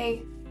of your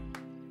day.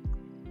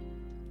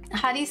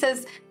 Hattie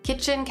says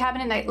kitchen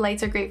cabinet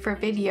lights are great for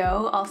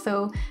video.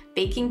 Also,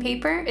 baking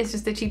paper is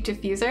just a cheap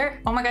diffuser.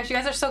 Oh my gosh, you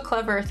guys are so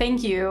clever.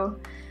 Thank you.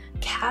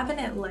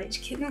 Cabinet lights,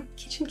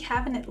 kitchen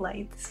cabinet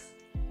lights,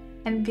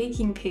 and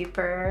baking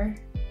paper.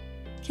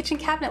 Kitchen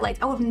cabinet lights.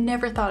 I would have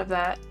never thought of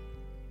that.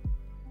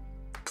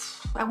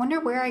 I wonder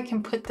where I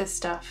can put this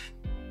stuff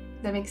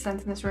that makes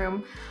sense in this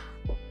room.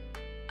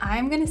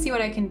 I'm gonna see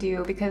what I can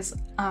do, because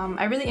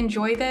I really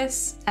enjoy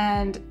this,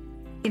 and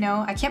you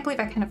know, I can't believe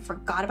I kind of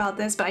forgot about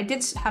this, but I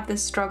did have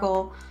this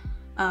struggle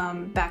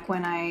back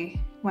when I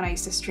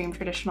used to stream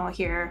traditional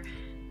here,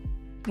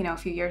 you know, a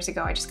few years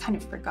ago. I just kind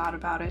of forgot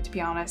about it, to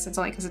be honest. It's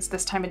only because it's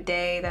this time of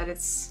day that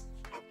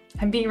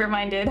I'm being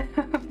reminded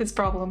of this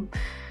problem.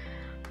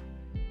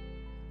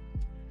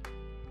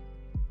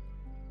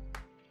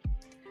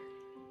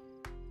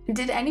 Was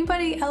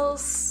anybody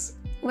else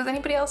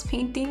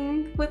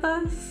painting with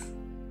us?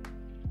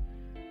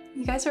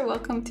 You guys are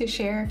welcome to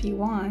share if you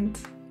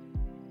want.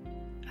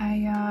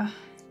 I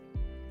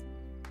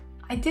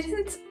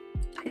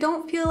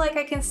don't feel like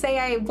I can say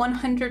I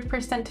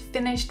 100%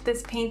 finished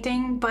this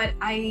painting, but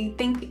I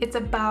think it's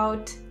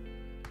about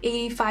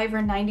 85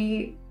 or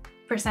 90%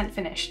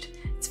 finished.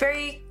 It's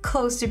very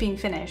close to being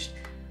finished.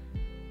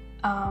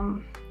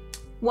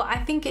 what I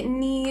think it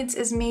needs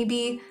is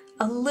maybe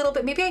a little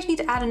bit, maybe I need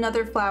to add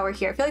another flower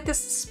here. I feel like this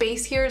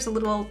space here is a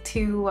little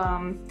too,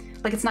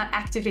 like it's not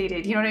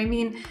activated, you know what I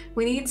mean?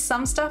 We need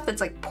some stuff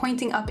that's like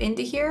pointing up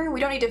into here. We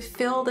don't need to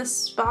fill this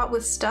spot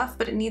with stuff,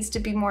 but it needs to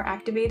be more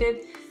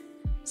activated.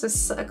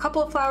 So a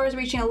couple of flowers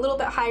reaching a little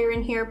bit higher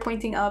in here,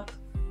 pointing up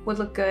would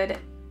look good.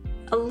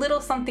 A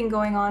little something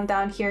going on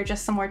down here,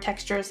 just some more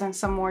textures and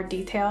some more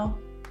detail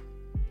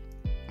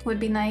would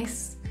be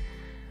nice.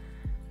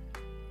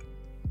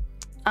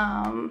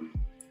 Oh,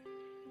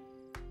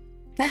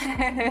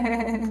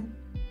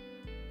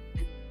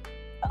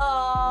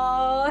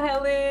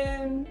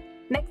 Helen.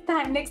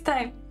 Next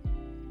time.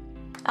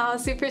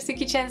 Super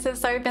Suki-chan says,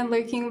 sorry I've been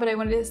lurking, but I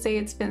wanted to say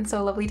it's been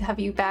so lovely to have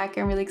you back.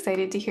 I'm really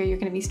excited to hear you're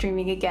going to be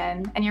streaming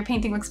again. And your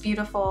painting looks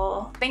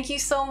beautiful. Thank you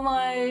so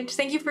much.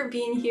 Thank you for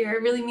being here.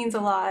 It really means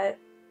a lot.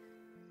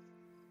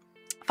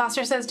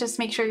 Foster says, just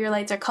make sure your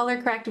lights are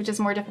color correct, which is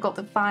more difficult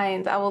to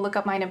find. I will look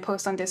up mine and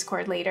post on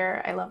Discord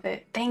later. I love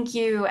it. Thank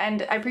you.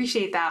 And I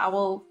appreciate that. I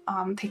will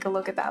take a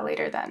look at that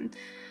later then.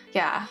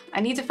 Yeah,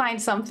 I need to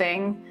find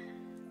something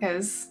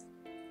because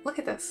look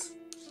at this.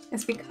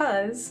 It's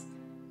because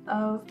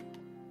of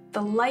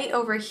the light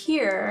over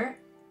here.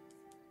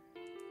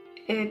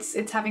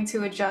 It's having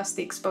to adjust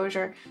the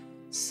exposure.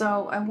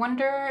 So I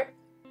wonder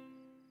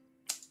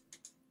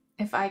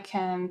if I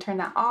can turn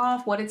that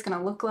off, what it's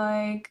gonna look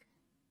like.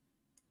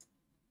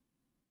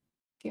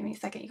 Give me a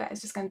second, you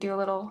guys. Just gonna do a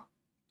little,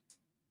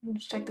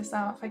 let's check this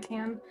out if I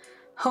can.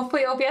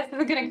 Hopefully OBS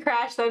isn't gonna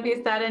crash. That would be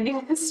a sad ending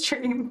of the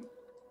stream.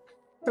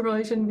 I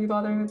really shouldn't be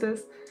bothering with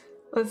this.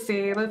 Let's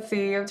see. I'll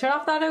turn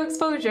off the auto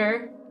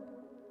exposure.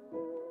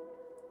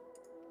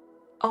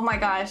 Oh my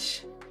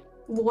gosh.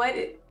 What?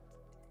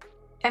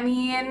 I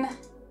mean,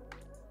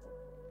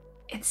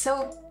 it's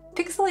so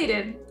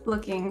pixelated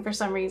looking for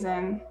some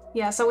reason.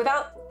 Yeah, so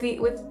without the,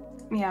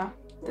 yeah,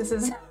 this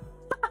is,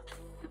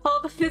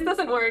 well, this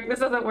doesn't work. This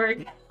doesn't work.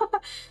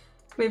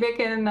 Maybe I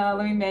can,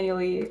 let me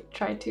manually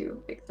try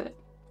to fix it.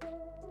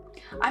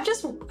 I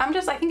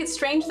think it's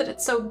strange that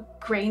it's so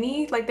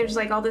grainy. Like there's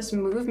like all this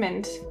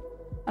movement.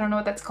 I don't know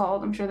what that's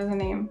called. I'm sure there's a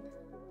name.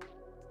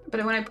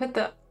 But when I put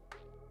the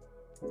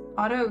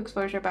auto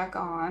exposure back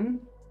on,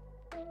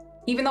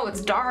 even though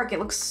it's dark, it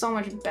looks so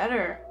much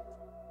better.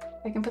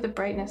 I can put the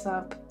brightness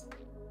up.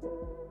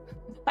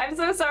 I'm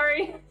so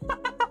sorry.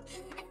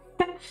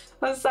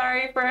 I'm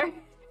sorry for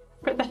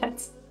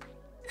that.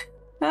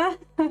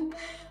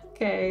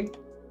 Okay,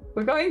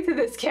 we're going to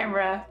this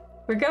camera.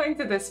 We're going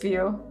to this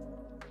view.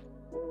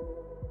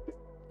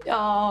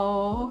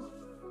 Oh,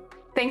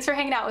 thanks for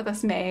hanging out with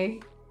us, May.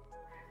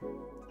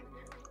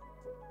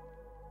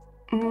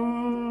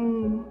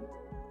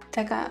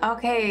 Tech on,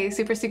 okay,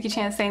 Super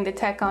Suki-chan saying the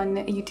tech on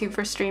YouTube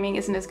for streaming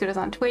isn't as good as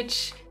on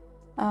Twitch.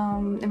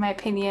 In my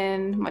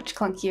opinion, much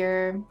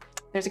clunkier.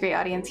 There's a great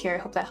audience here. I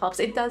hope that helps.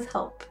 It does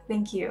help.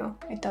 Thank you.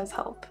 It does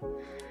help.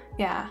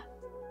 Yeah.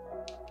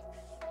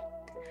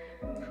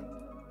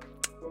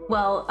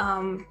 Well,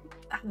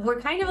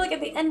 we're kind of like at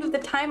the end of the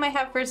time I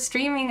have for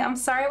streaming. I'm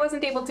sorry I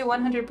wasn't able to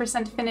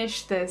 100%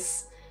 finish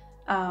this,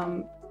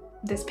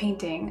 this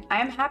painting.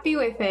 I'm happy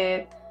with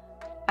it.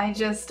 I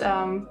just,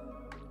 I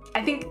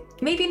think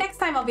maybe next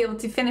time I'll be able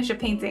to finish a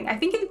painting. I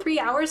think in 3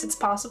 hours it's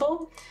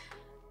possible,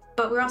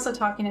 but we're also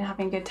talking and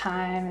having a good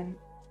time and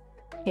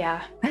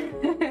yeah.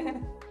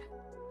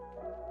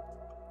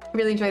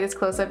 Really enjoy this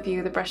close-up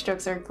view. The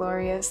brushstrokes are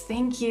glorious.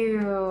 Thank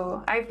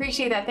you. I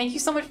appreciate that. Thank you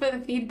so much for the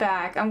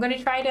feedback. I'm going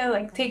to try to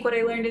like take what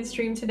I learned in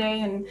stream today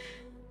and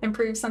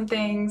improve some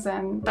things,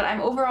 but I'm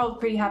overall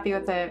pretty happy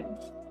with it.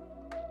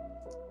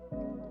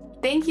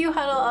 Thank you,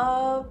 Huddle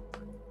Up.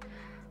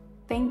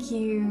 Thank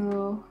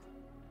you.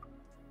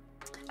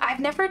 I've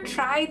never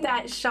tried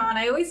that, Sean.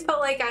 I always felt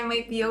like I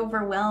might be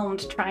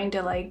overwhelmed trying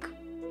to like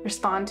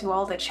respond to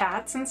all the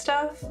chats and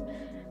stuff,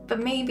 but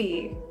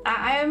maybe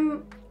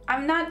I'm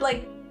not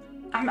like,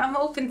 I'm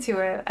open to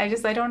it.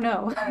 I don't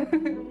know.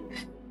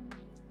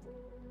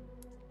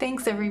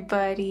 Thanks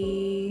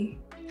everybody.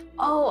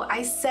 Oh,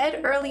 I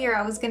said earlier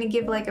I was gonna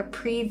give like a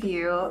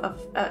preview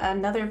of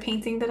another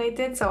painting that I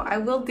did, so I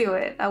will do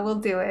it. I will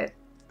do it.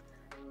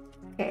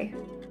 Okay.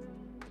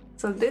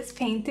 So this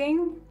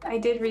painting I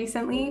did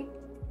recently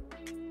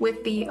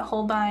with the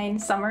Holbein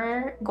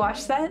Summer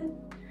Gouache set.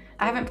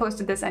 I haven't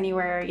posted this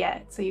anywhere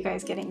yet, so you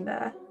guys getting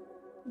the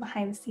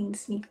behind the scenes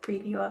sneak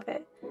preview of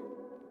it.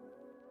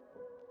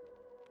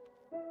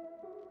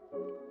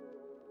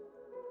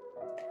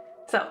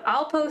 So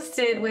I'll post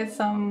it with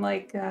some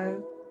like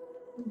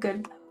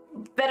good,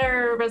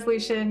 better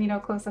resolution, you know,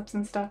 close-ups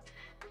and stuff.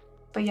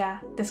 But yeah,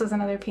 this was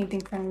another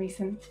painting from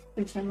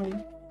recently.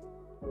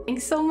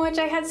 Thanks so much.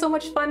 I had so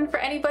much fun. For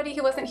anybody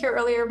who wasn't here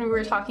earlier when we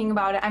were talking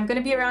about it, I'm going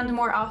to be around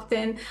more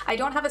often. I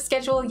don't have a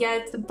schedule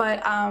yet,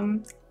 but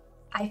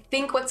I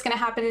think what's going to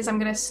happen is I'm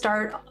going to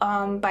start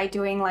by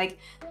doing like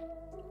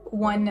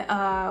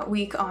 1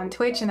 week on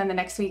Twitch and then the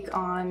next week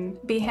on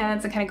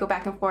Behance and kind of go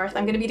back and forth.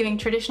 I'm going to be doing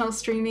traditional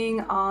streaming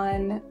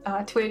on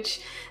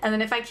Twitch, and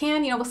then if I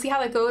can, you know, we'll see how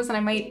that goes, and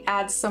I might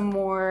add some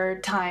more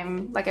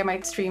time. Like I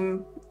might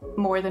stream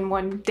more than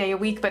one day a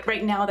week, but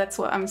right now that's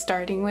what I'm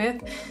starting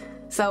with.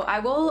 So I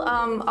will,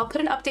 I'll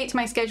put an update to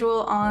my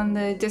schedule on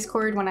the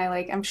Discord when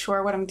I'm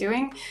sure what I'm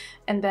doing.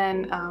 And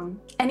then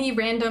any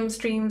random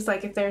streams,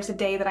 like if there's a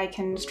day that I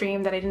can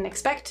stream that I didn't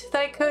expect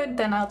that I could,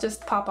 then I'll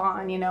just pop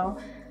on, you know.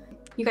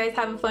 You guys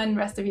have a fun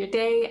rest of your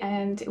day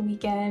and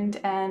weekend,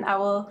 and I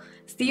will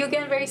see you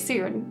again very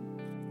soon.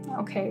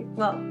 Okay,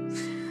 well,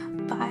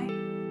 bye.